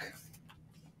stack.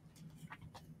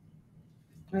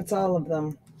 That's all of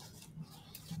them.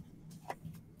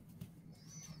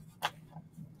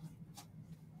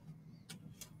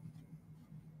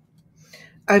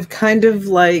 I've kind of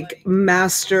like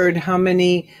mastered how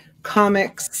many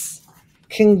comics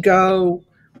can go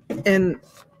in,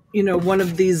 one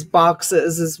of these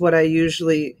boxes is what I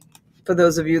usually, for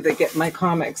those of you that get my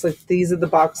comics, like these are the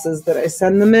boxes that I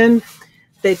send them in.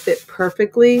 They fit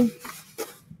perfectly.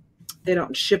 They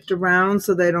don't shift around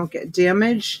so they don't get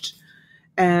damaged.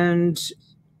 And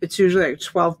it's usually like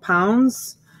 12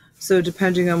 pounds. So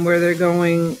depending on where they're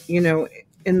going,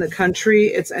 in the country,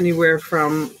 it's anywhere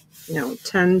from,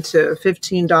 $10 to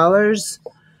 $15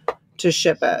 to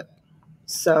ship it.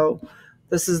 So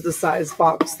this is the size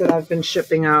box that I've been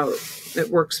shipping out. It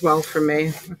works well for me.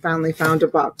 I finally found a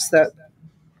box that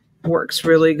works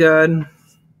really good.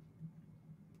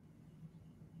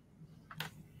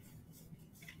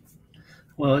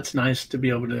 Well, it's nice to be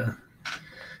able to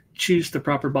choose the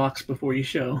proper box before you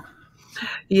show.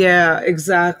 Yeah,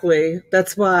 exactly.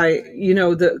 That's why,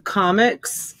 the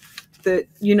comics that,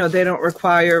 they don't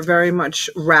require very much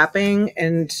wrapping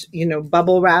and,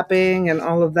 bubble wrapping and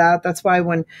all of that. That's why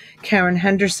when Karen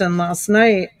Henderson last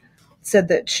night said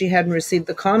that she hadn't received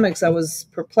the comics, I was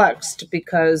perplexed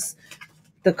because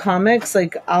the comics,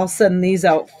 like I'll send these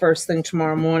out first thing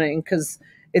tomorrow morning because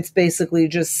it's basically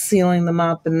just sealing them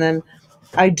up. And then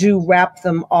I do wrap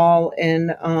them all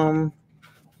in,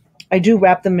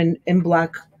 in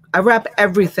black. I wrap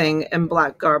everything in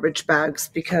black garbage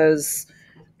bags because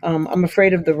I'm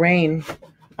afraid of the rain.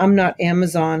 I'm not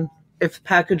Amazon. If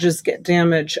packages get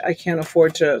damaged, I can't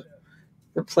afford to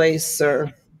replace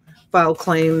or file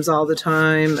claims all the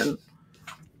time.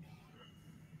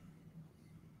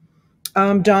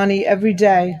 And Donnie, every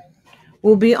day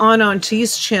we'll be on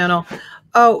T's channel.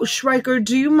 Oh, Schreiker,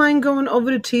 do you mind going over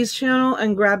to T's channel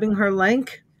and grabbing her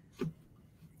link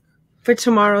for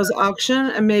tomorrow's auction?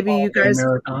 And maybe you guys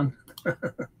marathon.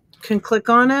 can click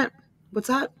on it. What's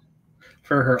that?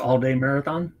 For her all-day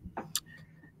marathon?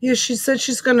 Yeah, she said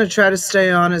she's going to try to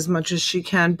stay on as much as she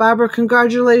can. Barbara,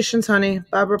 congratulations, honey.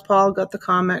 Barbara Paul got the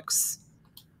comics.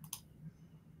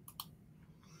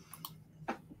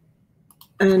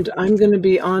 And I'm going to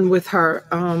be on with her,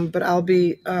 but I'll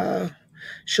be,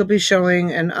 she'll be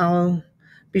showing and I'll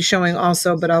be showing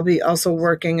also, but I'll be also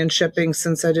working and shipping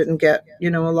since I didn't get, a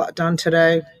lot done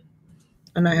today.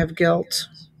 And I have guilt.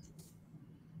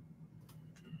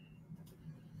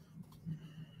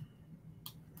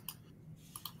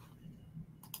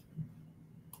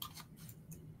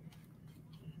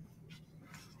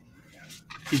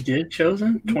 You did,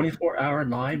 Chosen? 24-hour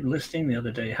live listing the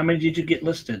other day. How many did you get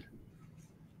listed?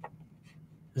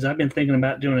 Because I've been thinking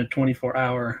about doing a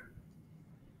 24-hour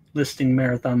listing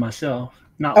marathon myself.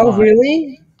 Not live.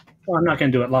 Really? Well, I'm not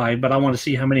going to do it live, but I want to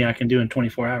see how many I can do in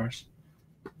 24 hours.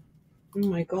 Oh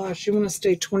my gosh, you want to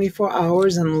stay 24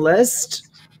 hours and list?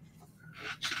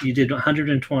 You did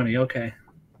 120, okay.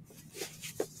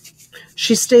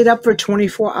 She stayed up for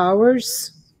 24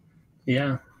 hours?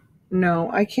 Yeah.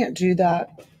 No, I can't do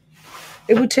that.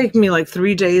 It would take me like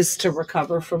 3 days to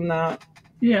recover from that.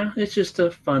 Yeah, it's just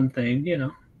a fun thing,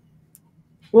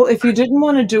 Well, if you didn't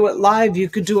want to do it live, you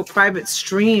could do a private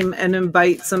stream and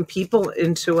invite some people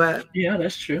into it. Yeah,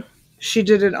 that's true. She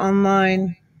did it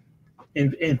online.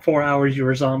 In 4 hours, you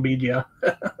were zombied. Yeah.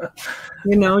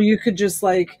 You know, you could just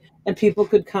like, and people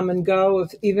could come and go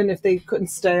even if they couldn't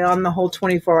stay on the whole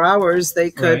 24 hours,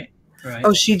 they could. Right. Right.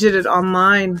 Oh, she did it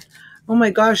online. Oh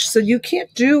my gosh. So you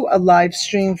can't do a live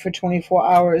stream for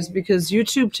 24 hours because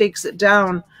YouTube takes it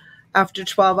down after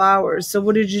 12 hours. So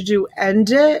what did you do?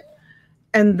 End it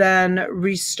and then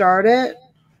restart it?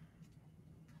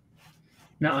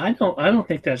 No, I don't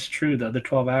think that's true though. The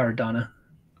 12-hour, Donna,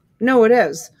 No, it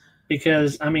is.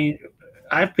 because I mean,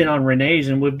 I've been on Renee's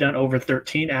and we've done over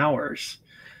 13 hours.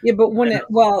 Yeah, but when it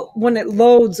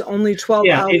loads, only 12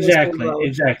 Yeah, hours will exactly, load.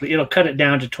 exactly. It'll cut it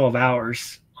down to 12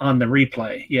 hours on the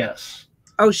replay. Yes,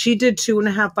 Oh, she did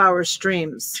 2.5 hour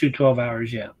streams. 2 12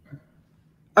 hours. Yeah,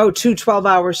 Oh, 2 12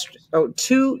 hours. Oh,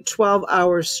 2 12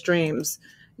 hour streams.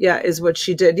 Yeah, is what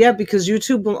she did. Yeah, because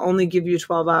YouTube will only give you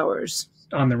 12 hours.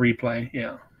 on the replay.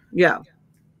 Yeah. Yeah.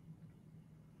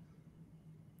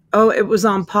 Oh, it was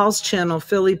on Paul's channel,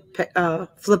 Philly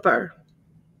Flipper.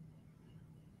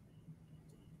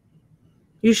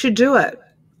 You should do it.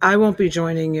 I won't be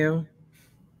joining you.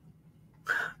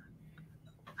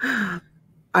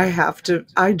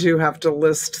 I do have to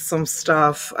list some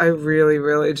stuff. I really,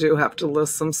 really do have to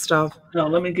list some stuff. No,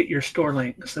 let me get your store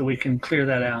link so we can clear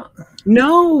that out.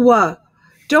 No,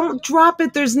 don't drop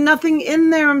it. There's nothing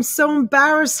in there. I'm so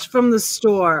embarrassed from the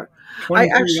store.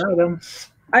 23 items.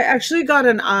 I actually got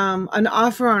an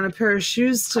offer on a pair of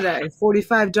shoes today,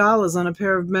 $45 on a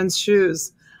pair of men's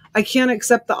shoes. I can't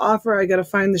accept the offer. I got to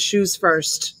find the shoes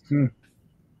first.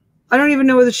 I don't even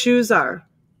know where the shoes are.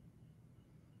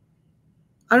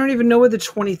 I don't even know where the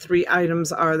 23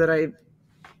 items are that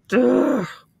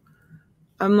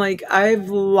I'm like, I have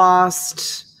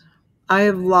lost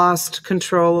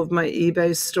control of my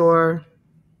eBay store.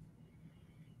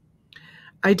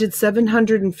 I did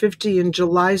 750 in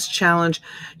July's challenge.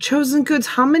 Chosen Goods,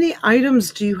 how many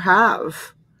items do you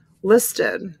have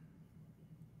listed?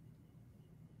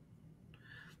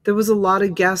 There was a lot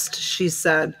of guests, she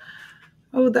said.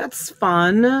 Oh, that's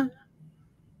fun.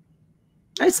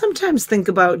 I sometimes think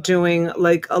about doing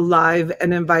like a live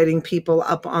and inviting people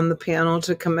up on the panel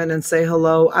to come in and say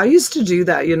hello. I used to do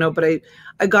that, you know, but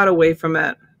I got away from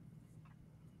it.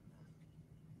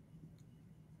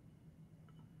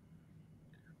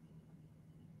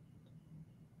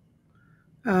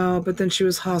 Oh, but then she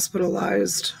was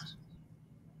hospitalized.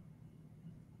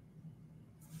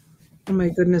 Oh my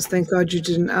goodness, thank God you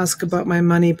didn't ask about my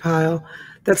money pile.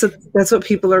 That's what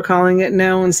people are calling it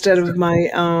now instead of my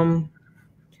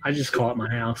I just call it my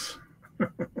house.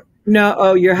 No,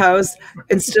 oh, your house.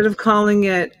 Instead of calling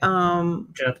it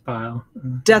Death pile.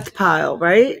 death pile,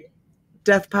 right?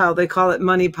 Death pile. They call it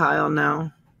money pile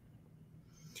now.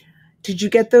 Did you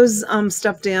get those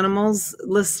stuffed animals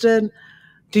listed?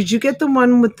 Did you get the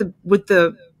one with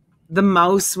the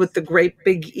mouse with the great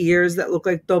big ears that look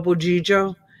like Bobo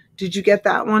Gijo? Did you get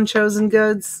that one, Chosen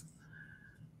Goods?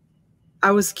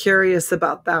 I was curious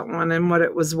about that one and what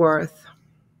it was worth.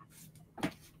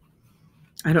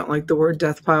 I don't like the word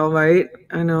death pile, right?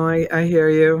 I know, I hear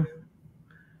you.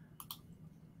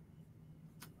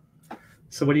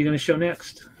 So what are you going to show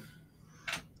next?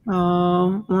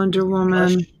 Oh, Wonder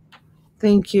Woman. Plush.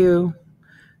 Thank you.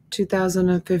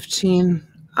 2015.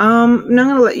 I'm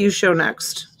going to let you show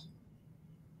next.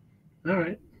 All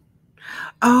right.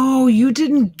 Oh, you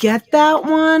didn't get that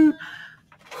one?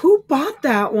 Who bought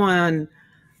that one?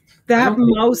 That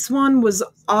mouse one was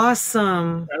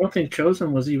awesome. I don't think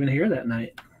Chosen was even here that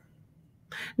night.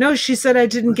 No, she said I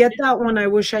didn't get that one. I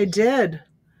wish I did.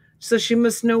 So she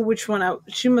must know which one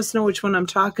I'm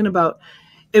talking about.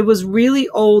 It was really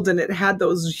old and it had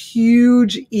those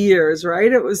huge ears,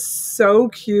 right? It was so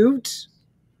cute.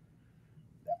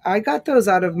 I got those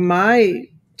out of my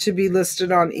to be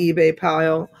listed on eBay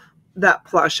pile, that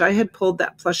plush. I had pulled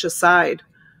that plush aside.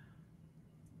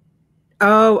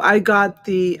 Oh, I got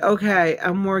okay,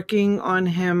 I'm working on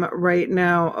him right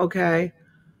now. Okay.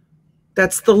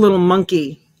 That's the little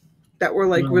monkey that were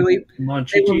like really,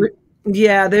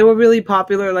 they were really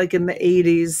popular like in the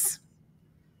 80s.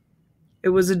 It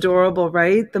was adorable,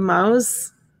 right? The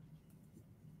mouse.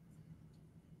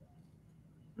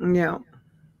 Yeah.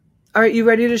 All right, you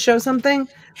ready to show something?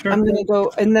 Sure. I'm going to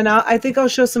go, and then I think I'll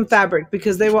show some fabric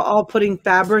because they were all putting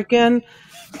fabric in.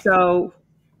 So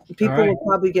people will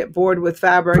probably get bored with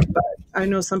fabric, but I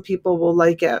know some people will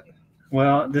like it.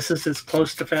 Well, this is as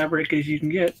close to fabric as you can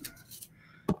get.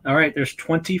 All right, there's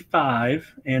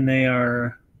 25, and they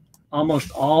are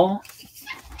almost all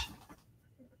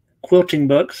quilting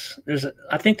books.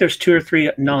 I think there's 2 or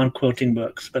 3 non-quilting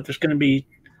books, but there's going to be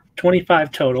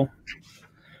 25 total.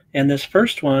 And this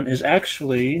first one is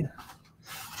actually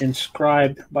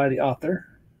inscribed by the author.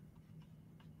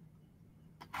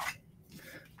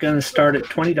 going to start at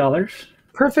 $20.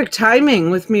 Perfect timing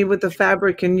with me with the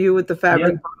fabric and you with the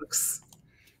fabric box.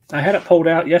 I had it pulled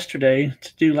out yesterday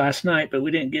to do last night, but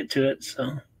we didn't get to it,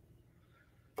 so.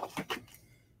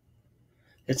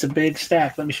 It's a big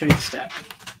stack. Let me show you the stack.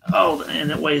 Oh,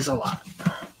 and it weighs a lot.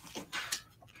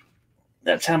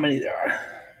 That's how many there are.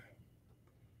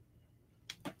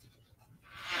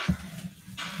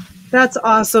 That's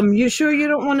awesome. You sure you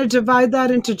don't want to divide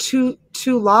that into two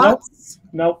lots?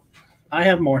 Nope. I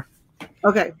have more.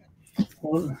 Okay.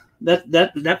 Well,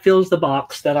 that fills the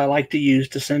box that I like to use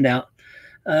to send out.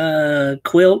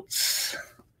 Quilts,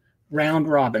 round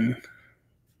robin.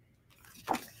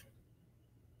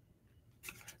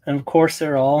 And of course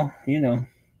they're all, you know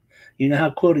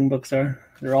how quilting books are.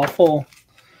 They're all full.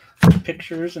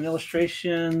 Pictures and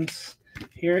illustrations.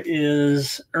 Here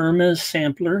is Irma's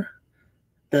sampler,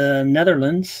 The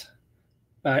Netherlands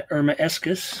by Irma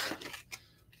Eskes.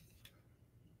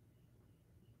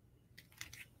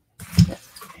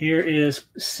 Here is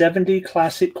 70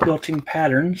 classic quilting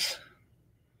patterns.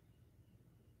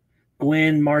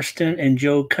 Gwen Marston and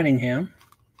Joe Cunningham.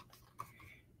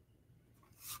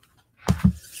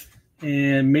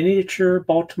 And miniature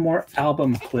Baltimore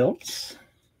album quilts.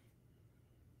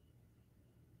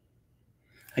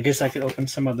 I guess I could open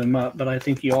some of them up, but I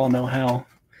think you all know how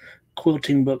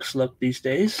quilting books look these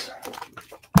days.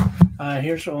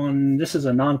 Here's one. This is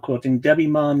a non-quilting. Debbie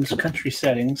Mum's Country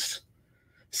Settings.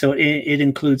 So it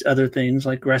includes other things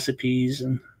like recipes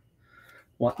and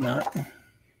whatnot.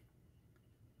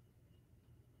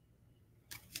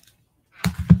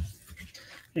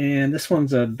 And this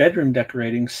one's a bedroom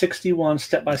decorating, 61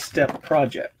 step-by-step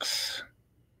projects.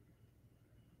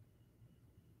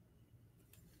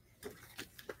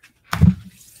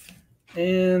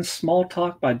 And Small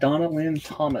Talk by Donna Lynn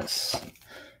Thomas.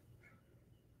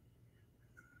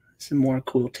 Some more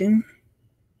quilting.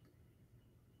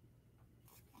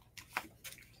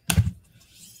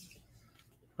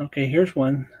 Okay, here's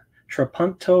one.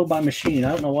 Trapunto by Machine.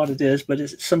 I don't know what it is, but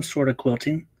it's some sort of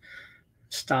quilting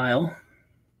style.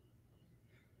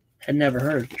 Had never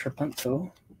heard of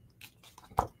Trapunto.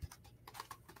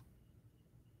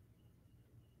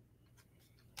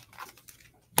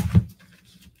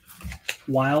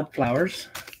 Wildflowers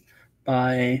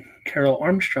by Carol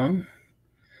Armstrong.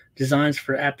 Designs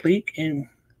for applique and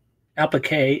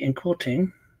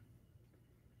quilting.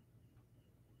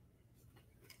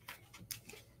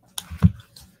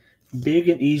 Big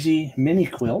and Easy mini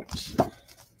quilts.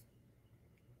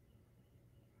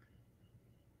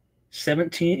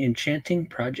 17 enchanting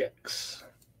projects.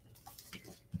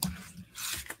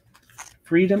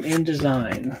 Freedom in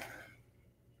Design.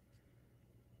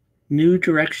 New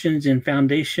Directions in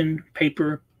Foundation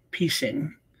Paper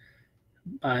Piecing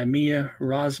by Mia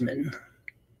Rosman.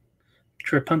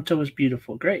 Trapunto is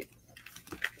beautiful. Great.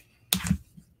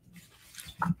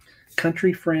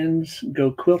 Country Friends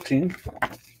Go Quilting.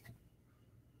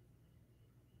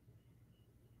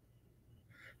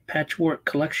 Patchwork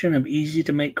collection of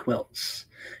easy-to-make quilts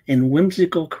and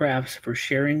whimsical crafts for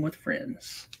sharing with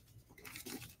friends.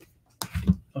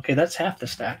 Okay, that's half the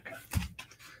stack.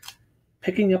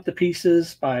 Picking Up the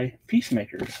Pieces by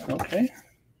Peacemakers. Okay.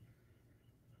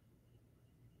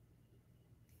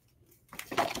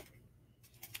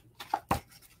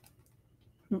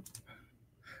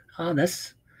 Oh,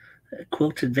 that's a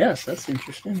quilted vest. That's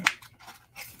interesting.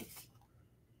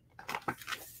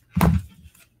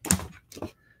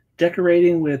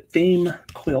 Decorating with theme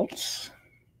quilts.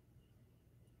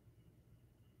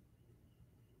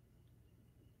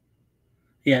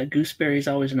 Yeah, gooseberry is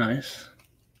always nice.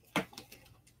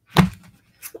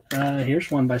 Here's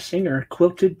one by Singer,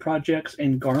 Quilted Projects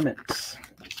and Garments.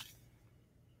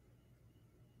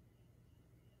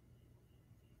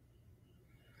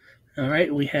 All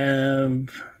right, we have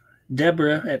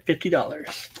Deborah at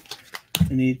 $50.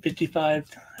 We need 55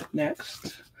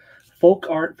 next. Folk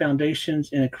Art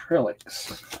Foundations in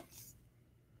Acrylics.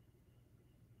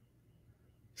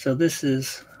 So this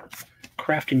is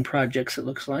crafting projects, it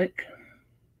looks like.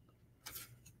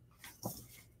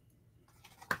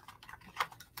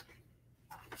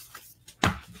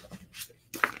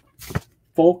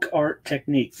 Folk Art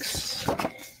Techniques.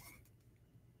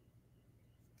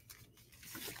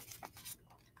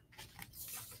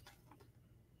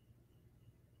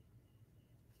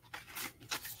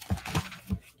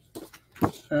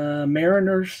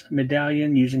 Mariner's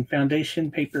Medallion using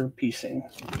foundation paper piecing.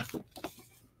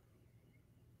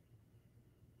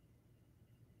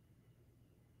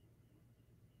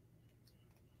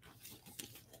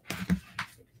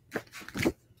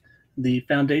 The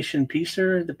Foundation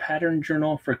Piecer, the pattern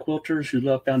journal for quilters who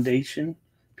love foundation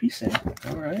piecing.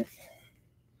 All right.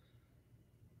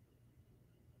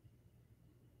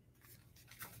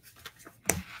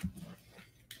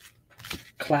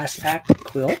 class pack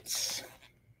quilts.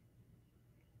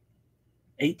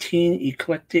 18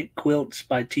 eclectic quilts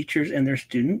by teachers and their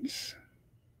students.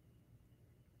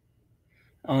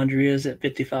 Andrea's at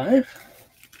 55.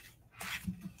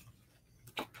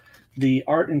 The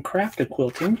Art and Craft of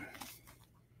Quilting.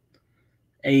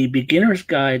 A Beginner's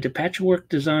Guide to Patchwork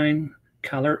Design,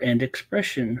 Color, and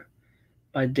Expression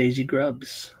by Daisy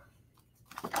Grubbs.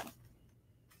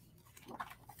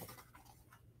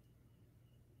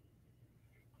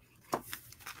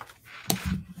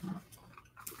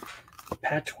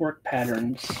 Patchwork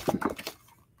Patterns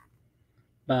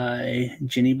by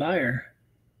Jenny Beyer.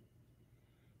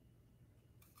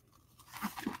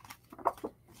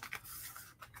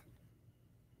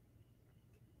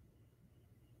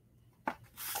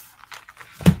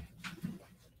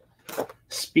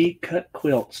 Speed Cut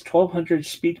Quilts, 1200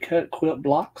 Speed Cut Quilt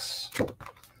Blocks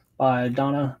by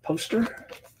Donna Poster.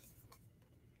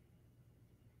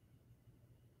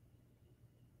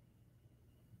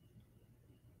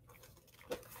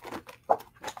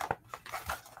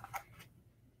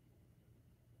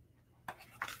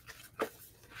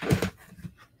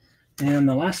 And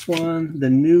the last one, The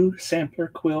New Sampler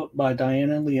Quilt by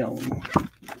Diana Leone.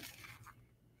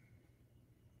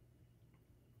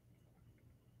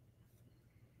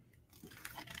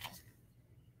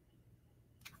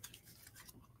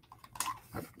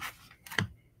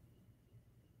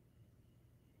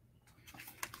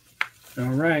 All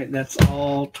right, that's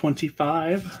all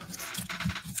 25.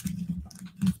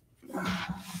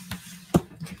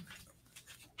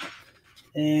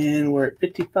 And we're at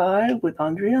 55 with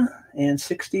Andrea and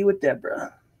 60 with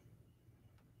Deborah.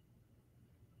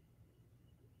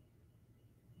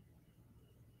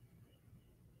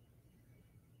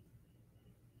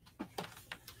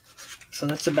 So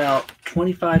that's about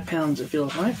 25 pounds, it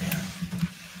feels like.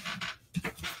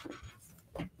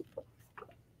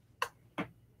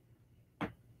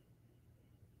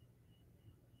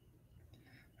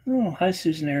 Oh, hi,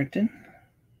 Susan Arrington.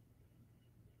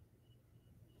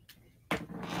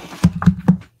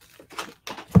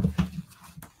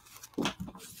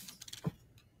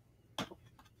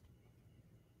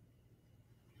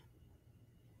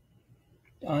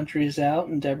 Andrea's out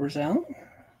and Deborah's out.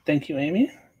 Thank you,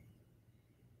 Amy.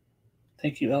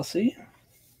 Thank you, Elsie.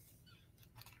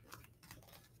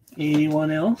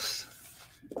 Anyone else?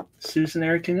 Susan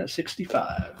Arrington at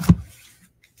 65.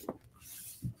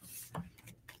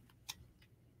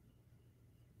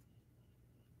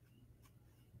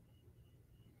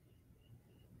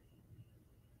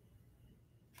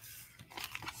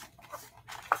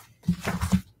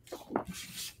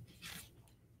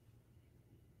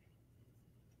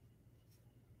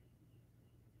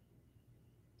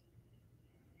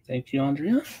 Thank you,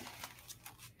 Andrea.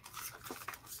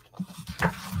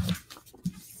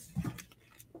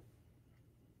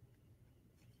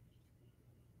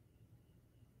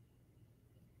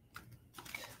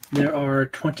 There are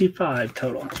 25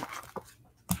 total.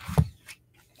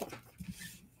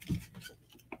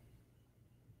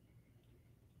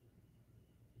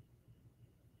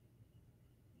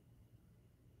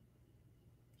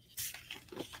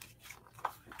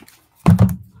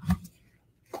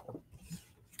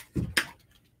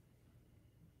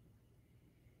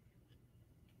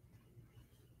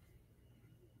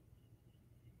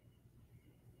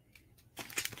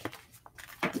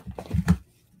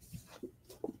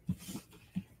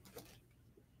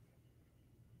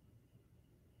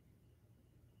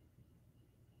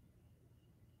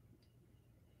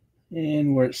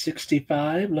 And we're at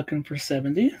 65, looking for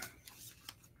 70.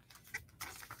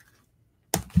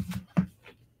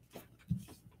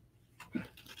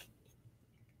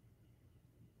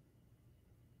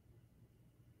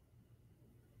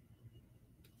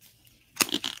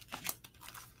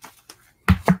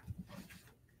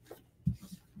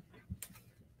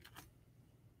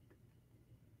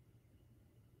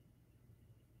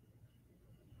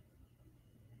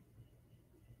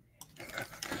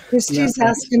 Christy's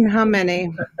asking how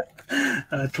many.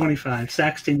 25.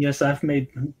 Saxton, yes, I've made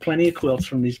plenty of quilts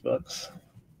from these books.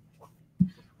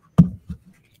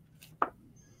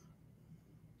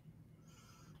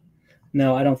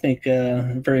 No, I don't think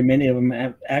very many of them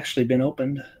have actually been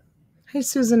opened. Hey,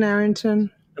 Susan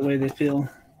Arrington. The way they feel.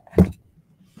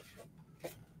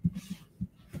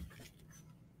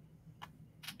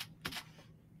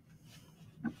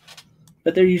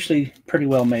 But they're usually pretty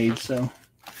well made, so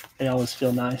they always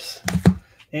feel nice.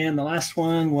 And the last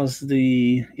one was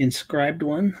the inscribed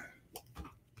one.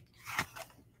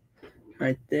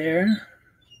 Right there.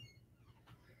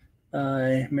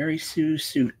 By Mary Sue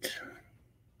Suit.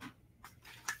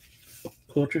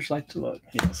 Quilters like to look,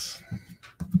 yes.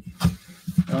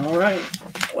 All right.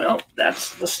 Well,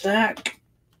 that's the stack.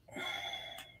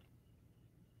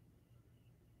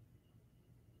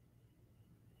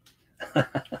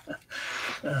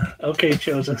 Okay,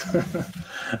 Chosen.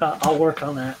 I'll work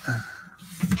on that.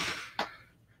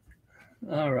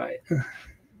 All right.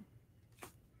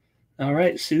 All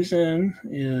right, Susan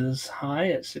is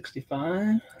high at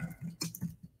 65.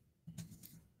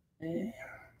 Okay.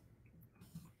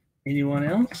 Anyone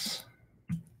else?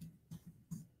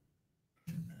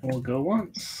 We'll go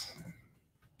once.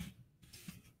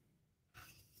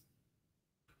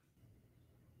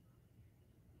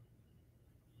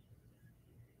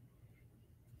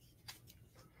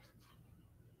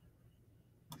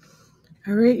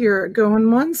 All right, you're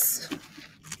going once.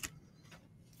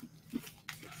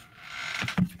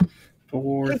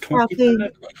 For Hey,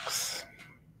 25 bucks.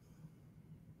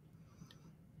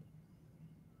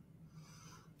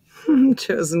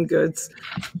 Chosen Goods.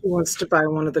 Who wants to buy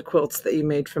one of the quilts that you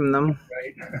made from them?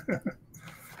 Right.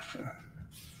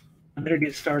 I better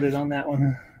get started on that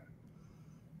one.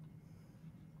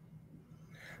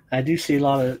 I do see a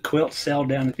lot of quilts sell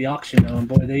down at the auction, though, and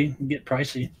boy, they get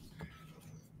pricey.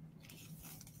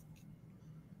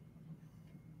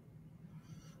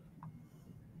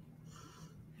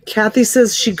 Kathy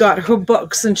says she got her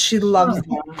books and she loves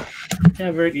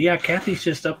them. Yeah, Kathy's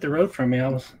just up the road from me. I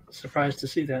was surprised to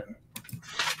see that.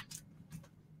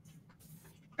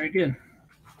 Very good.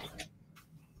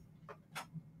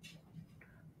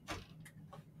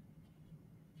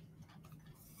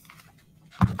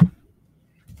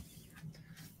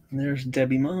 And there's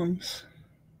Debbie Mums.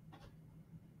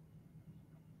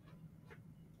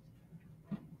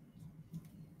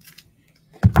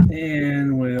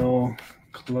 And we'll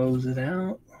close it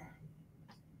out.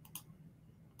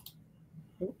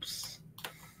 Oops.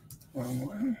 Wrong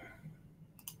one.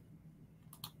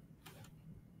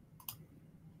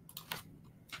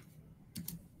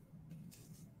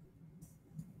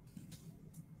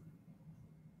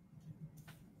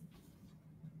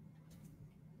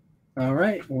 All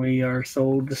right, we are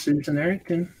sold to Susan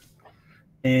Arrington.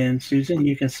 And Susan,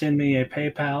 you can send me a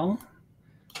PayPal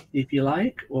if you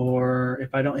like, or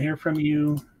if I don't hear from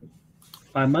you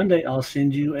by Monday, I'll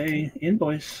send you a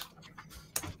invoice.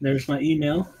 There's my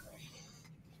email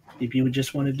if you would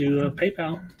just want to do a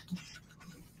PayPal.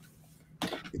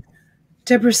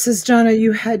 Deborah says, Donna,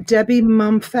 you had Debbie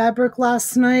Mum fabric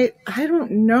last night. I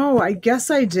don't know. I guess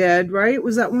I did, right?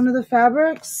 Was that one of the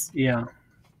fabrics? Yeah.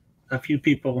 A few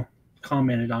people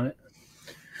commented on it.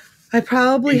 I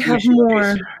probably have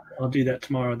more. I'll do that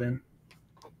tomorrow then.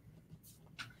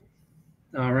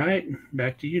 All right.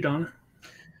 Back to you, Donna.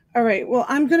 All right. Well,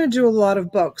 I'm going to do a lot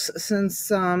of books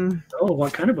since... Oh,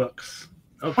 what kind of books?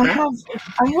 Oh, I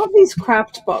have these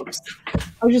craft books.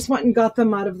 I just went and got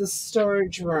them out of the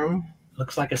storage room.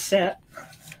 Looks like a set.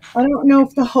 I don't know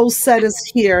if the whole set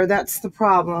is here. That's the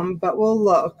problem, but we'll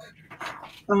look.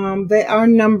 They are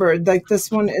numbered. Like this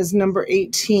one is number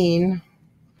 18.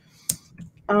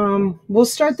 We'll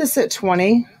start this at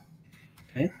 20.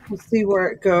 Okay. We'll see where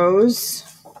it goes.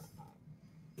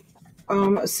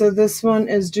 So this one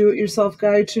is Do-It-Yourself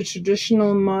Guide to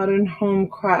Traditional Modern Home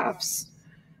Crafts.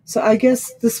 So I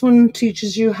guess this one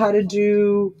teaches you how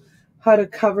to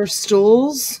cover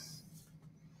stools.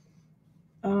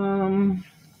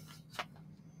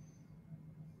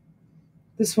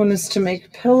 This one is to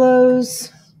make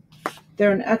pillows.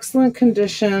 They're in excellent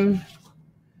condition.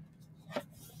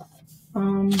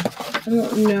 I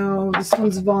don't know. This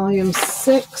one's volume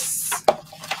 6.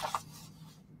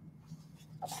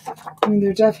 I mean,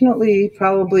 they're definitely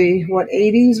probably, what,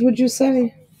 80s, would you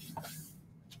say?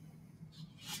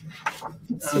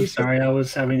 I'm sorry, I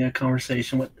was having a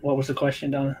conversation. What was the question,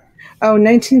 Donna? Oh,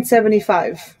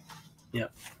 1975.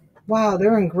 Yep. Wow,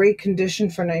 they're in great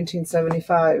condition for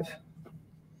 1975.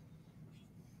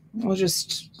 I'll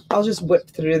just whip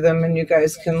through them and you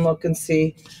guys can look and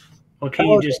see. Well, can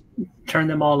you just turn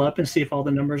them all up and see if all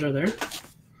the numbers are there?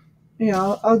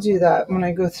 Yeah, I'll do that when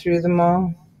I go through them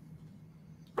all.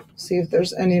 See if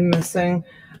there's any missing.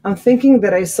 I'm thinking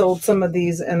that I sold some of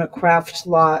these in a craft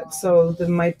lot, so there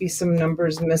might be some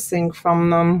numbers missing from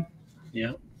them.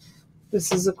 Yeah.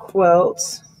 This is a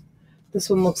quilt. This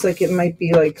one looks like it might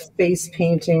be like face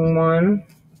painting one.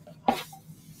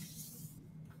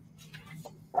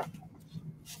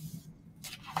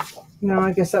 No,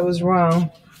 I guess I was wrong.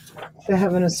 They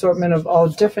have an assortment of all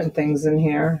different things in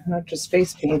here, not just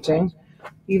face painting,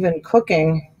 even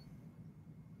cooking.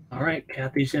 All right,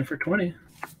 Kathy's in for 20.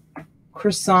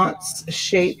 Croissants,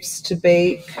 shapes to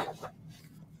bake.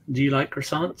 Do you like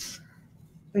croissants?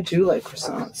 I do like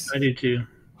croissants. I do too.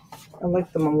 I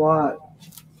like them a lot.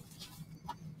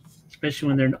 Especially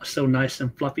when they're so nice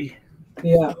and fluffy.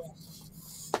 Yeah.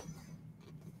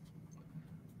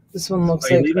 This one looks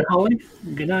Are you like leaving, Holly?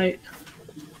 Good night.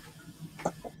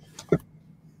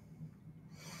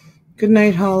 good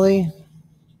night, Holly.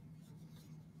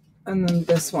 And then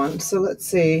this one. So let's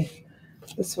see.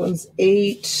 This one's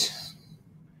 8,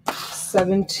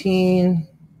 17,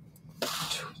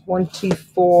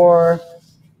 24,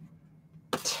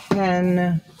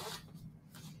 10,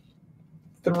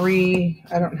 3.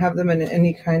 I don't have them in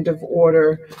any kind of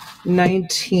order.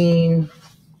 19,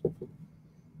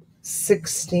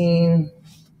 16,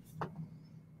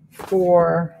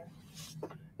 4.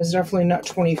 There's definitely not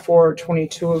 24 or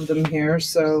 22 of them here,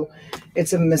 so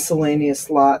it's a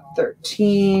miscellaneous lot.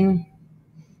 13,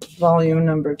 volume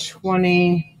number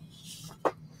 20.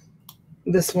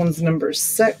 This one's number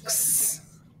 6.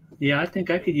 Yeah, I think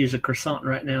I could use a croissant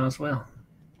right now as well.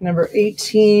 Number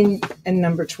 18 and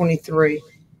number 23.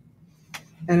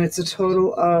 And it's a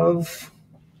total of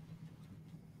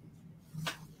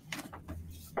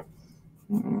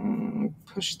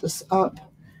push this up.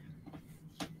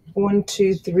 1,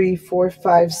 2, 3, 4,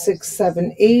 5, 6,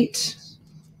 7, 8,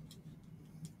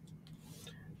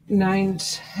 9,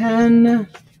 10,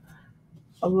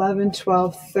 11,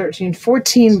 12, 13,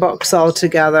 14 books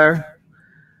altogether.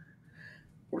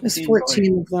 There's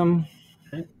 14 of them.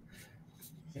 Okay.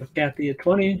 Kathy at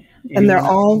 20. And they're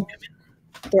all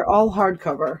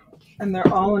hardcover, and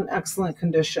they're all in excellent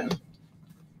condition.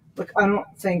 Look, I don't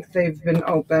think they've been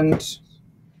opened.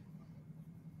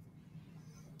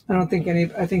 I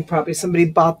think probably somebody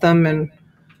bought them and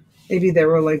maybe they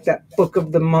were like that book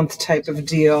of the month type of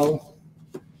deal,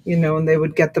 and they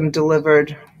would get them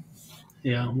delivered.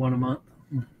 Yeah, one a month.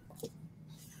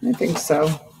 I think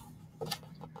so.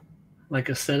 Like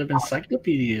a set of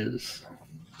encyclopedias.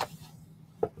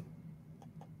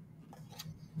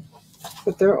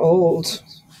 But they're old.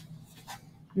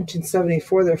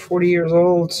 1974, they're 40 years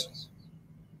old.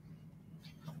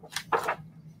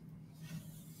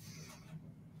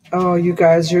 Oh, you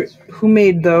guys, who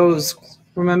made those?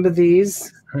 Remember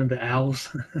these? The owls.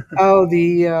 Oh,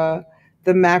 the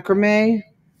macrame.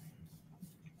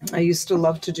 I used to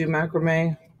love to do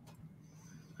macrame.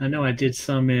 I know I did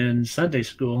some in Sunday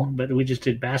school, but we just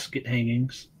did basket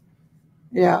hangings.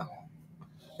 Yeah.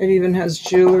 It even has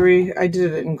jewelry. I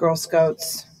did it in Girl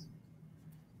Scouts.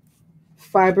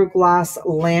 Fiberglass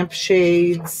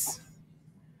lampshades.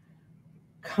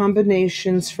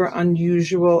 Combinations for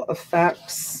unusual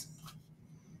effects.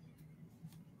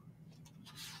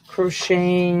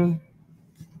 Crocheting.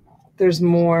 There's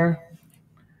more.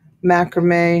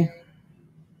 Macrame.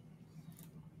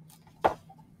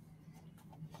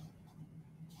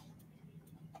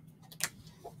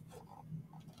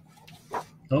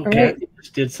 Oh, Kathy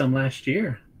just did some last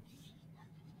year.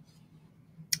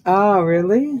 Oh,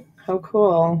 really? How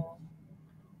cool.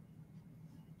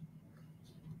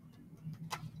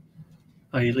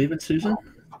 Are you leaving, Susan?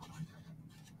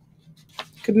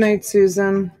 Good night,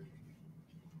 Susan.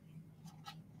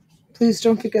 Please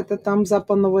don't forget the thumbs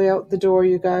up on the way out the door,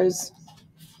 you guys.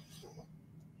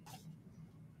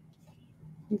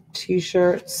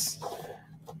 T-shirts.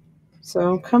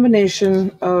 So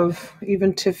combination of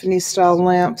even Tiffany style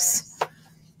lamps.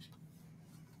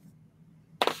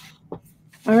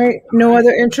 All right, no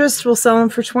other interest. We'll sell them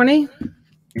for 20.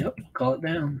 Yep, call it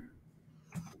down.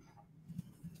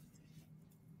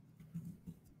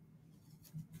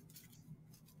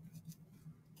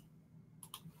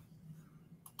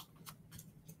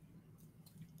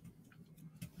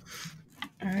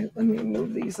 All right, let me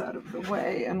move these out of the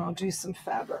way and I'll do some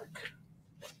fabric.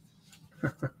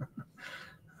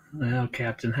 Well,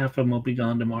 Captain, half of them will be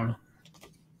gone tomorrow.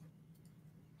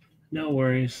 No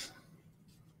worries.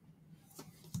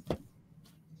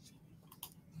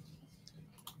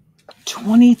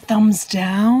 $20 thumbs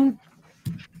down?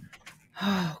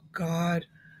 Oh, God.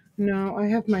 No, I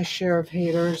have my share of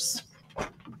haters.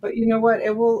 But you know what?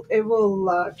 It will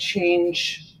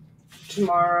change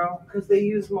tomorrow because they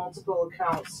use multiple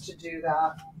accounts to do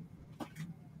that.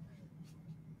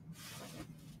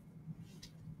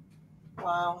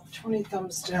 Wow, 20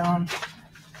 thumbs down.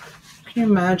 Can you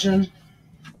imagine?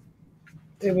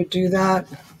 They would do that.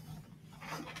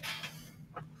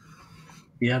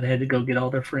 Yeah, they had to go get all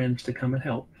their friends to come and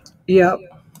help. Yep.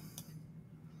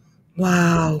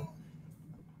 Wow.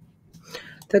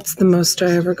 That's the most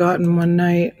I ever got in one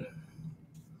night.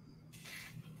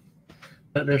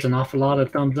 But there's an awful lot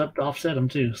of thumbs up to offset them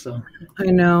too. So I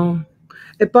know.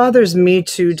 It bothers me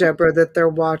too, Deborah, that they're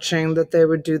watching, that they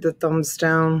would do the thumbs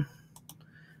down.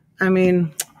 I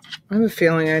mean, I have a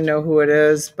feeling I know who it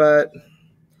is, but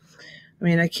I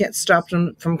mean, I can't stop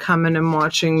them from coming and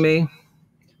watching me.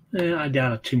 I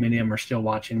doubt too many of them are still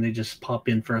watching. They just pop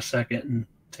in for a second and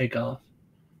take off.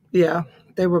 Yeah,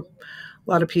 a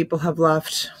lot of people have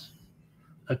left.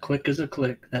 A click is a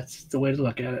click. That's the way to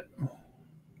look at it.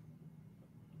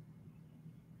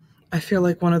 I feel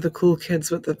like one of the cool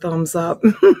kids with the thumbs up.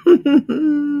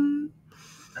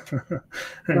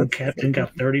 And Captain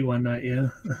got 31, not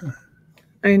you.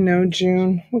 I know,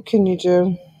 June. What can you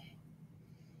do?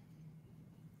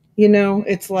 You know,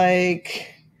 it's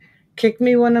like kick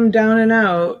me when I'm down and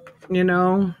out, you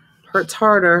know, hurts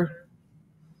harder.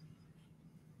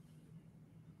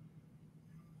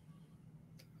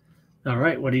 All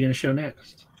right, what are you going to show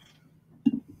next?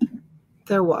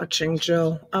 They're watching,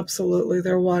 Jill. Absolutely,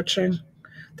 they're watching.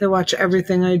 They watch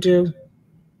everything I do.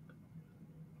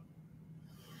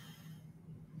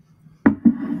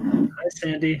 Hi,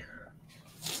 Sandy.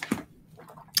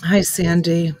 Hi,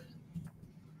 Sandy.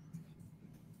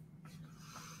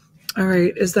 All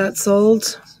right, is that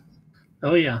sold?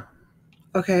 Oh, yeah.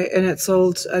 Okay, and it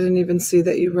sold. I didn't even see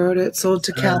that you wrote it. Sold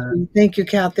to Kathy. Thank you,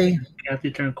 Kathy.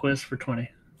 Kathy Turnquist for 20.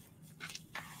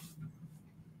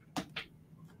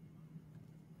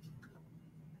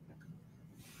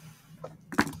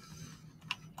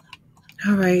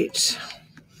 All right.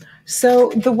 So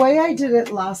the way I did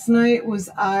it last night was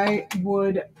I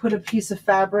would put a piece of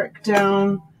fabric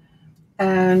down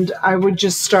and I would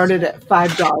just start it at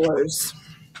 $5.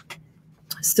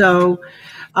 So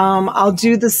I'll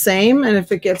do the same. And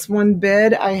if it gets one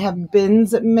bid, I have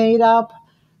bins made up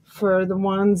for the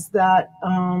ones that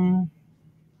I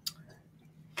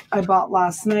bought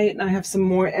last night. And I have some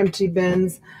more empty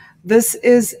bins. This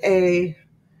is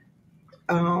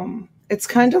it's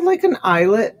kind of like an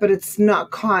eyelet, but it's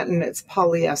not cotton, it's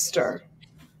polyester.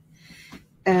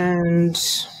 And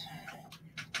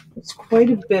it's quite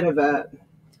a bit of it.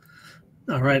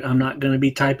 All right, I'm not going to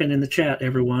be typing in the chat,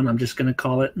 everyone. I'm just going to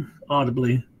call it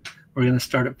audibly. We're going to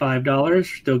start at $5.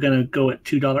 Still going to go at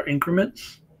 $2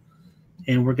 increments.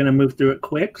 And we're going to move through it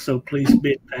quick, so please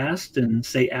bid fast and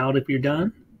say out if you're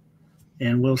done.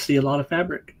 And we'll see a lot of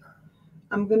fabric.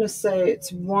 I'm going to say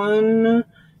it's 1,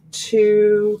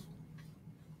 2,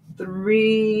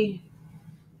 3.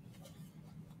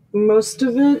 Most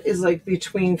of it is like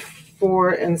between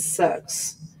 4 and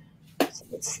 6. So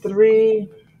it's 3.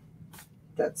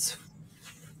 That's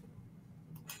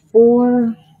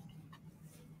 4.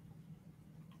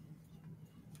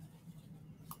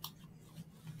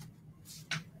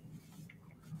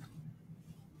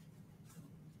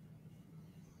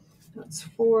 That's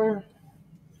 4.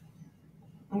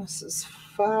 This is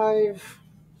 5.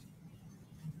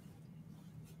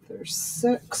 There's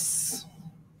 6.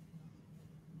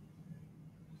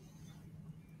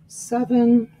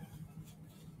 7.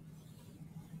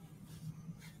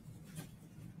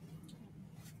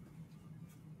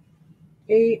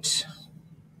 8.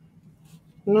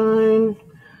 9.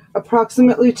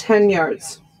 Approximately 10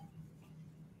 yards.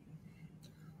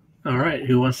 All right,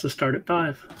 who wants to start at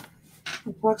 5?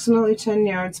 Approximately 10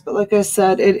 yards, but like I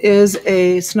said,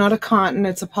 it's not a cotton,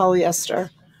 it's a polyester.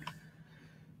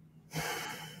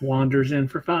 Wanders in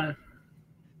for 5.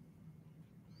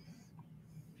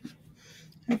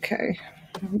 Okay,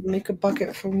 make a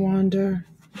bucket for Wanda.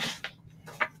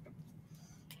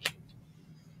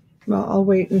 Well, I'll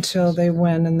wait until they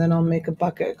win and then I'll make a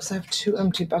bucket because I have 2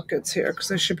 empty buckets here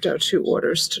because I shipped out 2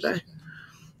 orders today.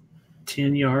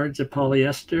 10 yards of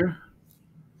polyester.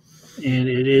 And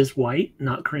it is white,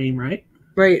 not cream, right?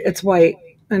 Right, it's white.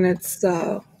 And it's,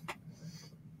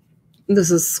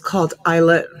 this is called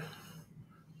eyelet.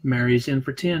 Mary's in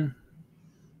for 10.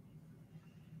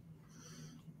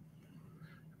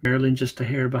 Marilyn just a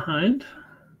hair behind.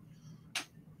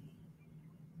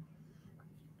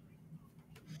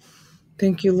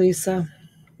 Thank you, Lisa.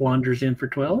 Wander's in for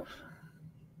 12.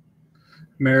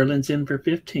 Marilyn's in for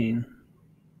 15.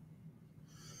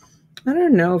 I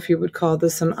don't know if you would call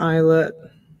this an eyelet.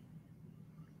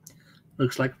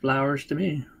 Looks like flowers to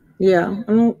me. Yeah,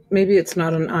 maybe it's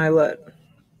not an eyelet.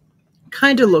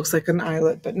 Kind of looks like an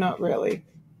eyelet, but not really.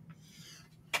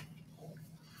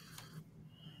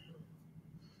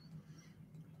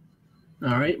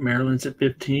 All right, Marilyn's at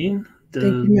 15.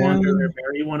 Does Wander or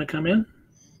Mary want to come in?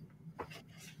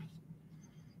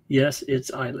 Yes,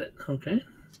 it's eyelet. Okay.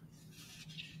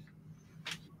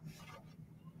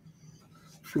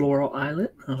 Floral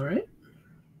eyelet. All right.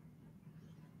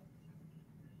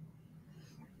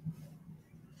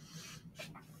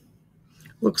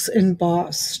 Looks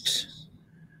embossed.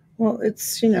 Well,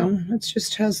 it's, it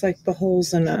just has like the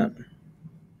holes in it.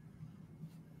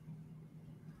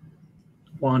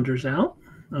 Wanders out.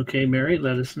 Okay, Mary,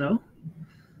 let us know.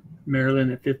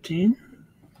 Marilyn at 15.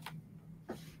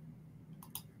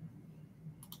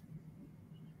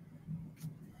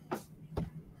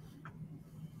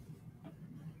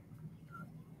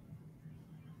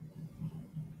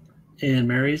 And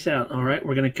Mary's out. All right,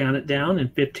 we're going to count it down in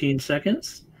 15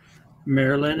 seconds.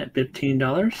 Marilyn at $15.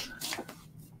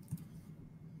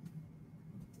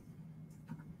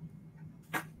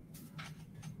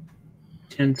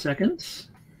 $10 seconds.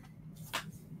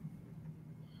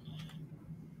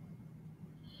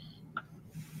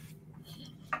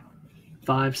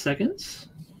 5 seconds.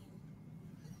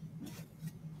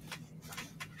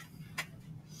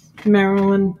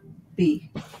 Marilyn B.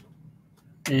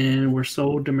 And we're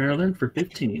sold to Marilyn for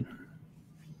 15.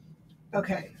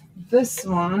 Okay, this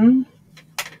one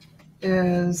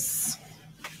is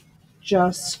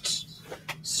just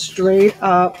straight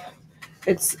up.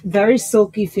 It's very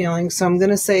silky feeling, so I'm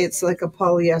gonna say it's like a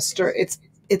polyester.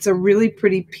 It's a really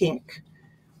pretty pink.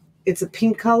 It's a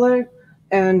pink color,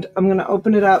 and I'm gonna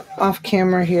open it up off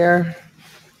camera here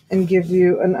and give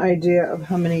you an idea of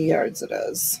how many yards it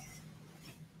is.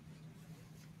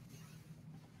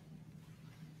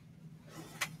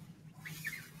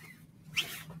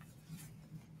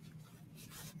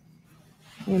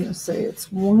 I'm going to say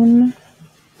it's 1,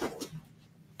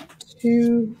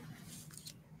 2.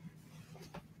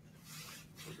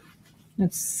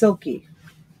 It's silky.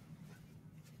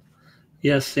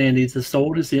 Yes, Sandy, the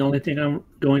sold is the only thing I'm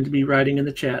going to be writing in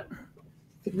the chat.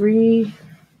 3,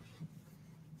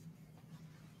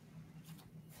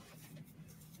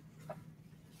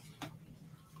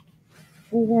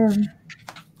 4.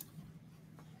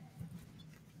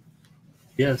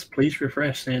 Yes, please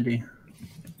refresh, Sandy.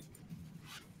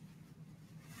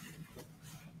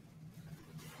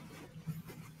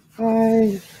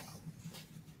 5,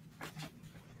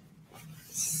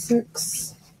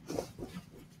 6.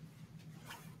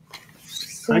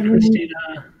 Hi,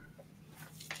 Christina.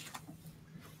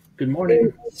 Good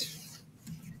morning. 8,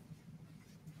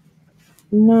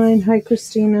 9. Hi,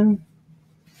 Christina.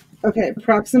 Okay,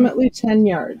 approximately 10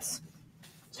 yards.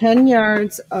 10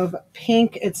 yards of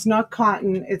pink. It's not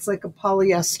cotton. It's like a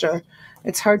polyester.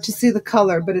 It's hard to see the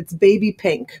color, but it's baby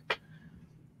pink.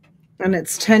 And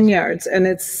it's 10 yards, and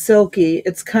it's silky.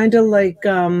 It's kind of like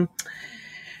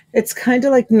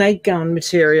nightgown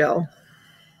material.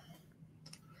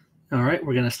 All right,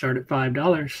 we're going to start at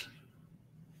 $5.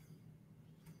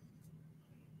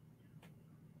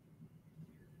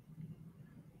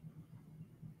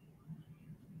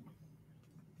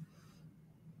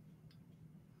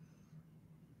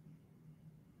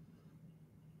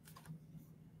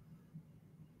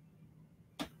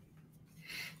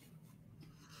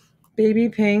 Baby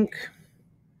pink.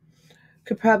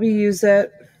 Could probably use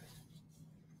it.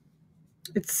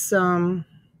 It's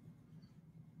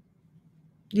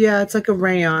yeah, it's like a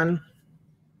rayon.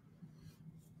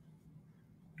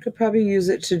 Could probably use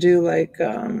it to do like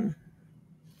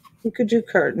we could do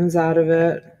curtains out of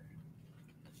it.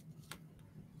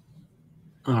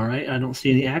 All right, I don't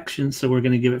see any action, so we're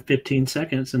going to give it 15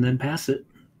 seconds and then pass it.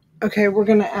 Okay, we're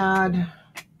going to add,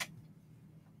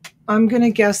 I'm going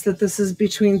to guess that this is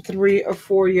between 3 or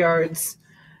 4 yards.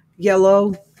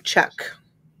 Yellow, check.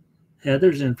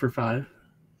 Heather's in for 5.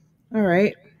 All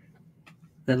right.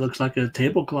 That looks like a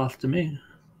tablecloth to me.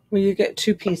 Well, you get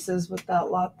 2 pieces with that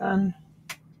lot then.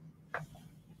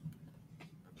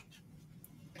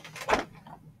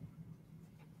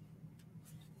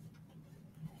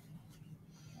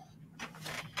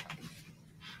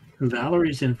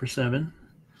 Valerie's in for 7.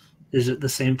 Is it the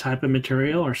same type of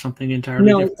material or something entirely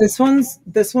different? No,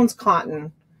 this one's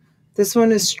cotton. This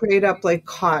one is straight up like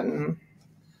cotton.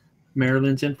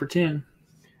 Marilyn's in for 10.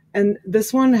 And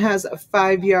this one has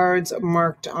 5 yards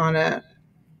marked on it.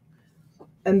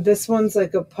 And this one's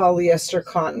like a polyester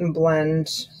cotton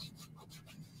blend.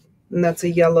 And that's a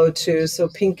yellow too. So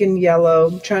pink and yellow.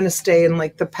 I'm trying to stay in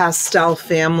like the pastel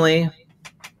family.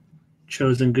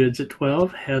 Chosen Goods at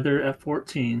 12. Heather at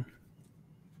 14.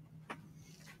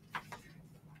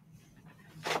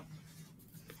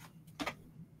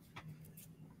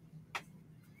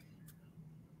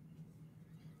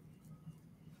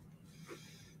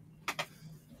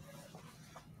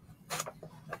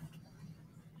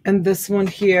 And this one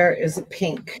here is a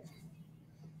pink.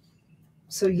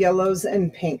 So yellows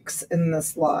and pinks in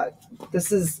this lot.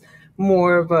 This is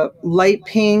more of a light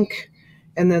pink,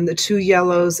 and then the 2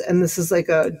 yellows, and this is like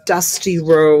a dusty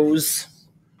rose.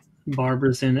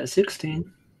 Barbara's in at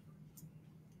 16.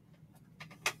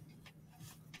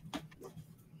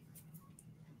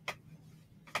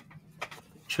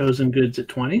 Chosen Goods at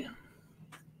 20.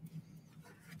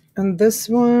 And this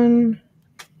one,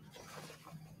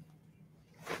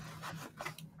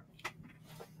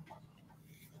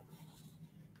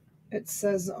 it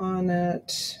says on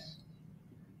it,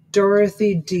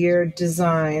 Dorothy Deer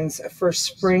Designs for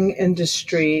Spring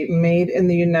Industry, made in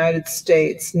the United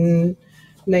States,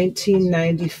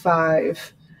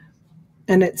 $19.95.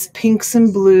 And it's pinks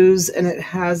and blues, and it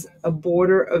has a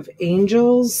border of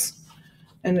angels,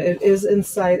 and it is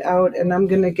inside out, and I'm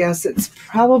going to guess it's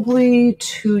probably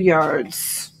 2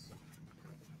 yards.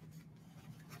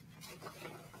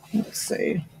 Let's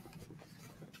see.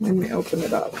 Let me open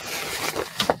it up.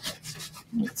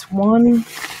 It's 1.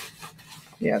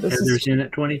 Yeah, this is in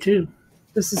at 22.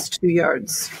 This is 2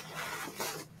 yards.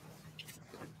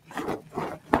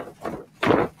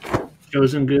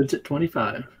 Chosen Goods at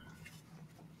 25.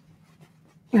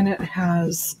 And it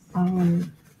has, I'll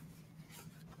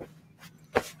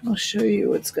show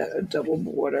you, it's got a double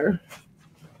border.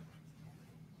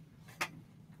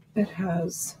 It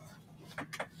has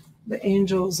the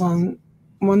angels on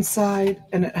one side,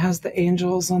 and it has the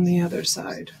angels on the other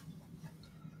side.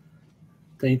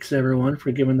 Thanks, everyone,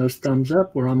 for giving those thumbs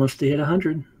up. We're almost to hit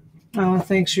 100. Oh,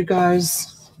 thanks, you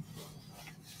guys.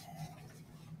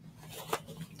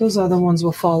 Those other ones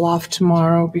will fall off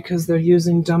tomorrow because they're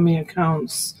using dummy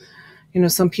accounts. You know,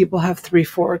 some people have 3,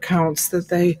 4 accounts that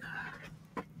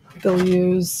they'll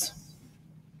use.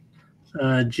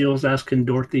 Jill's asking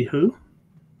Dorothy who?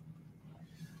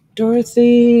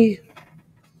 Dorothy.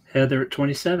 Heather at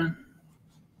 27.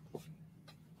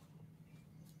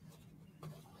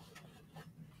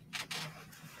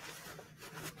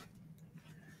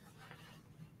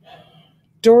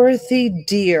 Dorothy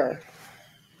Deer.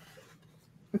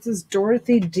 It says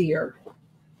Dorothy Deer.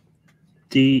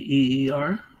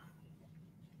 Deer.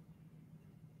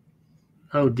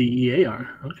 Oh, Dear.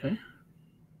 Okay.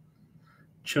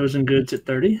 Chosen Goods at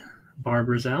 30.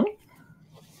 Barbara's out.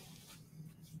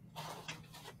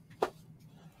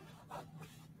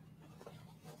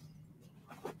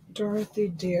 Dorothy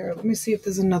Deer. Let me see if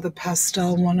there's another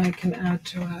pastel one I can add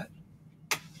to it.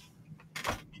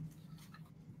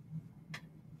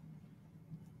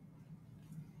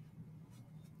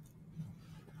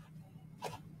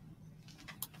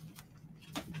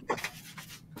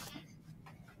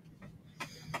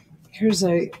 Here's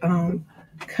a,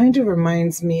 kind of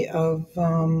reminds me of,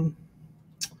 long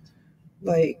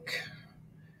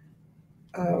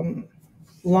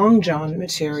john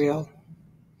material.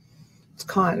 It's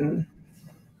cotton.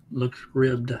 Looks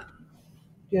ribbed.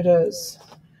 It is.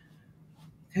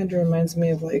 Kind of reminds me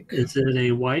of like... Is it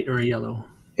a white or a yellow?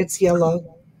 It's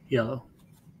yellow. Yellow.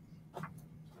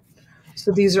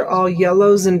 So these are all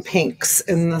yellows and pinks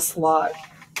in this lot.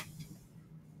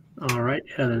 All right,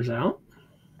 Heather's out.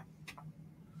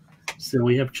 So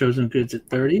we have Chosen Goods at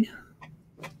 30.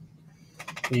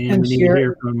 And we need to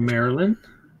hear from Marilyn.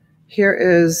 Here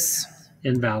is...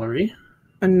 And Valerie.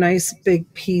 A nice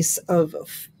big piece of...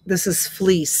 This is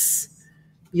fleece.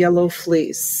 Yellow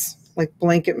fleece. Like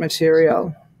blanket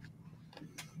material.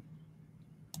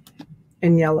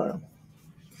 In yellow.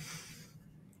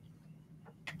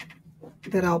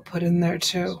 That I'll put in there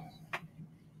too.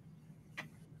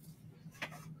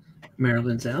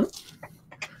 Marilyn's out.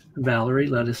 Valerie,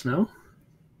 let us know.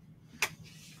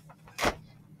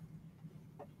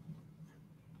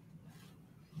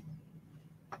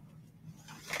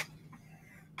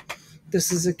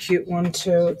 This is a cute one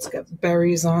too. It's got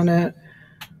berries on it.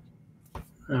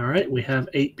 All right, we have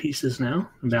 8 pieces now.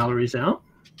 Valerie's out.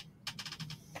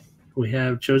 We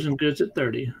have Chosen Goods at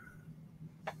 30.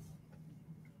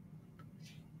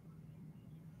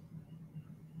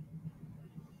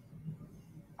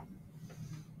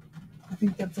 I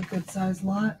think that's a good size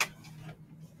lot.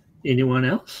 Anyone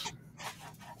else?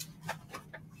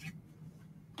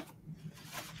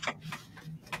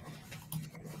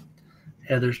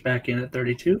 Heather's back in at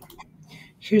 32.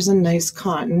 Here's a nice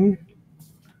cotton.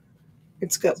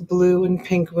 It's got blue and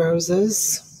pink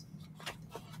roses.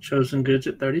 Chosen Goods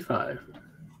at 35.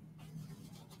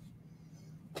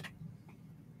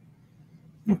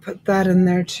 I'll put that in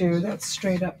there too. That's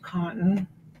straight up cotton.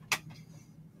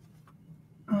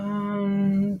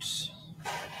 And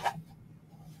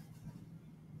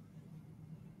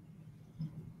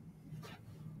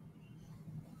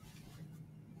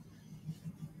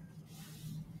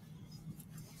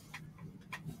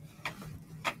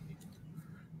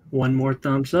one more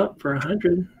thumbs up for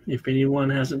 100 if anyone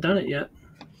hasn't done it yet.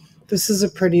 this is a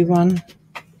pretty one.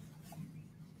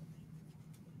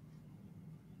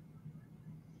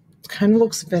 It kind of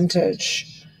looks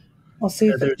vintage. I'll see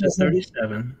if it says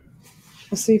 37.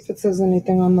 I'll see if it says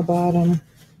anything on the bottom.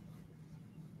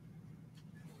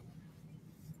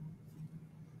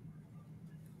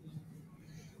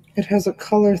 It has a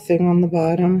color thing on the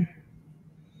bottom,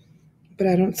 but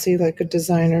I don't see like a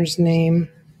designer's name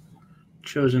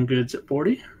Chosen Goods at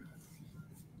 40.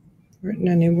 written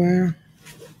anywhere.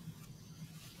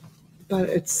 But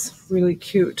it's really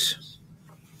cute.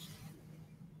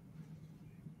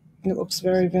 It looks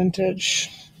very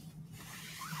vintage.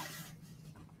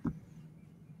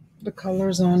 The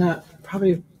colors on it,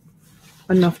 probably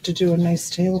enough to do a nice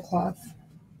tablecloth.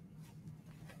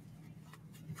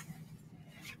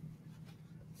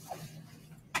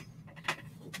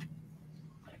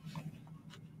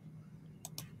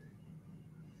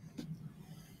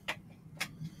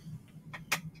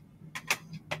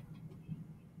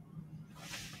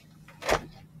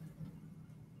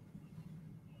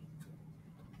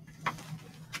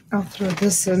 I'll throw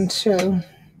this in too.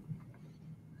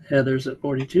 Heather's at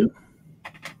 42.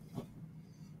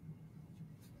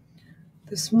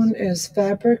 This one is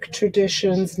Fabric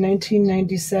Traditions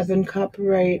 1997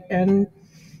 copyright NTT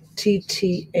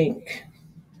Inc.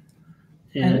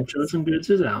 And Chosen Goods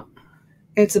is out.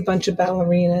 It's a bunch of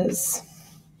ballerinas.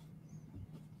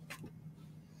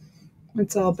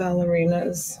 It's all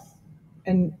ballerinas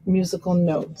and musical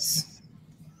notes.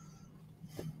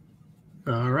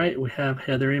 All right, we have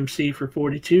Heather MC for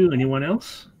 42. Anyone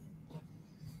else?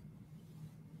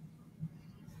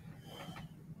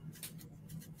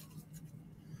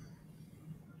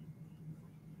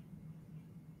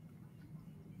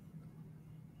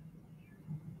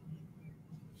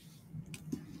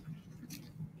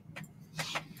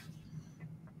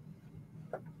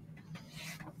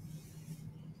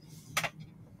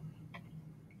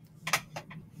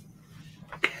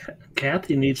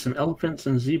 Kathy needs some elephants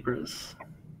and zebras.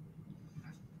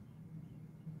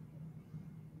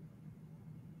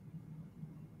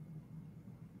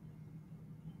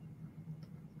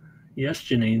 Yes,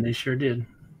 Janine, they sure did.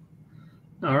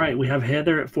 All right, we have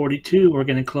Heather at 42. We're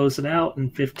going to close it out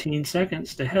in 15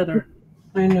 seconds to Heather.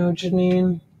 I know,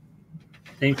 Janine.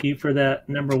 Thank you for that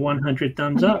number 100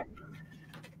 thumbs up.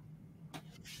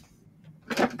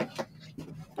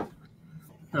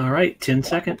 All right, 10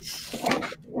 seconds.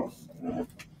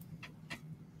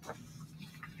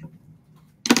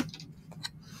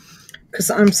 Because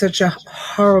I'm such a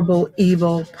horrible,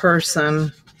 evil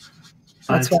person.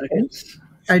 5 seconds.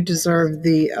 I deserve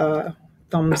the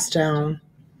thumbs down.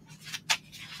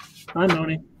 Hi,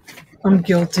 Moni. I'm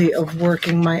guilty of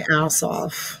working my ass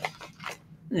off.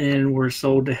 And we're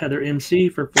sold to Heather MC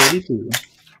for 42.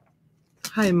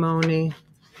 Hi, Moni.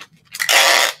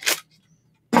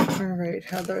 All right,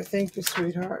 Heather. Thank you,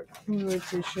 sweetheart. I really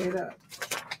appreciate it.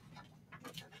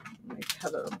 Make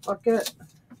Heather a bucket.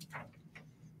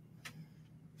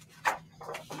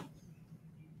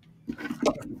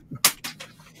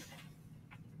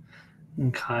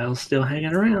 And Kyle's still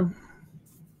hanging around.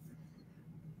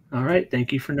 All right,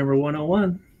 thank you for number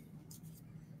 101.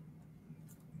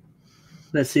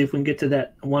 Let's see if we can get to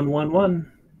that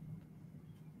 111.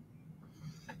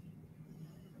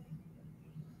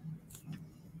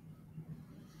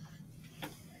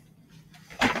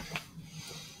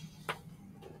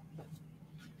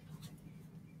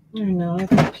 I know. I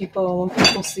think when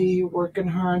people see you working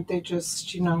hard, they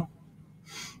just,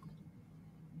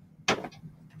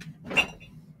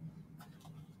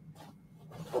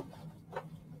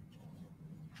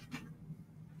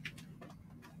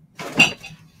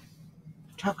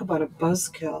 talk about a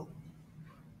buzzkill.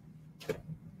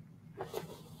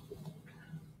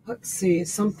 Let's see,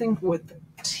 something with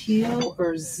teal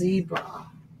or zebra.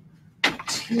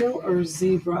 Teal or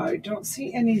zebra. I don't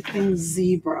see anything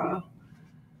zebra.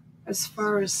 As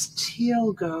far as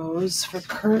teal goes, for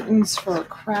curtains for a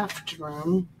craft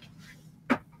room,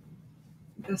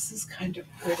 this is kind of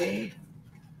pretty.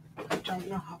 I don't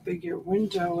know how big your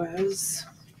window is.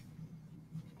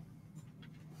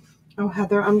 Oh,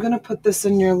 Heather, I'm going to put this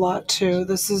in your lot too.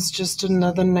 This is just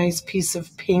another nice piece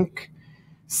of pink,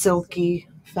 silky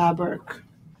fabric.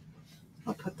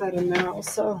 I'll put that in there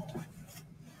also.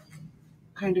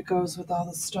 Kind of goes with all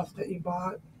the stuff that you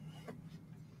bought.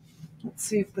 Let's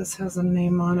see if this has a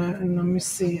name on it, and let me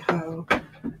see how.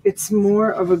 It's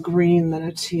more of a green than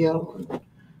a teal.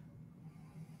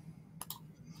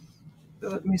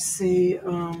 Let me see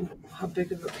how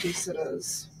big of a piece it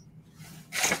is.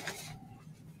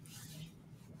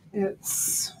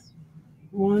 It's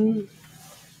 1,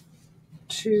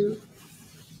 2,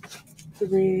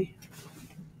 3,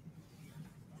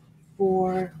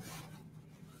 4,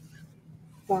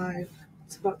 5.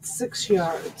 It's about 6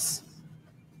 yards.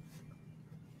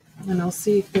 And I'll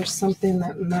see if there's something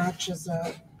that matches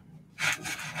it.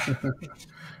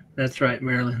 That's right,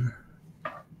 Marilyn.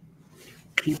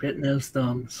 Keep hitting those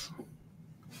thumbs.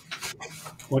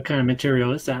 What kind of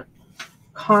material is that?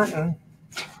 Cotton.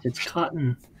 It's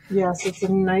cotton. Yes, it's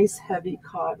a nice heavy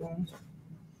cotton.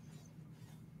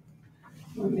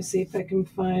 Let me see if I can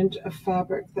find a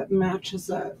fabric that matches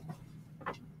it.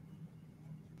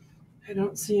 I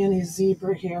don't see any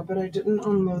zebra here, but I didn't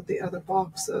unload the other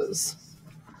boxes.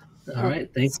 All right.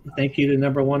 Thank you to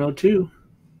number 102.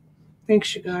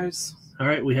 Thanks, you guys. All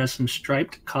right. We have some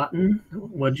striped cotton.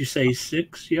 What'd you say,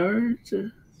 6 yards?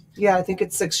 Yeah, I think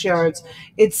it's 6 yards.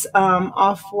 It's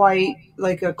off-white,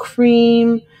 like a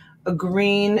cream, a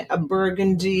green, a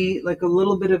burgundy, like a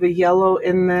little bit of a yellow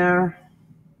in there.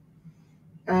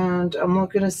 And I'm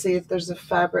looking to see if there's a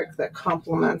fabric that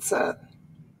complements it.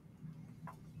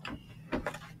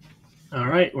 All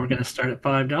right. We're going to start at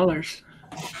 $5.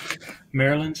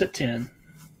 Maryland's at 10.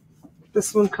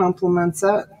 This one complements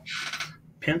it.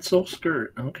 Pencil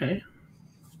skirt. Okay.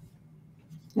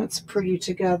 It's pretty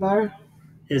together.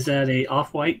 Is that a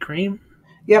off-white cream?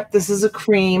 Yep, this is a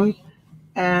cream.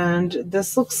 And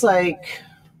this looks like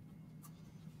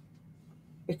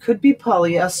it could be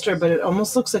polyester, but it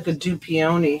almost looks like a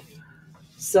Dupioni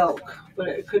silk. But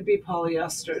it could be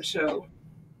polyester too.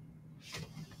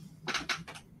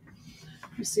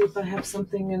 Let me see if I have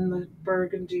something in the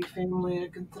burgundy family I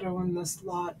can throw in this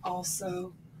lot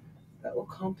also that will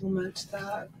complement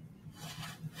that.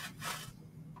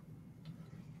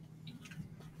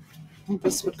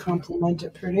 This would complement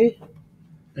it pretty.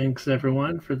 Thanks,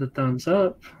 everyone, for the thumbs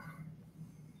up.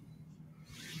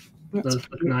 Those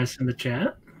look nice in the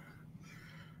chat.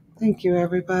 Thank you,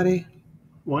 everybody.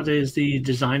 What is the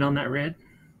design on that red?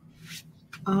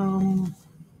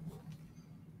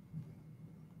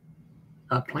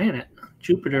 A planet,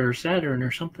 Jupiter or Saturn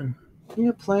or something.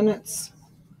 Yeah, planets.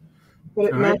 But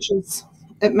it matches.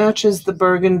 It matches the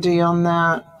burgundy on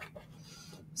that.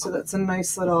 So that's a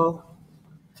nice little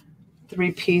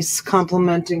 3-piece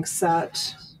complementing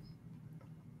set.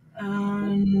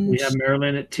 We have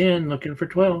Maryland at 10, looking for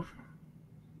 12.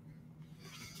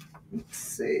 Let's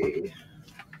see.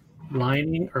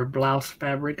 Lining or blouse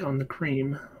fabric on the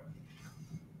cream.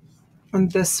 On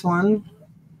this one,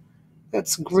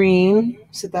 that's green,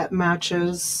 so that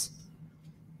matches.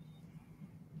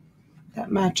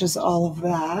 That matches all of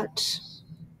that.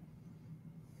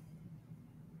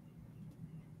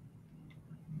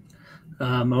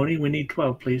 Moni, we need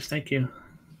 12, please. Thank you.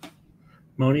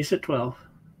 Moni's at 12.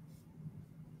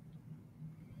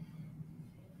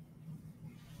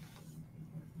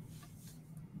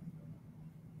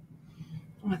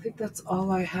 I think that's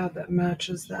all I have that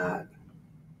matches that.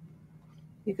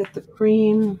 You get the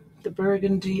cream, the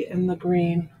burgundy, and the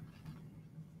green.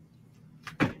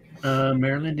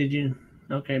 Maryland, did you?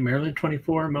 Okay, Maryland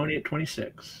 24, Moni at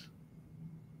 26.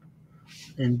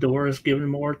 And Dora's giving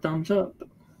more thumbs up.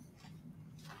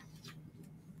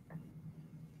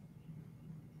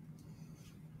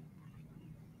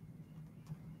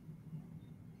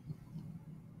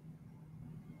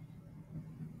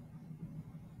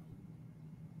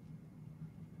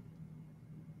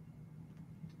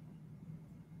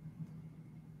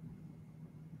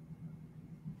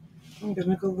 I'm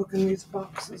gonna go look in these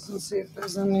boxes and see if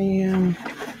there's any.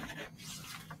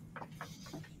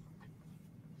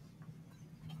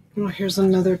 Oh, here's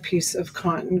another piece of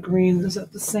cotton green. Is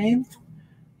that the same?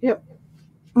 Yep.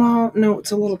 Well, no,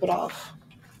 it's a little bit off.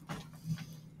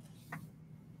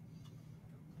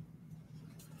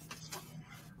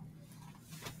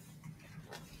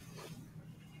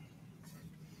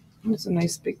 It's a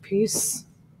nice big piece.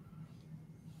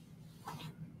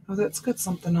 Oh, that's got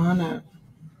something on it.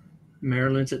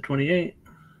 Maryland's at 28.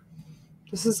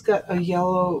 This has got a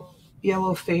yellow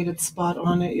faded spot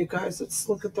on it, you guys. Let's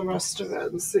look at the rest of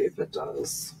it and see if it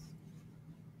does.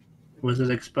 Was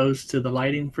it exposed to the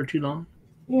lighting for too long?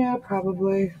 Yeah,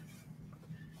 probably.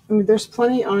 I mean, there's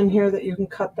plenty on here that you can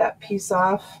cut that piece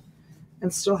off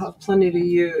and still have plenty to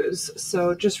use.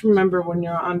 So just remember when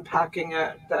you're unpacking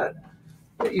it that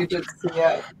you did see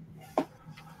it.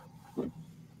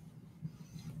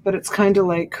 But it's kind of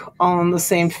like all in the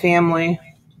same family.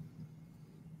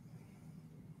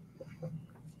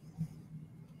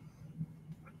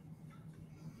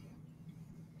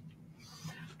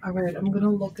 All right, I'm going to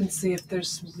look and see if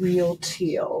there's real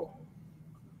teal.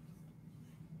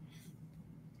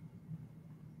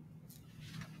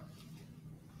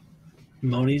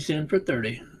 Moni's in for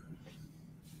 30.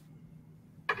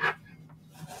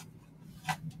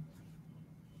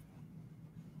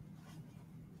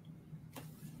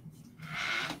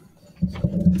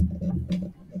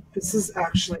 This is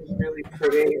actually really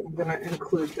pretty. I'm going to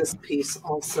include this piece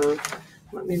also.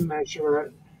 Let me measure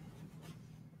it.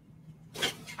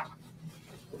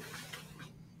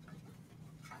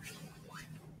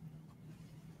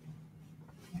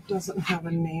 It doesn't have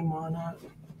a name on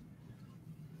it.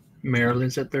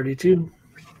 Maryland's at 32.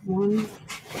 1,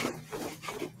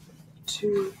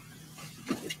 2,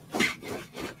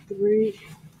 3,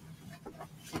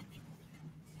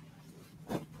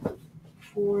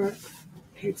 4,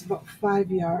 okay, it's about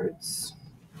 5 yards.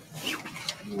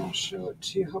 And I'll show it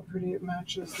to you how pretty it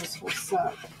matches this whole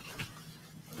set.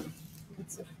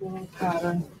 It's a floral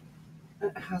pattern.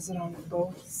 It has it on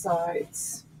both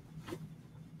sides.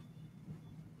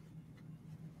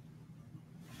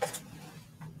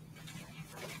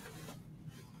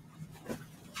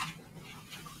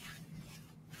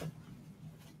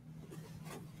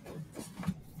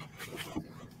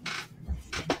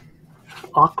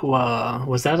 Aqua,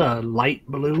 was that a light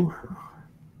blue?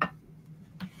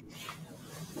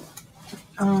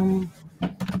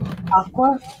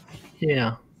 Aqua?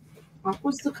 Yeah.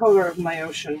 Aqua's the color of my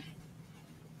ocean.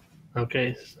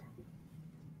 Okay.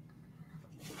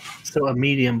 So a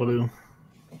medium blue.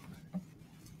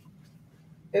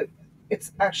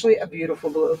 It's actually a beautiful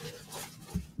blue.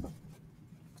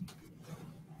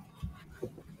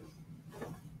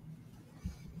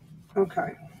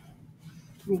 Okay.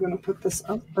 I'm going to put this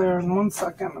up there in 1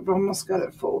 second. I've almost got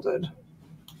it folded.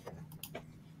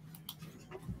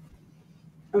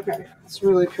 Okay, it's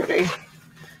really pretty.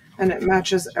 And it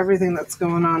matches everything that's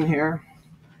going on here.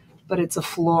 But it's a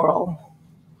floral.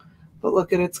 But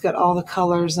look at it, it's got all the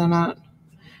colors in it.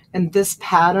 And this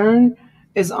pattern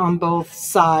is on both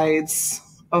sides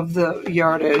of the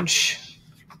yardage.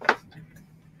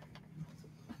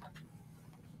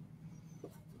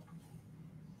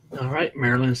 All right,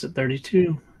 Maryland's at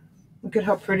 32. Look at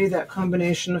how pretty that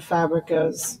combination of fabric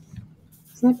is.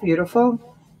 Isn't that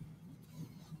beautiful?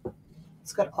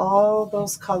 It's got all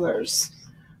those colors.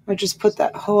 I just put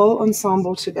that whole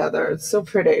ensemble together. It's so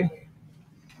pretty.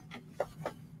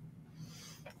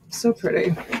 So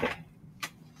pretty.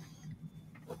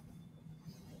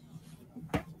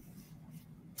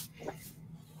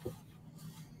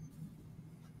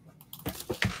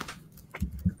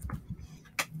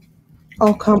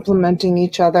 All complementing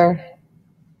each other.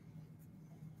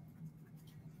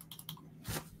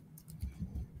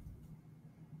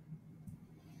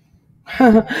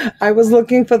 I was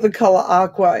looking for the color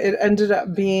aqua. It ended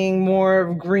up being more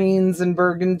of greens and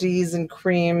burgundies and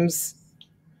creams.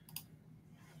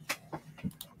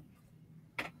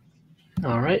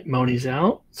 All right, Moni's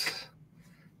out.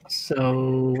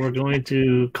 So we're going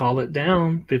to call it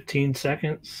down 15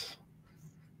 seconds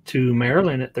to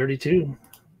Maryland at 32.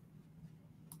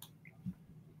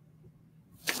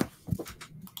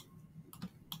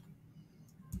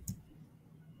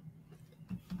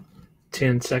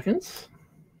 Ten seconds.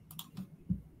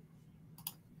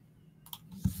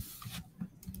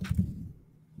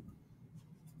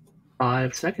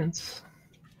 5 seconds.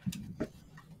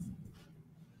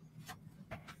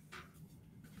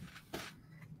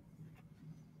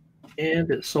 And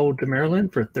it sold to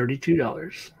Maryland for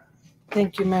 $32.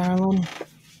 Thank you, Marilyn.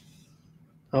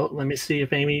 Oh, let me see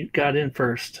if Amy got in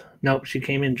first. Nope, she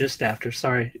came in just after.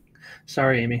 Sorry,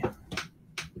 Amy.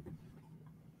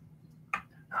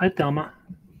 Hi, Thelma.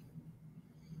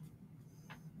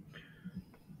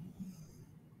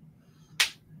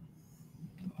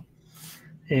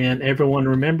 And everyone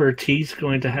remember, T's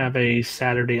going to have a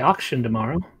Saturday auction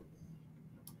tomorrow.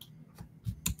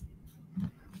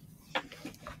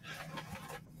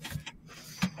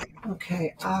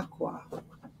 Okay, aqua.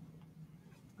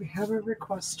 We have a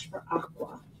request for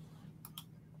aqua.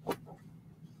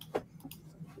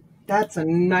 That's a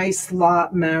nice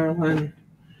lot, Marilyn.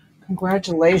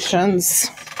 Congratulations.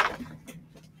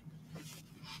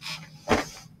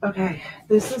 Okay,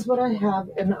 this is what I have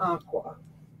in aqua.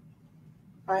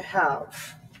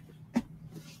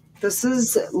 This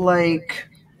is like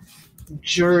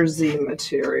jersey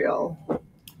material.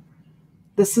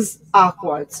 This is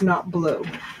aqua, it's not blue.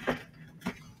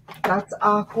 That's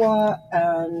aqua,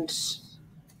 and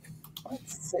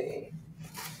let's see.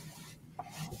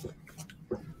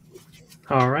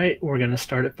 All right, we're going to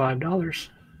start at $5.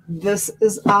 This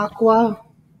is aqua.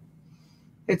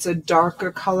 It's a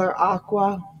darker color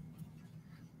aqua.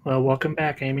 Well, welcome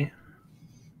back, Amy.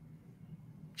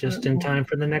 Just in time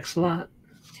for the next lot.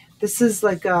 This is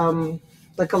like a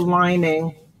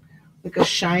lining, like a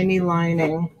shiny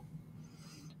lining.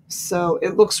 So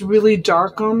it looks really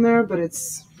dark on there, but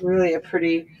it's really a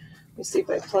pretty. Let me see if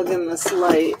I plug in this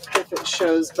light, if it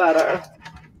shows better.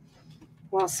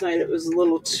 Last night it was a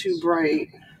little too bright.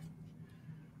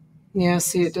 Yeah,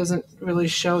 see, it doesn't really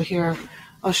show here.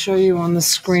 I'll show you on the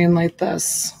screen like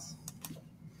this.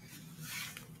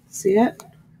 See it?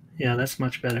 Yeah, that's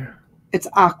much better. It's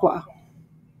aqua.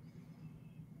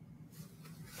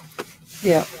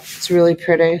 Yeah, it's really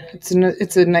pretty.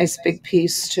 It's a nice big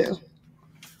piece too.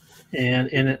 And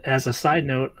as a side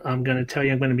note, I'm going to tell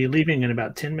you I'm going to be leaving in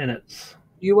about 10 minutes.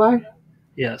 You are?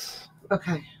 Yes.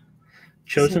 Okay.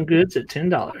 Chosen goods at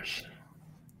 $10.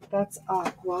 That's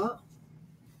aqua.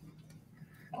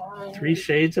 3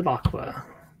 shades of aqua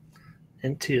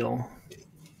and teal.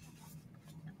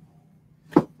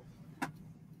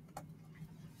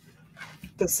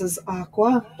 This is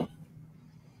aqua.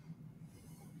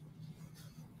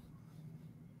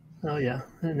 Oh yeah,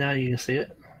 and now you can see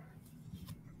it.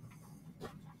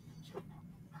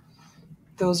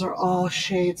 Those are all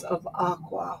shades of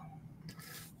aqua.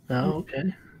 Oh,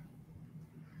 okay.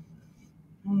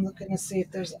 I'm looking to see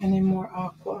if there's any more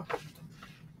aqua.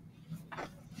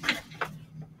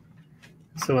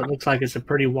 So it looks like it's a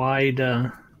pretty wide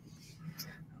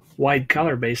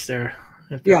color base there.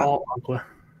 If they're all aqua.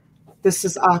 This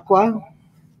is aqua.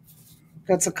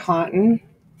 That's a cotton.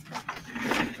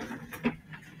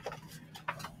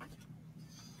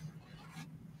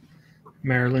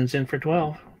 Maryland's in for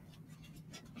 12.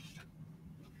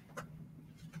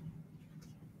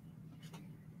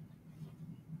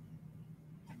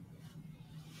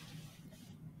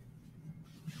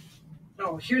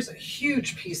 Oh, here's a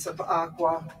huge piece of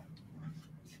aqua.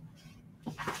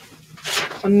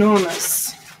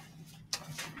 Enormous.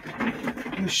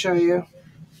 Let me show you.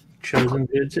 Chosen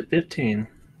goods at 15.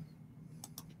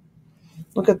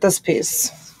 Look at this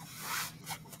piece.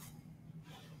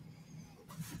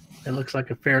 It looks like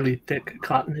a fairly thick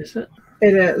cotton, is it?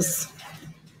 It is.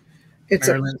 It's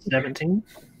Maryland 17.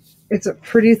 It's a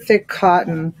pretty thick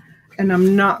cotton, and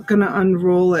I'm not going to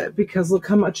unroll it because look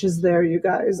how much is there, you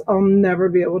guys. I'll never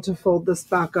be able to fold this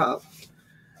back up.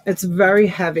 It's very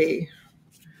heavy.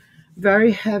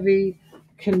 Very heavy.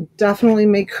 Can definitely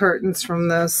make curtains from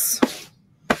this.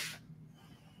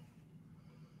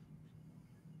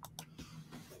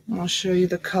 I'll show you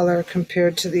the color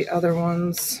compared to the other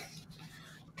ones.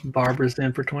 Barbara's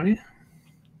in for 20.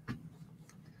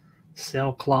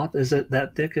 Sailcloth. Is it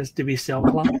that thick as to be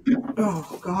sailcloth?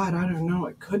 Oh, God, I don't know.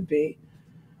 It could be.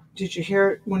 Did you hear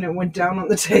it when it went down on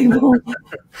the table?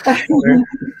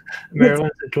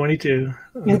 Maryland's at 22.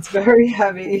 It's very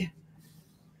heavy.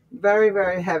 Very,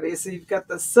 very heavy. So you've got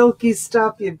the silky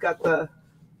stuff. You've got the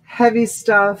heavy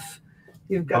stuff.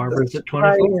 You've got Barbara's the at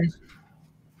 24.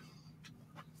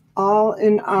 All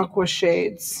in aqua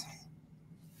shades.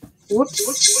 Whoops.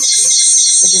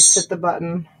 I just hit the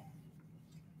button.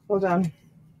 Hold on.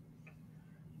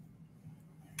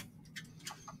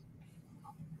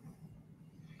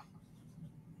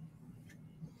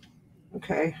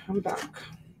 Okay, I'm back.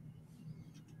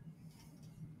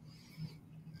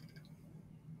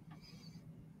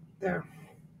 There.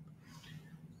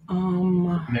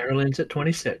 Maryland's at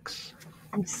 26.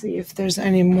 Let's see if there's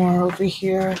any more over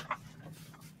here.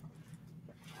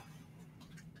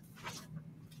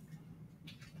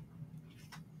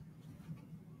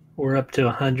 We're up to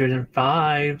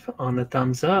 105 on the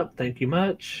thumbs up. Thank you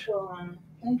much.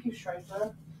 Thank you,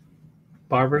 Shrifa.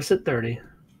 Barbara's at 30.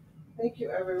 Thank you,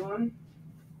 everyone.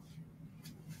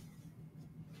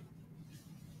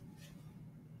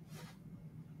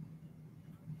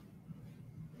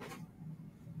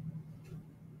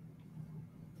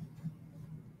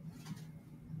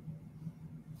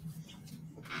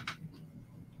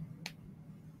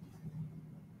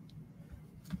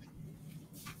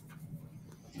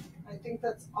 I think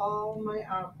that's all my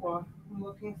aqua. I'm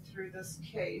looking through this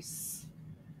case.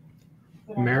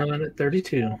 Maryland at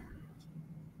 32.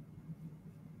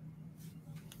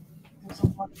 There's a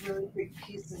lot of really big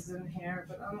pieces in here,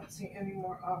 but I don't see any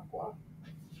more aqua.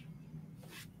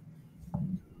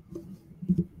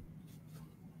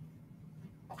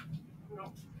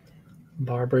 No.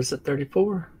 Barbara's at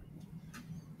 34.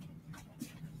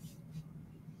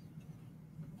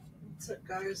 That's it,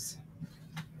 guys.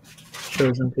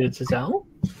 Chosen goods is out.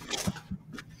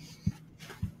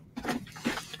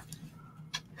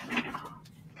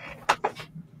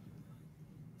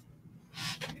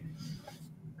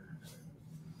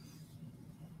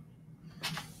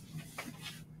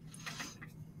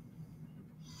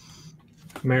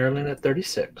 Maryland at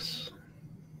 36.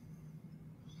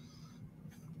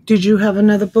 Did you have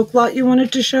another book lot you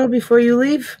wanted to show before you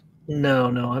leave? No,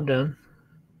 I'm done.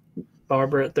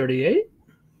 Barbara at 38.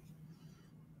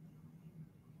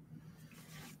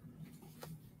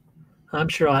 I'm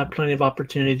sure I'll have plenty of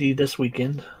opportunity this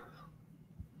weekend.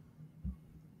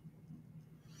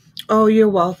 Oh, you're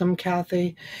welcome,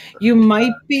 Kathy. You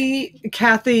might be,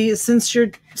 Kathy, since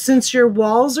your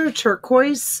walls are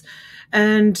turquoise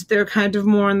and they're kind of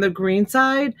more on the green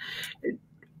side,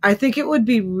 I think it would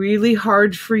be really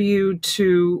hard for you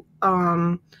to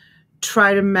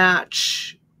try to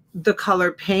match the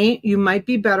color paint. You might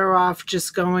be better off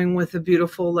just going with a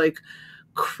beautiful, like,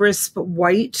 crisp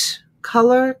white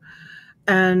color.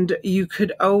 And you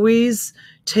could always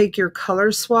take your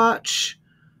color swatch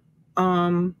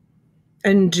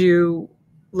and do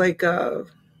like a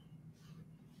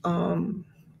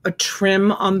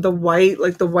trim on the white,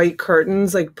 like the white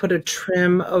curtains, like put a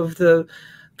trim of the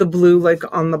blue like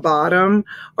on the bottom,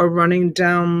 or running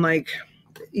down like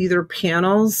either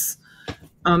panels,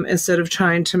 instead of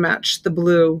trying to match the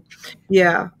blue.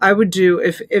 Yeah, I would do,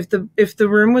 if the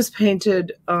room was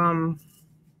painted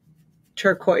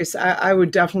turquoise, I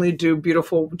would definitely do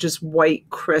beautiful, just white,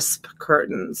 crisp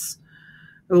curtains.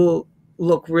 It will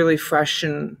look really fresh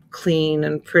and clean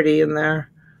and pretty in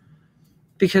there,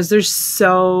 because there's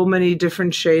so many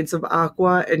different shades of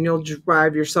aqua and you'll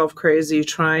drive yourself crazy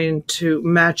trying to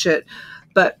match it.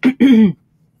 But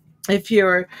if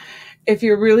you're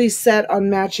really set on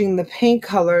matching the paint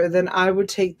color, then I would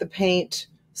take the paint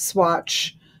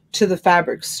swatch to the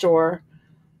fabric store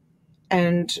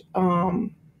and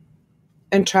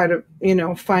try to,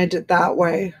 find it that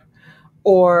way.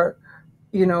 Or,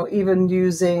 even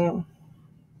using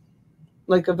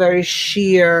like a very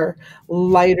sheer,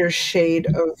 lighter shade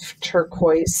of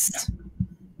turquoise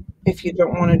if you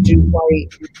don't want to do white.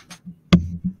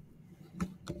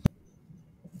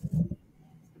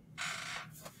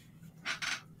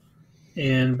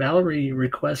 And Valerie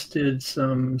requested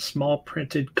some small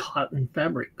printed cotton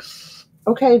fabrics.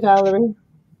 Okay, Valerie,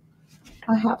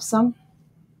 I have some.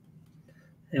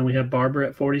 And we have Barbara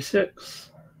at 46.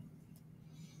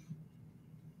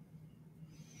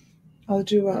 I'll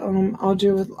do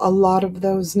a lot of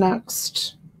those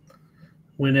next.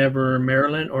 Whenever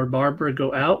Marilyn or Barbara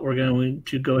go out, we're going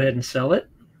to go ahead and sell it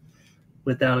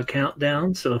without a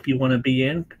countdown. So if you want to be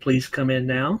in, please come in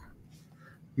now.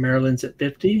 Marilyn's at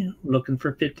 50, looking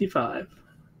for 55.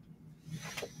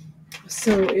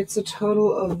 So it's a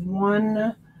total of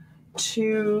 1,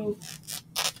 2,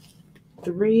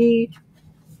 3,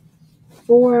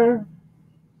 4,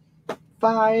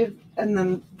 5, and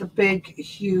then the big,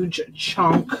 huge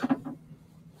chunk,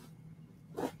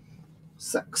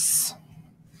 6.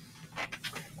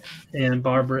 And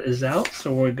Barbara is out,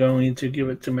 so we're going to give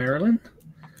it to Marilyn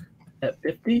at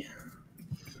 50.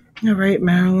 All right,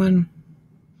 Marilyn.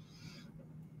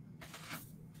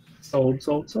 Sold,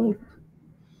 sold, sold.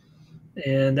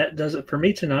 And that does it for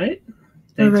me tonight.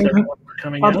 Thanks, everyone, for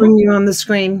coming out. I'll bring you on the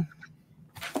screen.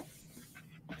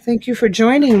 Thank you for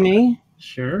joining me.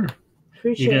 Sure.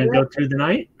 Appreciate You it. going to go through the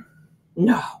night?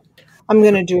 No. I'm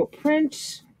going to do a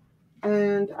print,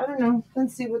 and I don't know.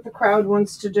 Let's see what the crowd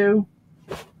wants to do.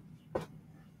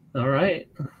 All right.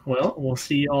 Well, we'll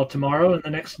see you all tomorrow and the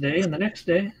next day and the next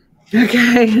day.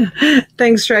 Okay.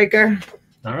 Thanks, Striker.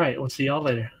 All right. We'll see y'all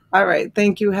later. All right.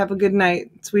 Thank you. Have a good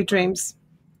night. Sweet dreams.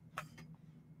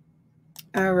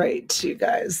 All right, you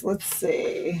guys. Let's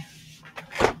see.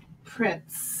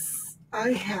 Prints.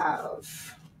 I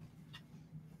have.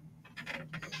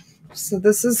 So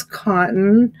this is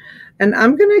cotton. And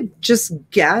I'm going to just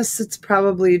guess it's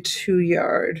probably 2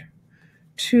 yards.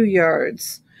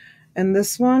 And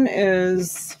this one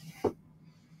is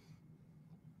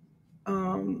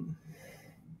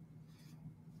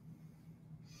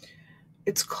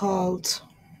it's called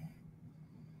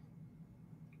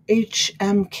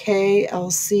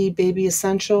HMKLC Baby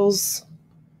Essentials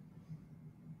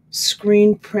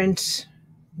Screen Print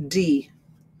D.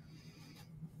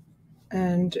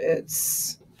 And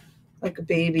it's like a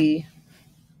baby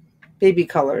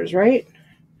colors, right?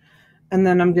 And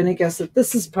then I'm going to guess that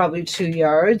this is probably 2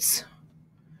 yards.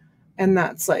 And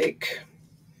that's like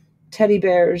teddy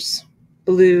bears,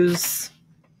 blues.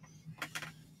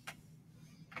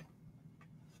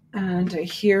 And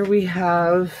here we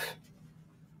have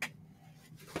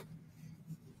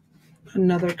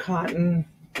another cotton,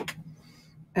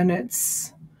 and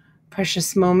it's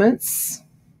Precious Moments.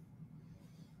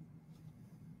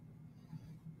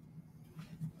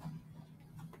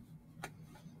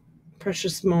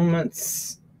 Precious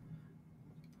Moments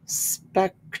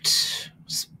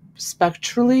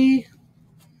spectrally.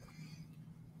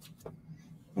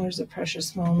 Where's the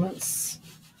Precious Moments?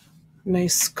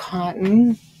 Nice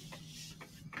cotton.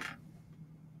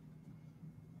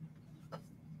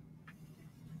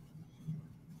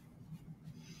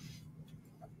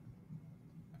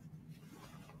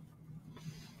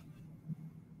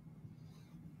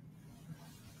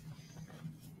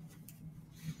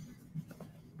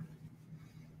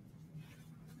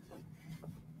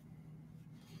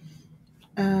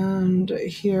 And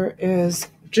here is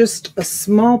just a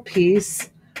small piece,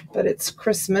 but it's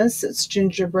Christmas. It's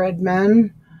Gingerbread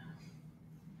Men.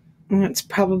 And it's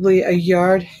probably a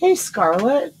yard. Hey,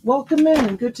 Scarlett. Welcome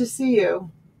in. Good to see you.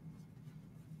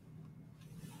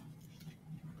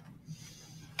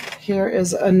 Here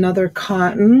is another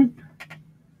cotton.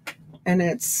 And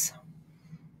it's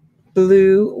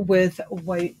blue with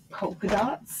white polka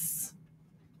dots.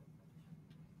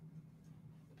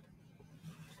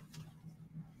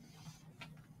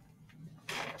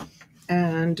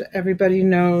 And everybody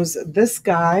knows this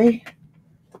guy.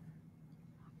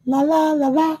 La la la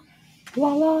la,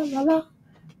 la la la la,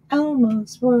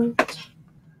 Elmo's World.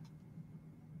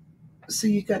 So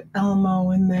you got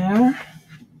Elmo in there.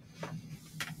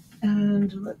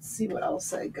 And let's see what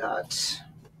else I got.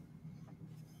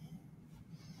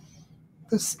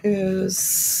 This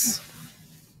is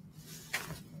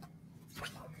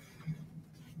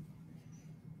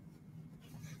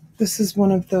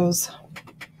one of those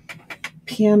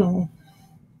piano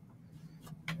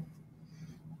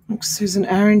Susan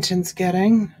Arrington's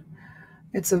getting.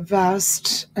 It's a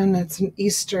vest, and it's an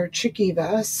Easter chickie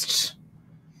vest.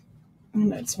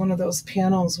 And it's one of those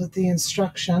panels with the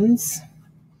instructions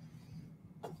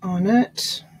on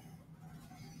it.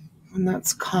 And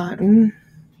that's cotton.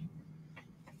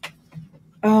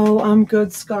 Oh, I'm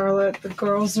good, Scarlett. The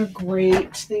girls are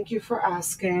great. Thank you for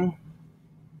asking.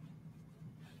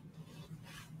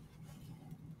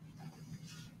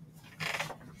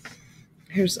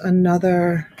 Here's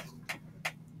another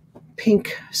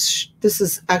pink. This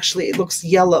is actually, it looks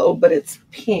yellow, but it's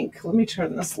pink. Let me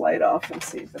turn this light off and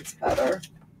see if it's better.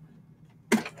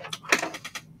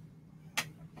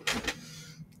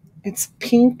 It's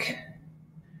pink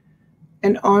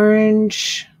and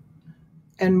orange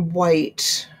and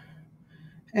white.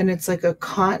 And it's like a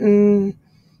cotton,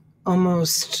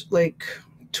 almost like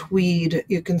tweed.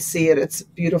 You can see it. It's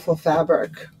beautiful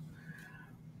fabric.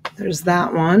 There's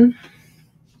that one.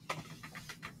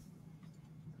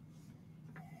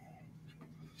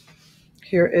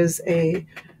 Here is a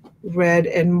red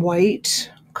and white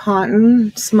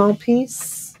cotton small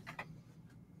piece.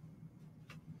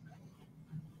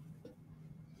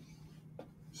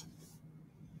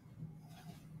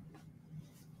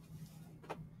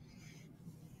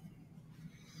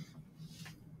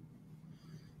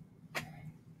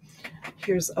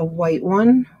 Here's a white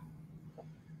one.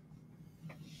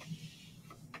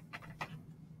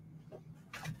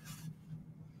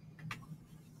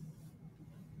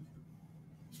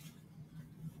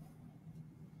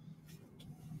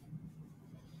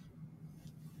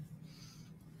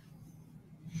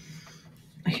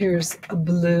 Here's a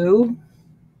blue.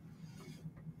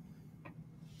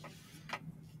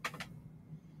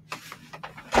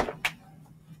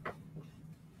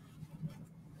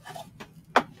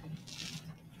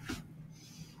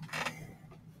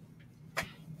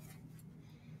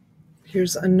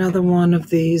 Here's another one of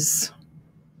these.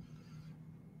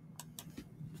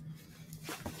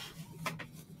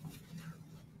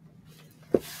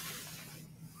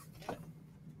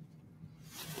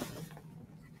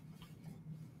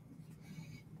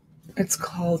 It's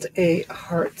called a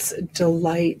Heart's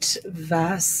Delight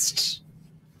vest.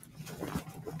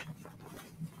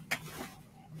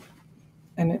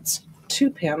 And it's 2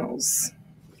 panels.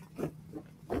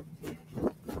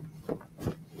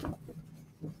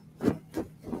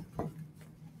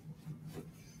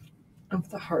 Of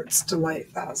the Heart's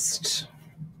Delight vest.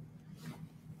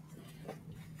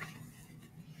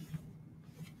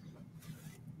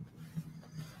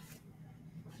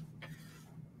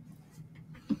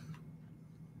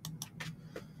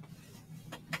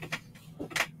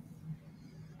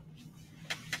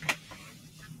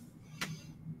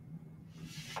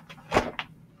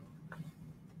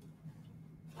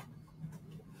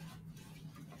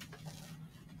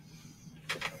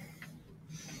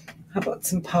 How about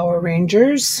some Power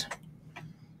Rangers?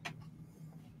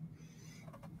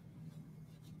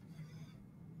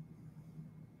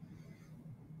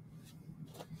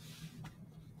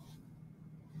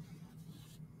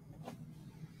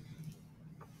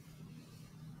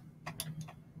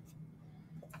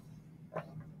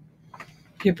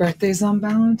 Your birthday's on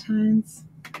Valentine's?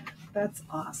 That's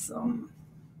awesome.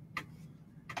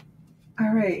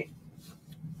 All right.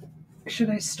 Should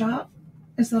I stop?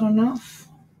 Is that enough?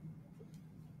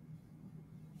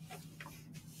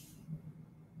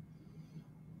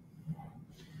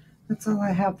 That's all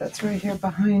I have. That's right here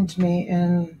behind me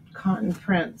in cotton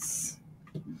prints.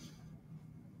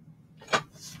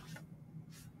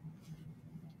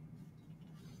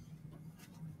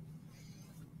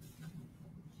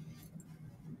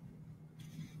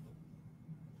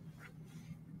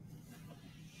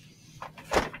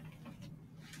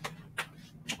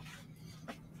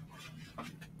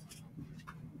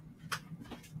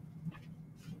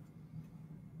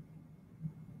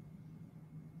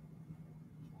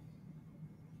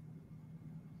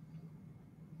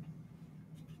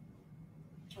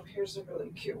 Oh, here's a really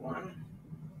cute one.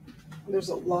 There's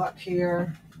a lot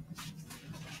here.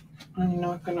 I'm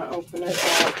not going to open it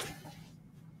up.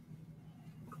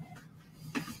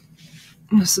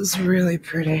 This is really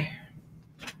pretty.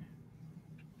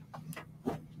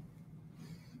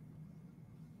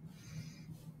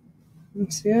 You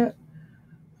see it?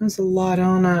 There's a lot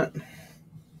on it.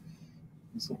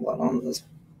 There's a lot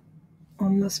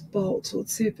on this bolt.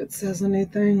 Let's see if it says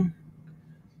anything.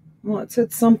 Well, it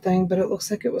said something, but it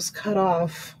looks like it was cut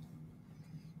off.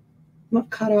 Not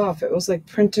cut off. It was like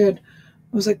printed.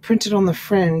 It was like printed on the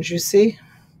fringe. You see?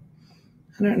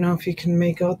 I don't know if you can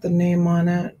make out the name on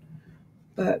it,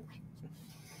 but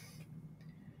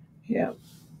yeah,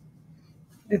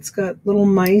 it's got little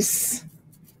mice,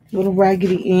 little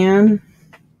Raggedy Ann,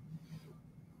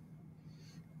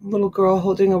 little girl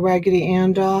holding a Raggedy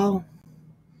Ann doll,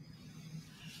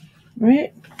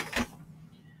 right?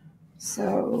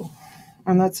 So,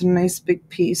 and that's a nice big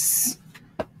piece.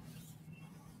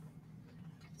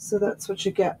 So that's what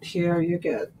you get here. You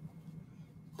get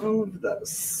all of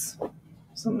this.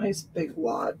 It's a nice big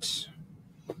lot.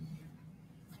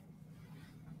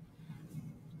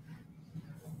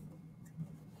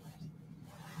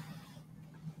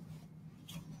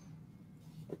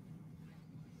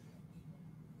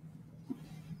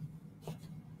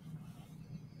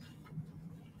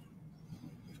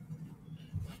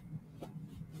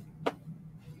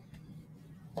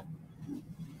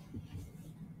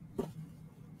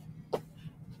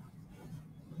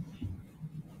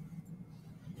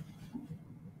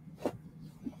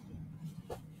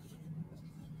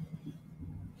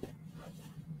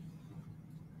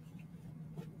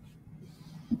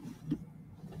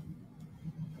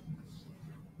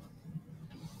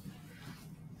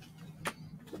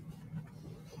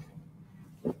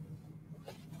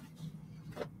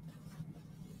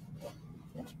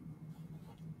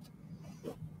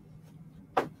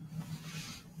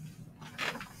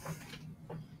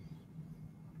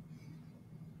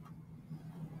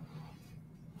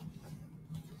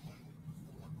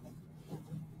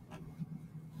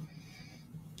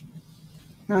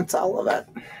 That's all of it.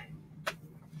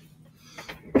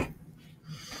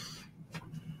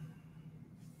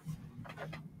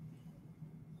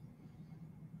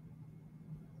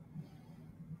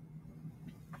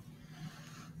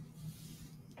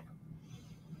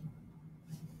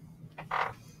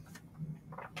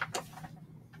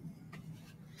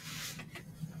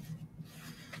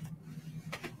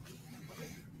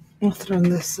 I'll throw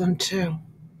this in too.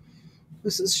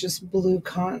 This is just blue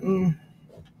cotton.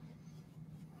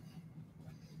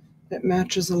 It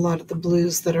matches a lot of the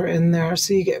blues that are in there.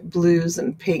 So you get blues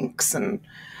and pinks and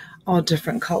all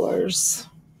different colors.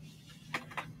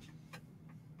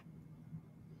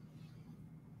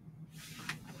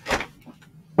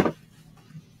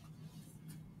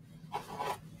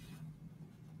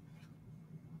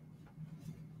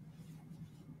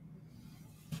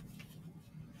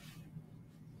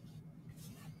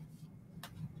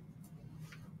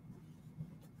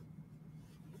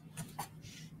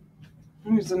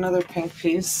 Here's another pink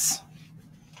piece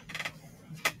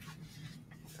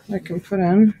I can put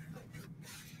in.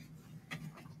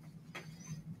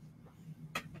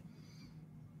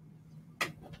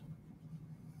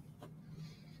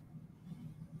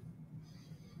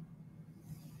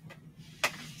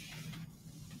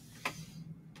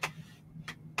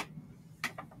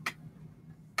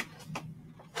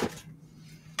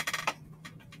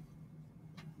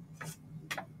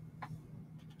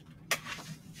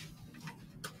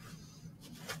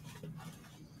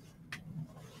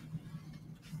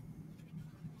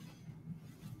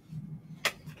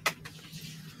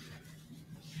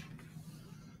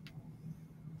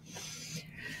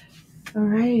 All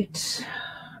right,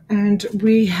 and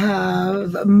we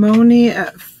have Moni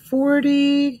at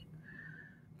 40.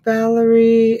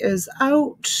 Valerie is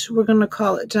out. We're going to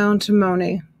call it down to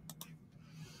Moni.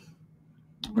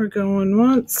 We're going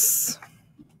once.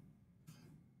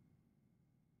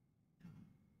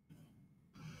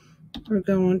 We're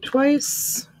going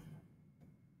twice.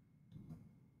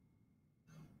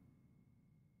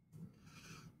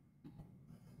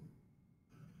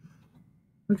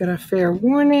 We got a fair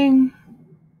warning.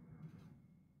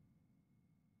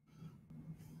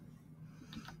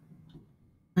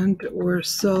 And we're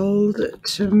sold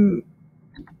to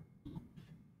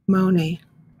Moni.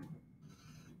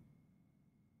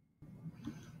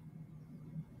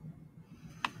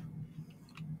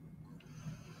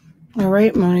 All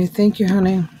right, Moni. Thank you,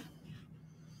 honey.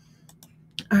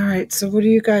 All right, so what do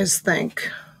you guys think?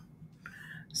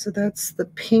 So that's the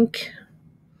pink.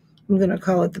 I'm going to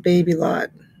call it the baby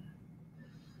lot.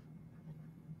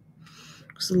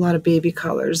 There's a lot of baby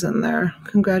colors in there.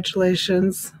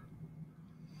 Congratulations.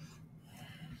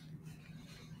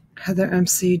 Heather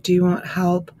MC, do you want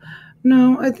help?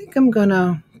 No, I think I'm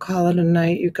gonna call it a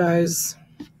night, you guys.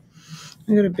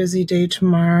 I got a busy day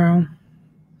tomorrow.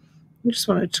 I just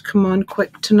wanted to come on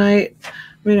quick tonight. I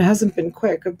mean, it hasn't been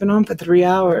quick. I've been on for 3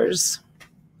 hours.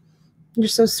 You're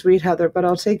so sweet, Heather, but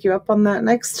I'll take you up on that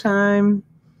next time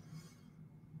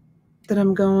that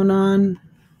I'm going on.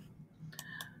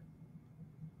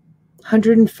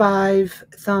 105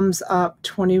 thumbs up,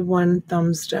 21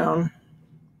 thumbs down.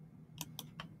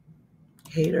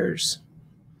 Haters.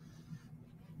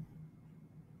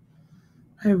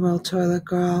 I will, Toilet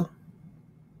Girl.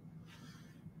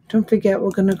 Don't forget,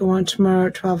 we're going to go on tomorrow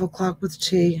at 12 o'clock with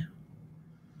tea.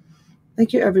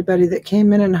 Thank you, everybody that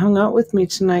came in and hung out with me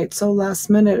tonight. So last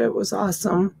minute, it was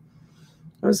awesome.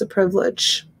 It was a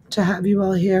privilege to have you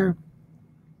all here.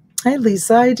 Hi,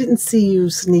 Lisa. I didn't see you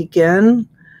sneak in.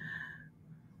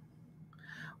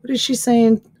 What is she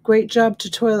saying? Great job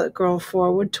to Toilet Girl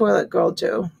for. What'd Toilet Girl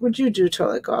do? What'd you do,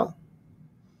 Toilet Girl?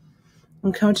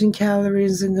 I'm counting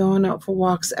calories and going out for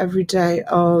walks every day.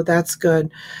 Oh, that's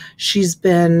good. She's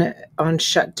been on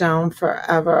shutdown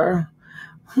forever.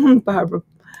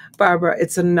 Barbara,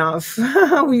 it's enough.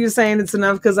 Were you saying it's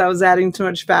enough because I was adding too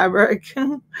much fabric?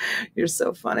 You're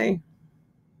so funny.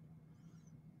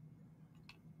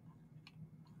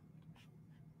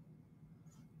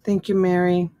 Thank you,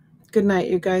 Mary. Good night,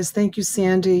 you guys. Thank you,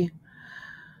 Sandy.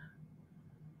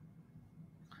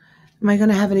 Am I going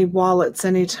to have any wallets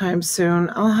anytime soon?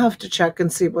 I'll have to check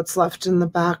and see what's left in the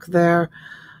back there.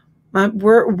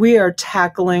 We are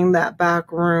tackling that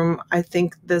back room, I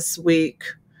think, this week.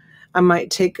 I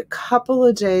might take a couple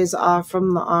of days off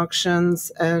from the auctions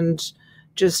and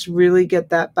just really get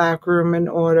that back room in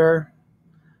order.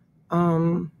 I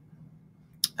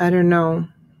don't know.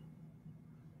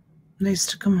 Nice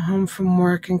to come home from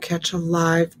work and catch a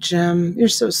live, Jim. You're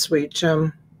so sweet,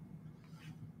 Jim.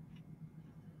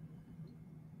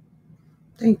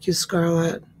 Thank you,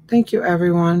 Scarlett. Thank you,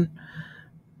 everyone.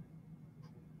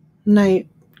 Night.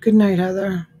 Good night,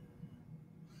 Heather.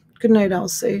 Good night,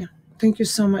 Elsie. Thank you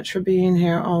so much for being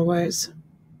here always.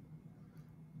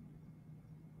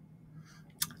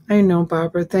 I know,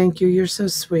 Barbara. Thank you. You're so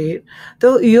sweet.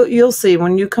 You'll see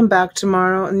when you come back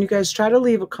tomorrow, and you guys try to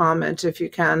leave a comment if you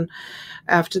can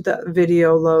after the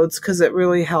video loads, because it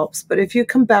really helps. But if you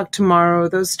come back tomorrow,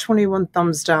 those 21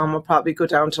 thumbs down will probably go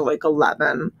down to like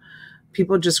 11.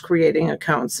 People just creating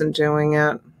accounts and doing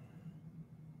it.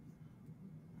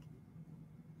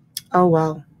 Oh,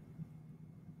 well.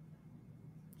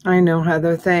 I know,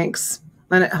 Heather. Thanks.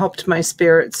 And it helped my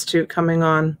spirits, too, coming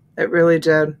on. It really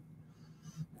did.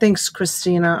 Thanks,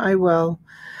 Christina. I will.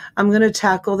 I'm going to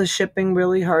tackle the shipping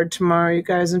really hard tomorrow, you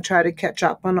guys, and try to catch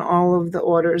up on all of the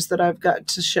orders that I've got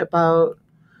to ship out.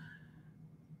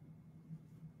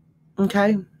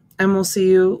 Okay? And we'll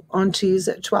see you on Tees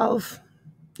at 12.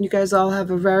 You guys all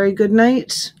have a very good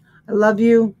night. I love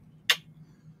you.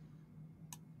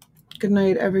 Good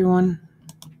night, everyone.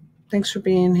 Thanks for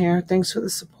being here. Thanks for the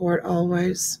support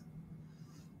always.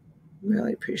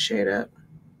 Really appreciate it.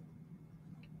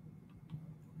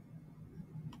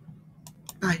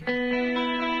 Bye.